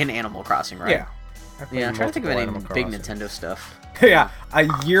Crossing, right? Yeah. I'm trying to think of any big Nintendo stuff. Yeah, a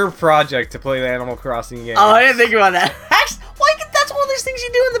year project to play the Animal Crossing game. Oh, I didn't think about that. Actually, that's one of those things you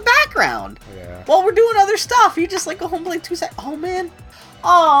do in the background. Yeah. While we're doing other stuff, you just like go home and play 2 seconds.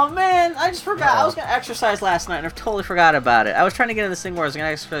 Oh man, I just forgot. I was gonna exercise last night and I totally forgot about it. I was trying to get in this thing where I was gonna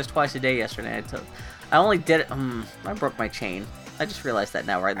exercise twice a day yesterday. I only did it. I broke my chain. I just realized that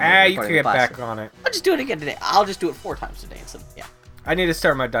now, right? You can get back on it. I'll just do it again today. I'll just do it 4 times a day instead. Yeah. I need to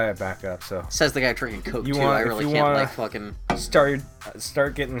start my diet back up. So says the guy drinking Coke too. I really can't like fucking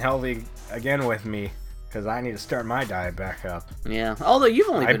start getting healthy again with me. because I need to start my diet back up. Yeah. Although you've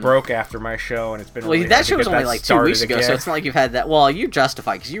only I been... broke after my show, and it's been Well, really that hard show to was get only that like 2 started weeks ago, again. so it's not like you've had that. Well, you're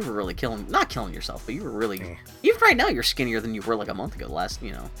justified because you were really not killing yourself, but you were really. Even right now, you're skinnier than you were like a month ago.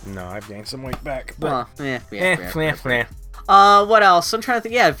 No, I've gained some weight back. Well, But what else? I'm trying to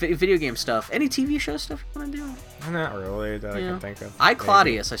think. Yeah, video game stuff. Any TV show stuff you want to do? not really that I can think of.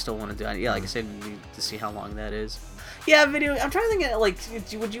 Claudius, I still want to do. Yeah, like I said, we need to see how long that is. Yeah, video. I'm trying to think. Like,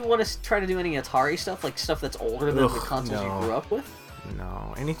 would you want to try to do any Atari stuff, like stuff that's older than the consoles you grew up with?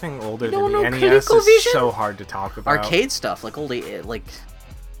 No, anything older than don't the know NES ColecoVision? is so hard to talk about. Arcade stuff, like old, like.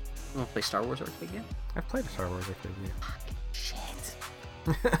 You want to play Star Wars arcade game? I've played a Star Wars arcade game. Shit.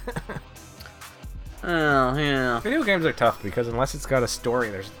 Oh yeah. Video games are tough because unless it's got a story,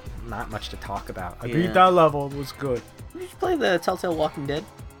 there's not much to talk about. I Yeah. beat that level; it was good. Did you play the Telltale Walking Dead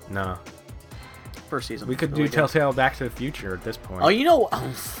No, first season? we could Really do good. Telltale Back to the Future at this point. Oh, you know,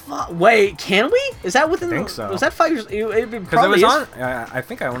 wait, can we? Is that within? I think so. Was that 5 years? It Because it probably was is. on. I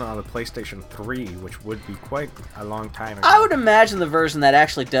think I own it on the PlayStation 3, which would be quite a long time ago. I would imagine the version that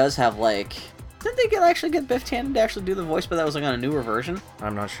actually does have like. Didn't they actually get Biff Tannen to actually do the voice, but that was like on a newer version?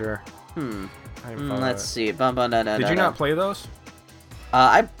 I'm not sure. I haven't followed Let's it. see. Did you not play those?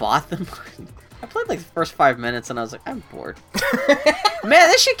 I bought them. I played like the first 5 minutes and I was like, I'm bored. Man,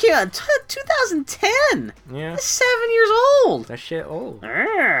 this shit came out in 2010. Yeah. It's 7 years old. That shit old.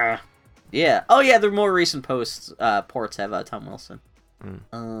 Yeah. Oh yeah, the more recent ports have Tom Wilson.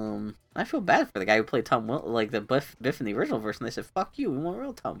 Mm. I feel bad for the guy who played like the Biff in the original version. They said, "Fuck you, we want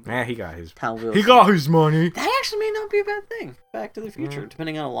real Tom." Yeah, he got his. Tom Wilson. He got his money. That actually may not be a bad thing. Back to the Future,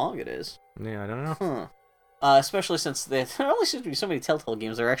 depending on how long it is. Yeah, I don't know. Huh. Especially since there only seems to be so many Telltale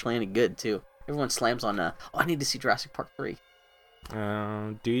games that are actually any good too. Everyone slams on. Oh, I need to see Jurassic Park 3.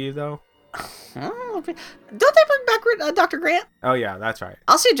 Do you though? Don't they bring back Dr. Grant? Oh yeah, that's right.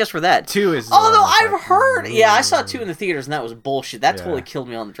 I'll see it just for that. 2 is. Although I've heard, yeah, I saw 2 in the theaters and that was bullshit. That Yeah. totally killed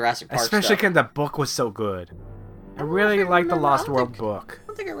me on the Jurassic Park Especially stuff. because the book was so good. I don't know really if I like the remember. Lost I don't World think- book. I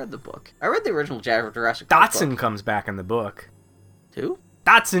don't think I read the book. I read the original Jurassic Park Dotson book. comes back in the book. Who?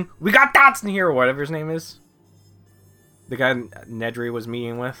 Dotson! We got Dotson here, or whatever his name is. The guy Nedry was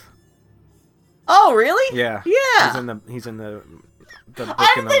meeting with. Oh, really? Yeah. Yeah. He's in the book.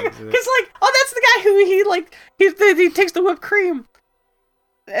 I didn't think, because like, oh, that's the guy who he takes the whipped cream.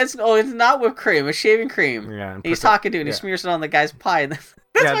 It's not whipped cream, it's shaving cream. Yeah. and He's puts it- talking to it and yeah. he smears it on the guy's pie. And that's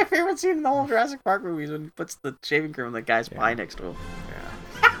Yeah. my favorite scene in the whole Jurassic Park movies when he puts the shaving cream on the guy's pie next to him.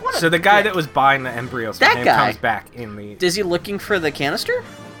 Yeah. What a So the guy dick. that was buying the embryos from That him guy. comes back in the. Is he looking for the canister?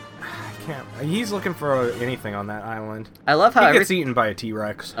 I can't. He's looking for anything on that island. I love how He every... gets eaten by a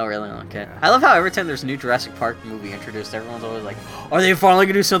T-Rex. Oh, really? Okay. Yeah. I love how every time there's a new Jurassic Park movie introduced, everyone's always like, are they finally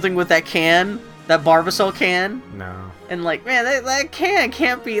going to do something with that can? That Barbasol can? No. And like, man, that can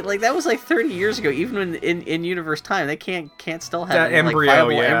can't be like that was like 30 years ago. Even in universe time, they can't still have That any, like, embryo,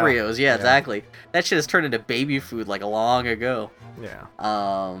 viable yeah. embryos. Yeah, Yeah. exactly. That shit has turned into baby food like long ago. Yeah.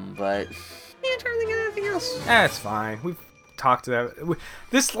 But yeah, I'm trying to think of anything else. It's fine. We've talked about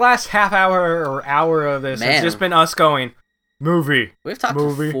this last half hour or hour of this Man. has just been us going movie. We've talked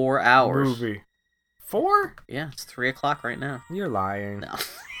Movie. for 4 hours. Movie. 4? Yeah, it's 3:00 right now. You're lying. No.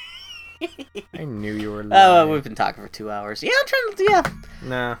 I knew you were lying. Oh, we've been talking for 2 hours. Yeah, I'm trying to. Yeah.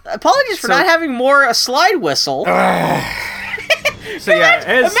 Nah. Apologies for So- not having more a slide whistle. So yeah,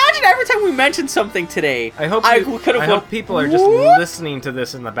 Imagine every time we mentioned something today. I hope people are just listening to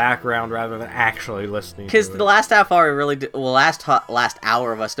this in the background rather than actually listening. Because to the it. last half hour really, last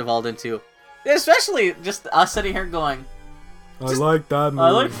hour of us devolved into, especially just us sitting here going, I like that movie. I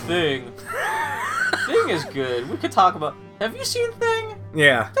like Thing. Thing is good. We could talk about. Have you seen Thing?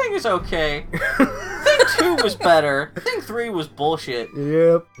 Yeah. Thing is okay. Thing 2 was better. Thing 3 was bullshit.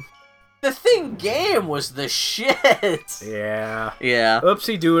 Yep. The Thing game was the shit. Yeah. Yeah.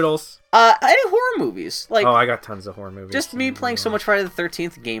 Oopsie doodles. Any horror movies? Like, Oh, I got tons of horror movies. just me playing so much Friday the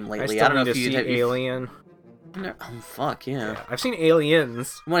 13th game I lately. still I don't know need if to you'd see have. Alien. Oh, fuck, yeah. I've seen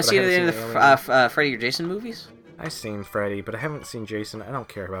Aliens. You want to but see I any haven't of seen the Alien. Freddy or Jason movies? I've seen Freddy, but I haven't seen Jason. I don't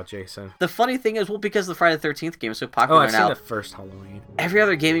care about Jason. The funny thing is, well, because the Friday the 13th game is so Oh, popular I've seen now, the first Halloween. every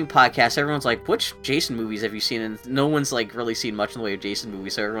other gaming podcast, everyone's like, which Jason movies have you seen? And no one's like really seen much in the way of Jason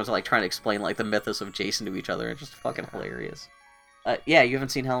movies, so everyone's like trying to explain like the mythos of Jason to each other. It's just fucking hilarious. Yeah, you haven't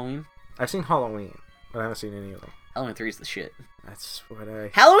seen Halloween? I've seen Halloween, but I haven't seen any of them. Halloween 3 is the shit. That's what I...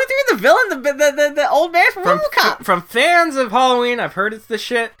 Halloween 3, the villain, the old man from RoboCop. From fans of Halloween, I've heard it's the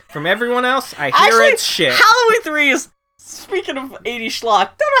shit. From everyone else, I hear it's shit. Halloween 3 is, speaking of 80 schlock,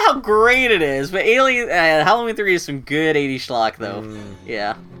 don't know how great it is, but Halloween 3 is some good 80 schlock, though.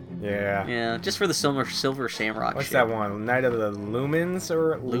 Yeah. Yeah. Yeah, just for the Silver Shamrock. What's shit. that one? Night of the Lumens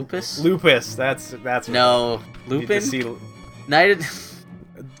or Lupus? Lupus. That's No, what you need to Lupin. see. Night of...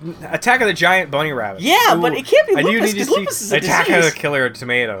 Attack of the Giant Bunny Rabbit. Yeah, but it can't be I do Lupus, need to 'cause Lupus is see a Attack of disease. the Killer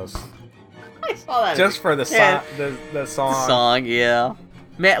Tomatoes. I saw that. Just for the Yeah. the song. The song, yeah.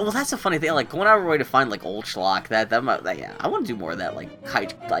 Man, well, that's a funny thing. Like going out of our way to find like old schlock. Yeah, I want to do more of that. Like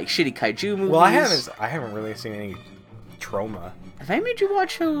shitty kaiju movies. Well, I haven't really seen any trauma. Have I made you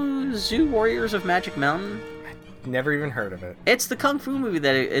watch Zoo Warriors of Magic Mountain? Never even heard of it. It's the kung fu movie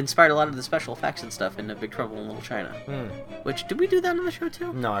that inspired a lot of the special effects and stuff in Big Trouble in Little China. Which, did we do that on the show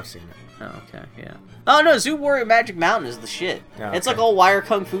too? No, I've seen it. Oh, okay, yeah. Oh no, Zoo Warrior Magic Mountain is the shit. Oh, It's okay. like all wire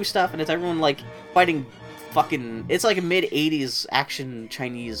kung fu stuff, and it's everyone like fighting fucking. It's like a mid '80s action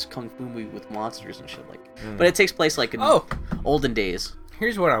Chinese kung fu movie with monsters and shit like. But it takes place like in olden days.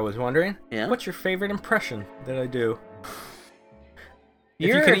 Here's what I was wondering. Yeah? What's your favorite impression that I do? If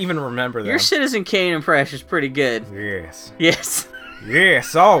Your- you can even remember them. Your Citizen Kane impression is pretty good. Yes. Yes.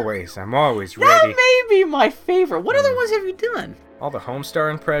 Yes, always. I'm always That ready. may be my favorite. What other ones have you done? All the Homestar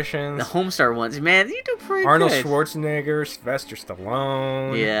impressions. The Homestar ones, man. You do pretty Arnold good. Schwarzenegger, Sylvester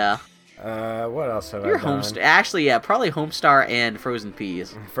Stallone. Yeah. What else have Your I done? Homestar. Actually, yeah, probably Homestar and Frozen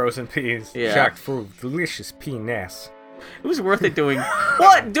Peas. Frozen peas. Yeah. Jack fruit. Delicious penis. It was worth it doing.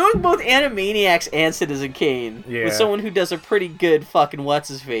 What? Doing both Animaniacs and Citizen Kane Yeah. with someone who does a pretty good fucking what's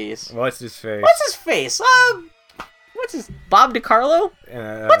his face. What's his face? What's his face? What's his Bob DiCarlo?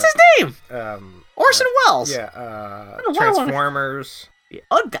 What's his name? Orson Welles. Yeah. know why I wanna- Transformers. Yeah.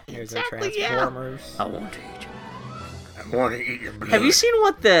 Oh, He was in exactly. Yeah. Transformers. I won't change. I want to eat your blood. Have you seen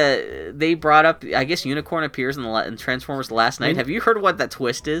what they brought up? I guess Unicorn appears in Transformers last night. Have you heard what that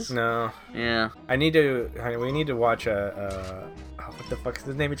twist is? No. Yeah. We need to watch what the fuck is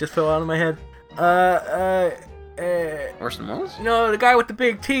his name? It just fell out of my head. Orson Welles? No, the guy with the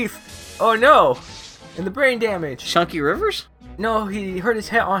big teeth. Oh no, and the brain damage. Chunky Rivers? No, he hurt his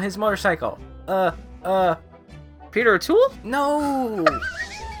head on his motorcycle. Peter O'Toole? No.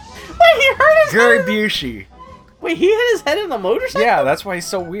 Wait, he hurt his Gary head? Busey. Wait, he hit his head in the motorcycle? Yeah, that's why he's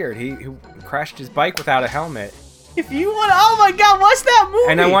so weird. He crashed his bike without a helmet. If you want, oh my god, what's that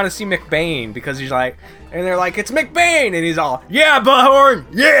movie? And I want to see McBain because he's like, and they're like, it's McBain, and he's all, yeah, Butthorn,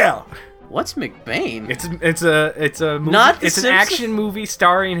 yeah. What's McBain? It's a movie, Not the it's an Simpsons? action movie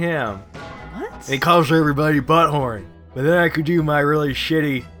starring him. What? He calls everybody Butthorn, but then I could do my really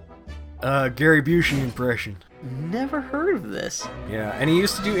shitty Gary Busey impression. Never heard of this. Yeah, and he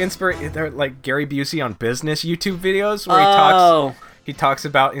used to do like Gary Busey on business YouTube videos where he talks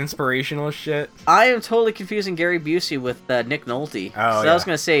about inspirational shit. I am totally confusing Gary Busey with Nick Nolte. Oh, so I yeah. was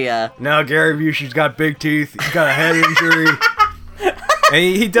gonna say, No, Gary Busey's got big teeth. He's got a head injury. And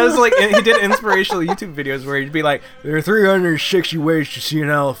he does he did inspirational YouTube videos where he'd be like, there are 360 ways to see an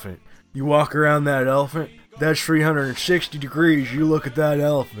elephant. You walk around that elephant, that's 360 degrees. You look at that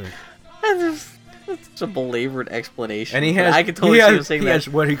elephant. that's such a belabored explanation. And he but has, I can totally see him saying he that. has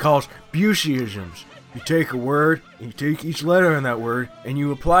what he calls Buseyisms. You take a word, you take each letter in that word, and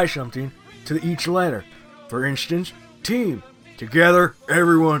you apply something to each letter. For instance, team. Together,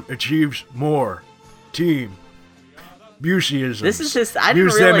 everyone achieves more. Team. Buseyisms. This is his. I didn't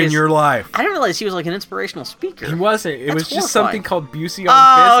Use them in realize. your life. I didn't realize he was like an inspirational speaker. He wasn't. It That's was just horrifying. something called Busey Oh,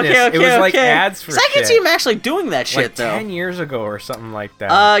 on Business. okay. It was like okay. ads for So I can shit. see him actually doing that shit like though. 10 years ago or something like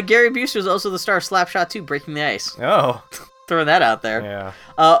that. Gary Busey was also the star of Slapshot 2, Breaking the Ice. Oh. Throwing that out there. Yeah.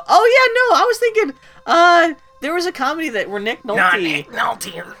 Oh yeah, no, I was thinking. There was a comedy where Nick Nolte. Not Nick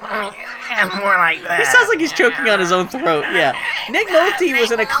Nolte. More like that. He sounds like he's choking on his own throat. Yeah, Nick Nolte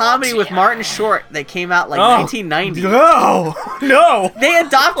was in a comedy with Martin Short that came out like 1990. No. They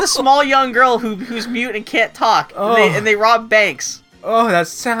adopt a small young girl who's mute and can't talk, and they rob banks. Oh, that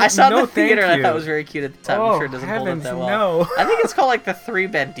sounds. I saw it no, in the theater and I thank thought it you. was very cute at the time. Oh, I'm sure it doesn't hold up heavens, that well. no. I think it's called like the Three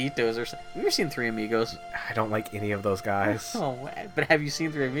Banditos or something. Have you ever seen Three Amigos? I don't like any of those guys. Oh, but have you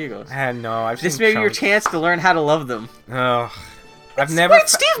seen Three Amigos? No, I've This seen may be your chunks. chance to learn how to love them. Oh, I've never. Wait,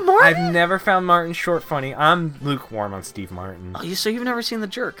 Steve Martin? I've never found Martin Short funny. I'm lukewarm on Steve Martin. Oh, so you've never seen The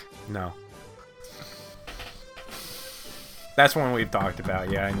Jerk? No. That's one we've talked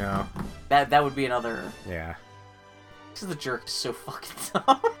about. Yeah, I know. That would be another. Yeah. Because The Jerk is so fucking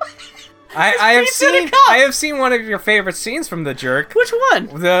dumb. I have pizza in a seen. cup! I have seen one of your favorite scenes from The Jerk. Which one?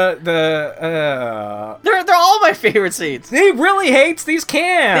 They're all my favorite scenes. he really hates these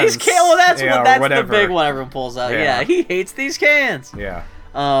cans. These cans. Well, that's Yeah, what. or That's whatever. the big one everyone pulls out. Yeah. Yeah, he hates these cans. Yeah,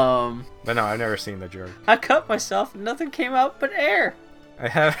 But no, I've never seen The Jerk. I cut myself and nothing came out but air. I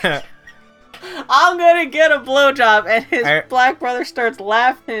have. I'm gonna get a blowjob, and his I- black brother starts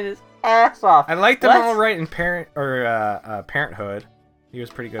laughing his ass off. I liked them What? all right in Parenthood. He was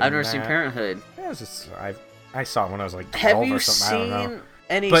pretty good. I've in never that. seen Parenthood. Yeah, I saw it when I was like 12 Have you or something. I don't know. seen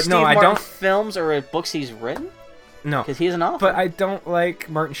any But Steve no, I Martin don't- films or books he's written? No. Because he's an author. But I don't like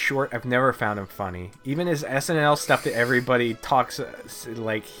Martin Short. I've never found him funny. Even his SNL stuff that everybody talks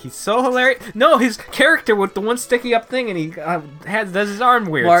like he's so hilarious. No, his character with the one sticky up thing and he does his arm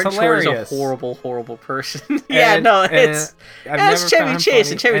weird. Martin it's Short hilarious. is a horrible, horrible person. yeah, And- no, and it's I've that's never Chevy found him Chase,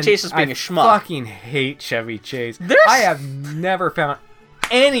 funny, and Chevy Chase is being I a schmuck. fucking hate Chevy Chase. There's- I have never found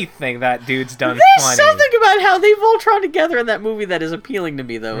anything that dude's done There's funny. something about how they Voltron together in that movie that is appealing to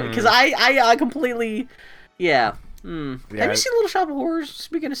me, though. Hmm. Because I completely, yeah. Yeah. Have you seen Little Shop of Horrors?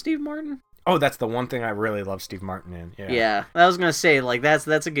 Speaking of Steve Martin. Oh, that's the one thing I really love Steve Martin in. Yeah. Yeah, I was gonna say like that's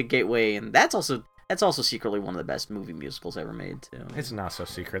a good gateway, and that's also secretly one of the best movie musicals ever made too. It's not so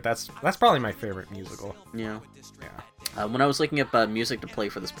secret. That's probably my favorite musical. Yeah. Yeah. When I was looking up music to play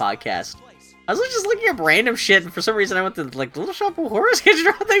for this podcast, I was just looking up random shit, and for some reason I went to like Little Shop of Horrors gets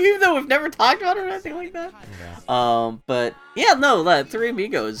dropped there, even though we've never talked about it or anything like that. Yeah. But yeah, no, Three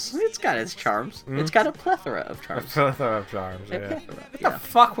Amigos, it's got its charms. Mm. It's got a plethora of A charms. plethora of charms. A Yeah. plethora, What yeah. the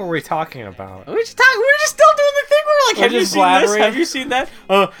fuck were we talking about? We're just still doing the thing where we're like, We're have you just seen this? blabbering. Have you seen that?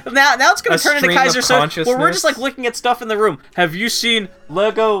 Now it's gonna A turn into stream of Kaiser Soze, where we're just like consciousness. looking at stuff in the room. Have you seen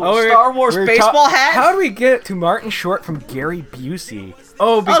Lego we're- Star Wars we're baseball hat? How do we get to Martin Short from Gary Busey?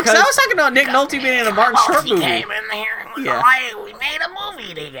 Oh, Oh, because because I was talking about Nick Nolte being in a Martin Short movie. in there and Yeah. we made a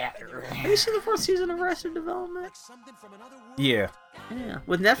movie together. Have you seen the 4th season of Arrested Development? yeah. Yeah.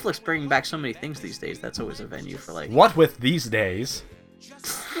 With Netflix bringing back so many things these days, that's always a venue for like. What with these days?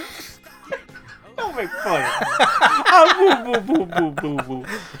 Don't make fun. Boo, boo, boo, boo, boo,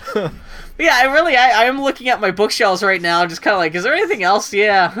 boo. Yeah, I am looking at my bookshelves right now, just kind of like, is there anything else?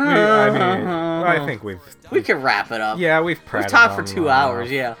 Yeah. I think we could wrap it up. Yeah, we've talked for 2 hours.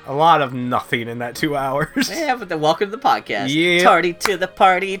 Yeah. A lot of nothing in that 2 hours. Yeah, but then welcome to the podcast. Yeah. Tardy to the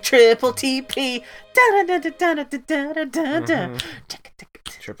party, triple TP. Da da da da da da da da da.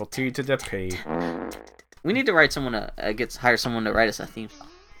 Triple T to the P. We need to write someone hire someone to write us a theme song.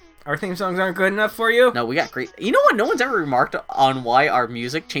 Our theme songs aren't good enough for you? No, we got great. You know what? No one's ever remarked on why our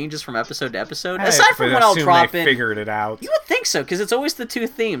music changes from episode to episode. I Aside from when I'll assume drop they in. figured it out. You would think so, because it's always the two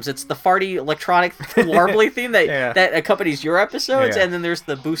themes. It's the farty electronic warbly theme Yeah. that accompanies your episodes, Yeah. and then there's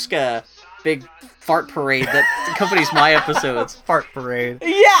the Booska big fart parade that accompanies my episodes. Fart parade.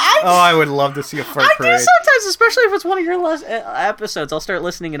 Yeah, I would love to see a fart I parade. do sometimes, especially if it's one of your last episodes. I'll start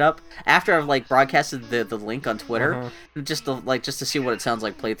listening it up after I've like broadcasted the link on Twitter, just to see what it sounds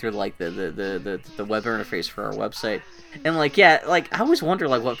like played through like the web interface for our website. And like I always wonder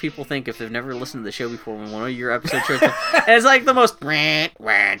like what people think if they've never listened to the show before when one of your episodes shows up. And it's like the most you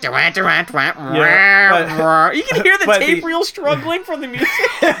can hear the but tape the- reel struggling for the music.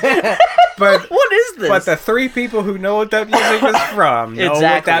 But What is this? But the three people who know what that music is from know what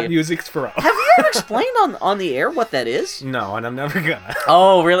Exactly. that music's from. Have you ever explained on the air what that is? No, and I'm never gonna.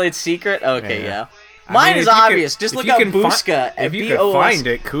 Oh, really? It's secret? Okay, Yeah. yeah. I Mine mean, is if you could- obvious. Just if look you up can Booska. If you could BOS. find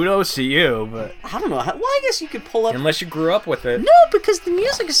it, kudos to you. But I don't know. Well, I guess you could pull up. unless you grew up with it, No, because the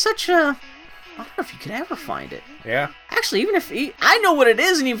music is such a. I don't know if you could ever find it. yeah. Actually, even if I know what it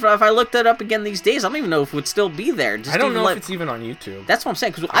is, and even if I looked that up again these days, I don't even know if it would still be there. Just I don't even know if it's even on YouTube. That's what I'm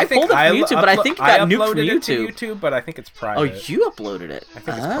saying. Because I think pulled it from YouTube, but I think it got nuked from uploaded it to YouTube. YouTube, but I think it's private. Oh, you uploaded it. I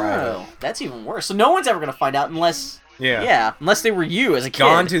think it's oh, private. that's even worse. So no one's ever gonna find out unless. Yeah. Yeah, unless they were you as a kid.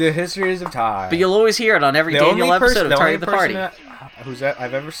 Gone to the histories of time. But you'll always hear it on every Daniel episode of Target the Party.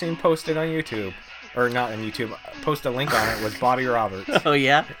 I've ever seen posted on YouTube, or not on YouTube, post a link on it was Bobby Roberts, Oh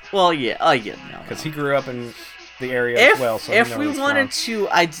yeah. Well, yeah. Oh yeah. No. because he grew up in the area If as well. So if he we knows wanted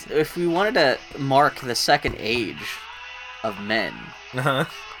from. to, if we wanted to mark the second age of men Uh-huh.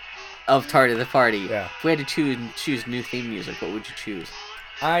 of Target the Party, Yeah. if we had to choose new theme music, what would you choose?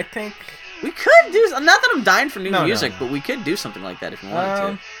 I think. We could do. Not that I'm dying for new No, music, no. but we could do something like that if we wanted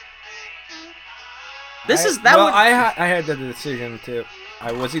Um, to. This is that would. I had the decision to.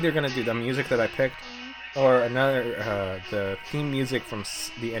 I was either gonna do the music that I picked, or another the theme music from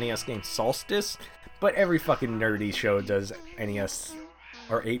the NES game Solstice. But every fucking nerdy show does NES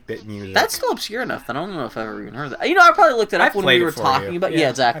or 8-bit music. That's still obscure enough that I don't know if I've ever even heard that. You know, I probably looked it up I when played we it were for talking you. about. Yeah, Yeah,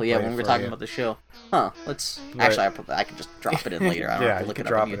 exactly. I Yeah, played when it we were for talking you. about the show. Huh? Let's But- actually. I can just drop it in later. I don't have to you look can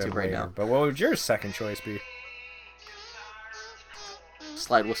it up on drop it in YouTube right later. now. But what would your second choice be?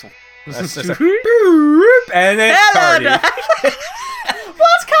 Slide whistle. That's just a boop, and it's Hello, party. Well,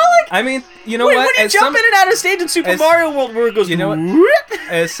 it's kind of like I mean, you know when what? you jump in and out of stage in Super as- Mario World, where it goes. you know what? whoop.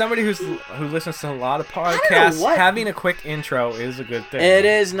 As somebody who listens to a lot of don't know podcasts, what- having a quick intro is a good thing. It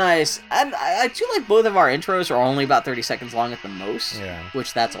is nice, and I feel like both of our intros are only about 30 seconds long at the most. Yeah.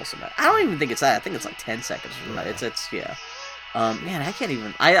 Which that's also nice. I don't even think it's that. I think it's like 10 seconds. Yeah. It's yeah. Man, I can't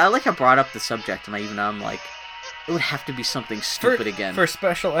even. I like how I brought up the subject, and I'm like, it would have to be something stupid again. For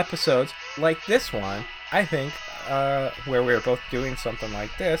special episodes like this one, I think, where we're both doing something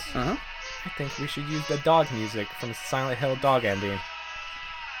like this, Uh-huh. I think we should use the dog music from Silent Hill dog ending.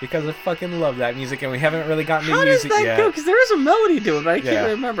 Because I fucking love that music, and we haven't really gotten to How use does it that yet. go? Because there is a melody to it, but I Yeah. can't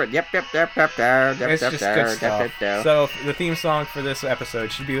remember it. Yep. It's just good stuff. So the theme song for this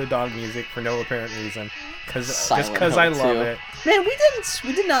episode should be the dog music for no apparent reason. Just Silent because Hill I love 2. it. Man,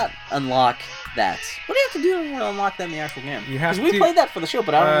 we did not unlock that. What do you have to do to unlock that in the actual game? You have Because we to- played that for the show,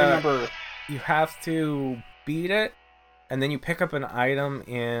 but I don't remember. You have to beat it, and then you pick up an item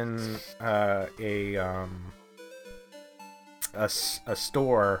in a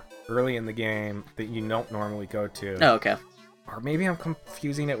store early in the game that you don't normally go to. Oh, okay. Or maybe I'm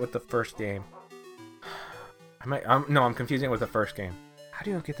confusing it with the first game. I'm confusing it with the first game. How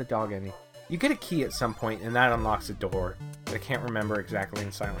do you get the dog ending? You get a key at some point, and that unlocks a door. But I can't remember exactly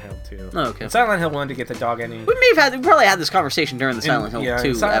in Silent Hill 2. Oh, okay. In Silent Hill 1 to get the dog ending. We probably had this conversation during the Silent Hill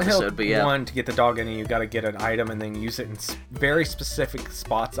 2 Silent episode, Hill but yeah. 1 to get the dog ending, you got to get an item and then use it in very specific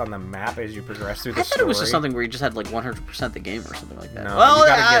spots on the map as you progress through the I thought story. it was just something where you just had like 100% the game or something like that. No, well, you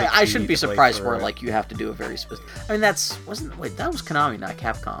gotta get a I key shouldn't be to play surprised through where it. like you have to do a very specific. I mean, that was Konami, not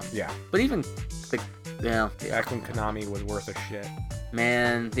Capcom. Yeah. But even yeah. Back when Konami was worth a shit.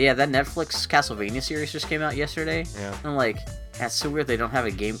 Man, yeah, that Netflix Castlevania series just came out yesterday. Yeah. And like, that's so weird they don't have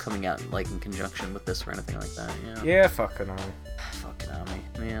a game coming out like in conjunction with this or anything like that. Yeah. Yeah, fuck Konami. Fuck Konami.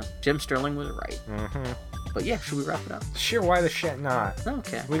 Yeah. Jim Sterling was right. Mm-hmm. But yeah, should we wrap it up? Sure, why the shit not?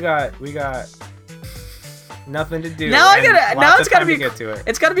 Okay. We got nothing to do. Now and lots it's of gotta time be to get to it.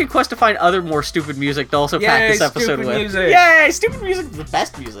 It's gotta be a quest to find other more stupid music to also pack Yay, this episode stupid with. music. Yay, stupid music is the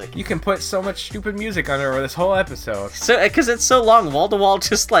best music. You can put so much stupid music under this whole episode. So, because it's so long, wall to wall,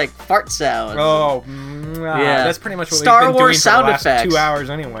 just like fart sounds. Oh, Yeah. that's pretty much what Star we've been Wars doing for sound the last effects. 2 hours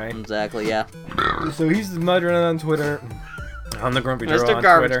anyway. Exactly. Yeah. So he's muttering on Twitter. On the Grumpy Turtle Mr. on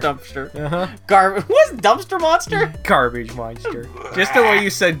Garbage Twitter. Dumpster. Uh-huh. What's Dumpster Monster? Garbage monster. Just the way you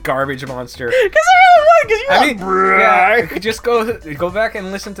said garbage monster. Because I don't know, I because mean, yeah, just go back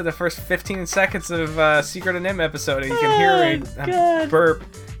and listen to the first 15 seconds of Secret of NIM episode, and you can hear Oh, me God. burp,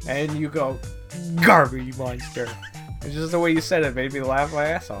 and you go, garbage monster. It's just the way you said it made me laugh my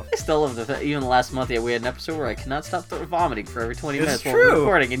ass off. I still love even last month, yeah, we had an episode where I could not stop vomiting for every 20 It's minutes while true. we were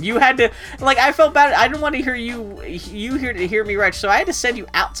recording, and you had to, like, I felt bad. I didn't want to hear you hear me right, so I had to send you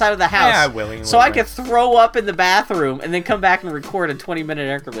outside of the house, Yeah, willingly. so I could throw up in the bathroom and then come back and record in 20-minute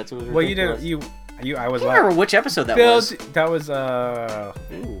increments. It was Well, you ridiculous. didn't. I was I don't remember which episode that Bill, was. that was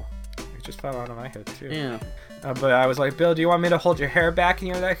ooh, it just fell out of my head too. Yeah. But I was like, Bill, do you want me to hold your hair back? And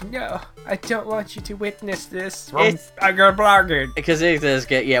you're like, no, I don't want you to witness this. I got blogged. Because it does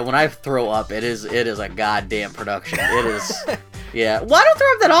get, yeah, when I throw up, it is a goddamn production. It is, yeah. Well, I don't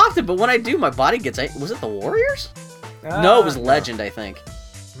throw up that often, but when I do, my body gets, was it the Warriors? No, it was Legend, I think.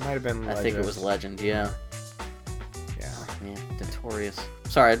 Might have been Legend. I think it was Legend, yeah. Yeah. Yeah, notorious.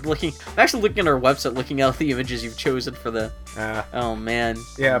 Sorry, I'm actually looking at our website, looking at the images you've chosen for the, oh man.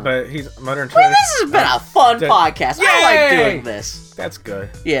 Yeah, but he's muttering Well, Twitter. this has been a fun podcast. I like Yay! doing this. That's good.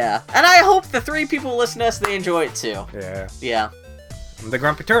 Yeah, and I hope the 3 people listen to us, they enjoy it too. Yeah. Yeah. I'm the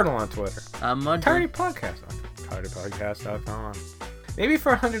Grumpy Turtle on Twitter. I'm Tardy Podcast on TardyPodcast.com. Maybe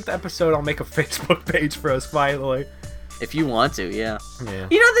for 100th episode, I'll make a Facebook page for us finally. If you want to, yeah. Yeah.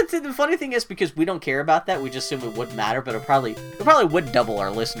 You know, the funny thing is, because we don't care about that, we just assume it wouldn't matter, but it probably would double our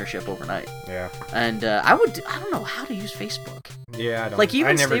listenership overnight. Yeah. And I don't know how to use Facebook. Yeah, I don't. Like, I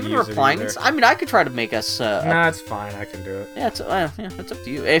even never Steven use it replying, either. I mean, I could try to make us, Nah, it's fine. I can do it. yeah, it's up to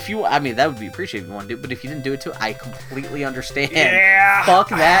you. If you, I mean, that would be appreciated if you want to do it, but if you didn't do it too, I completely understand. Yeah. Fuck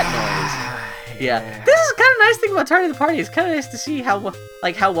that noise. Yeah. This is kind of nice thing about Tardy the Party. It's kind of nice to see how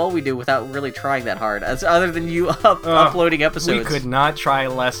well we do without really trying that hard, as other than you uploading episodes. We could not try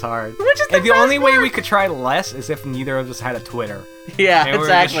less hard. Which is the And the best only way part. we could try less is if neither of us had a Twitter. Yeah, And we were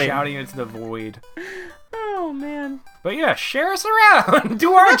just exactly. shouting into the void. Oh man. But yeah, share us around.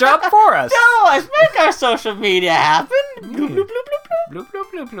 Do our job for us. No, let's make our social media happen. Bloop, bloop, bloop, bloop, bloop. Bloop,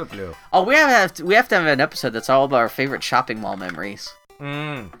 bloop, bloop, bloop, bloop. Oh, we have to have an episode that's all about our favorite shopping mall memories.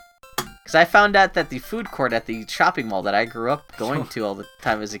 Because I found out that the food court at the shopping mall that I grew up going to all the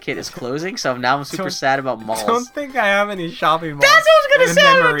time as a kid is closing, so now I'm super Don't- sad about malls. Don't think I have any shopping malls. That's what I was gonna say.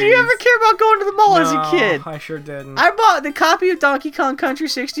 I don't know, do you ever memories. care about going to the mall as a No, kid? I sure didn't. I bought the copy of Donkey Kong Country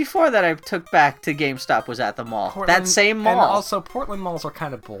 64 that I took back to GameStop was at the mall. That same mall. And also, Portland malls are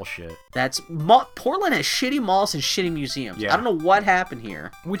kind of bullshit. Portland has shitty malls and shitty museums. Yeah. I don't know what happened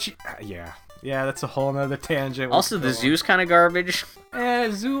here. Which, yeah. Yeah, that's a whole nother tangent. Also, the zoo's kind of garbage.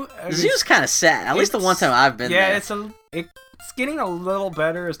 Zoo. The zoo's kind of sad. At least the one time I've been there. Yeah, it's a it's getting a little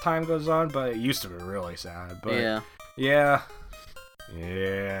better as time goes on, but it used to be really sad. But yeah.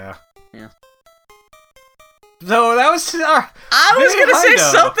 So that was. I was gonna say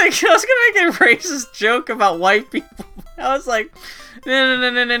something. I was gonna make a racist joke about white people. I was like, no,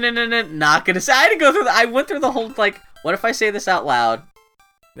 not gonna say. I had to go through. I went through the whole like. What if I say this out loud?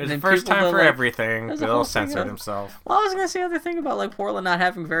 There's the first time for everything. Bill censored himself. Well, I was gonna say other thing about like Portland not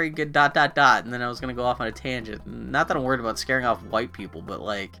having very good ... and then I was gonna go off on a tangent. Not that I'm worried about scaring off white people, but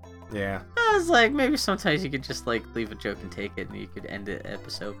like. Yeah. I was like, maybe sometimes you could just like leave a joke and take it, and you could end the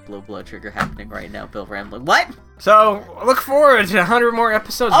episode. Low blood trigger happening right now. Bill rambling. What? So look forward to 100 more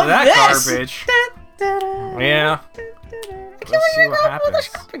episodes of that garbage. Yeah. I can't wait to go to the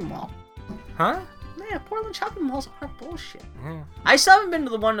shopping mall. Huh? Yeah, Portland shopping malls are bullshit. Yeah. I still haven't been to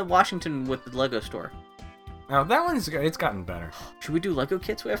the one in Washington with the Lego store. Oh, that one's it's gotten better. Should we do Lego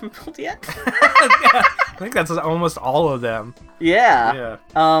kits we haven't built yet? Yeah, I think that's almost all of them. Yeah.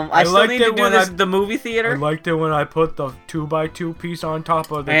 I still need to do the movie theater. I liked it when I put the 2x2 piece on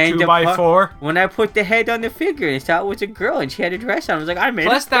top of the 2x4. When I put the head on the figure and thought it was a girl and she had a dress on, I was like, I made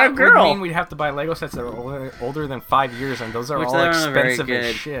Plus, it a girl. Plus, that would mean we'd have to buy Lego sets that are older than 5 years, and those are all expensive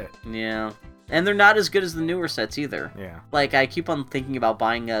as shit. Yeah. And they're not as good as the newer sets either. Yeah. Like, I keep on thinking about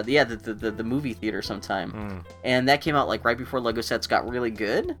buying, the movie theater sometime. And that came out, like, right before Lego sets got really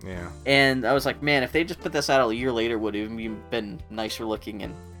good. Yeah. And I was like, man, if they just put this out a year later, it would have even been nicer looking.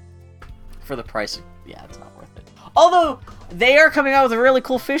 And for the price, yeah, it's not worth it. Although, they are coming out with a really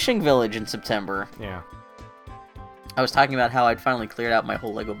cool fishing village in September. Yeah. I was talking about how I'd finally cleared out my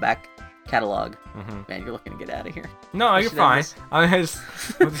whole Lego back catalog. Man, you're looking to get out of here. No, you're fine. I'm just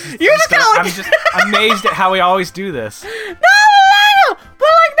you're just kind of I'm just amazed at how we always do this. No, but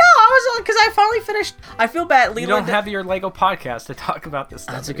like no, I was because I finally finished. I feel bad. Leland, you don't have your Lego podcast to talk about this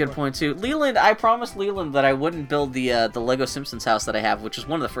stuff. That's a good point too. Leland, I promised Leland that I wouldn't build the Lego Simpsons house that I have, which is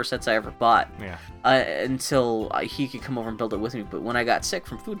one of the first sets I ever bought. Yeah. Until he could come over and build it with me. But when I got sick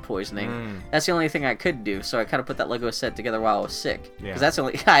from food poisoning, that's the only thing I could do. So I kind of put that Lego set together while I was sick. Yeah. Because that's the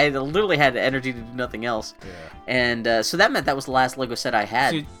only I literally had the energy to do nothing else. Yeah. And so that meant that was the last Lego set I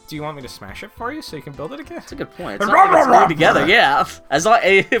had. So do you want me to smash it for you so you can build it again? That's a good point. It's not like it's glued together. Yeah. As long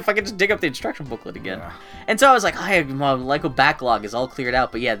if I could just dig up the instruction booklet again. Yeah. And so I was like, my Lego backlog is all cleared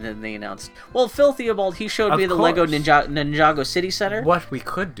out. But yeah, then they announced, well, Phil Theobald, he showed me the Lego Ninjago City Center. What we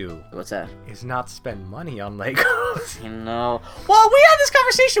could do. What's that? Is not spend money on Legos. You know. Well, we had this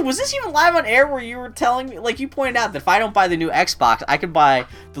conversation. Was this even live on air where you were telling me, like you pointed out that if I don't buy the new Xbox, I could buy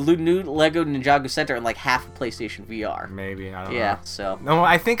the new Lego Ninjago Center and like half a PlayStation VR. Maybe, I don't know. Yeah, so. No,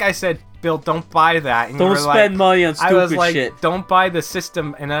 I think I said, Bill, don't buy that. And don't spend money on stupid shit. I was like, shit. Don't buy the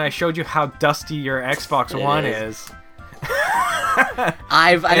system, and then I showed you how dusty your Xbox One is.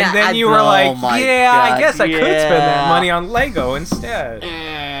 And then you were like, yeah, God, I guess I could spend that money on Lego instead.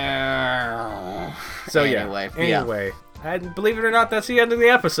 So anyway. And believe it or not, that's the end of the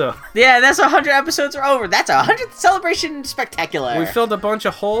episode. Yeah, that's 100 episodes are over. That's 100th celebration spectacular. We filled a bunch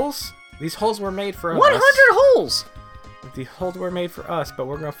of holes. These holes were made for us. 100 holes! The holes were made for us, but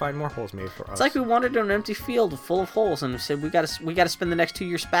we're gonna find more holes made for us. It's like we wandered on an empty field full of holes and we said we gotta spend the next 2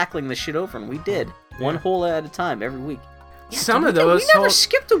 years spackling this shit over, and we did. Yeah. One hole at a time every week. Yeah, some of those we never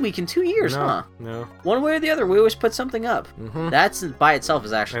skipped a week in 2 years, huh? No. One way or the other, we always put something up. That's by itself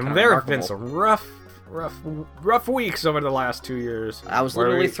is actually. And there have been some rough weeks over the last 2 years. I was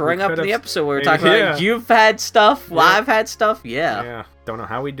literally throwing up in the episode where we were talking about you've had stuff, I've had stuff. Yeah. Don't know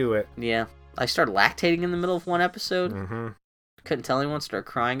how we do it. Yeah. I started lactating in the middle of one episode. Couldn't tell anyone, started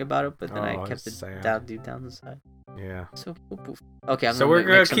crying about it, but then I kept it down deep down inside. Yeah. So, okay, so we're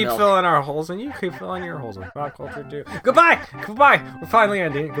gonna keep filling our holes, and you keep filling your holes with Pop Culture too. Goodbye! We're finally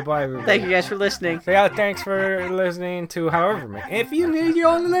ending. Goodbye, everybody. Thank you guys for listening. Yeah, thanks for listening to however many. If you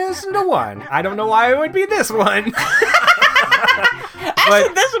only listen to one, I don't know why it would be this one.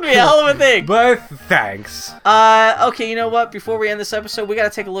 Actually, this would be a hell of a thing. But thanks. Okay, you know what? Before we end this episode, we gotta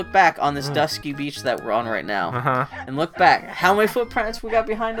take a look back on this dusky beach that we're on right now. And look back. How many footprints we got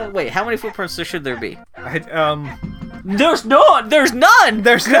behind us? Wait, how many footprints should there be? There's none! There's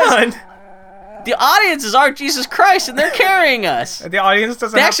none! The audience is our Jesus Christ, and they're carrying us. The audience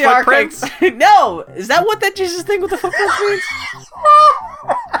doesn't have footprints? No! Is that what that Jesus thing with the footprints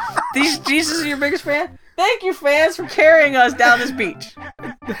means? Jesus is your biggest fan? Thank you, fans, for carrying us down this beach.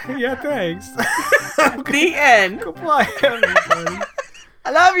 Yeah, thanks. The end. Goodbye, everybody. I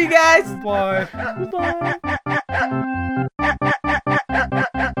love you guys. Goodbye. Goodbye.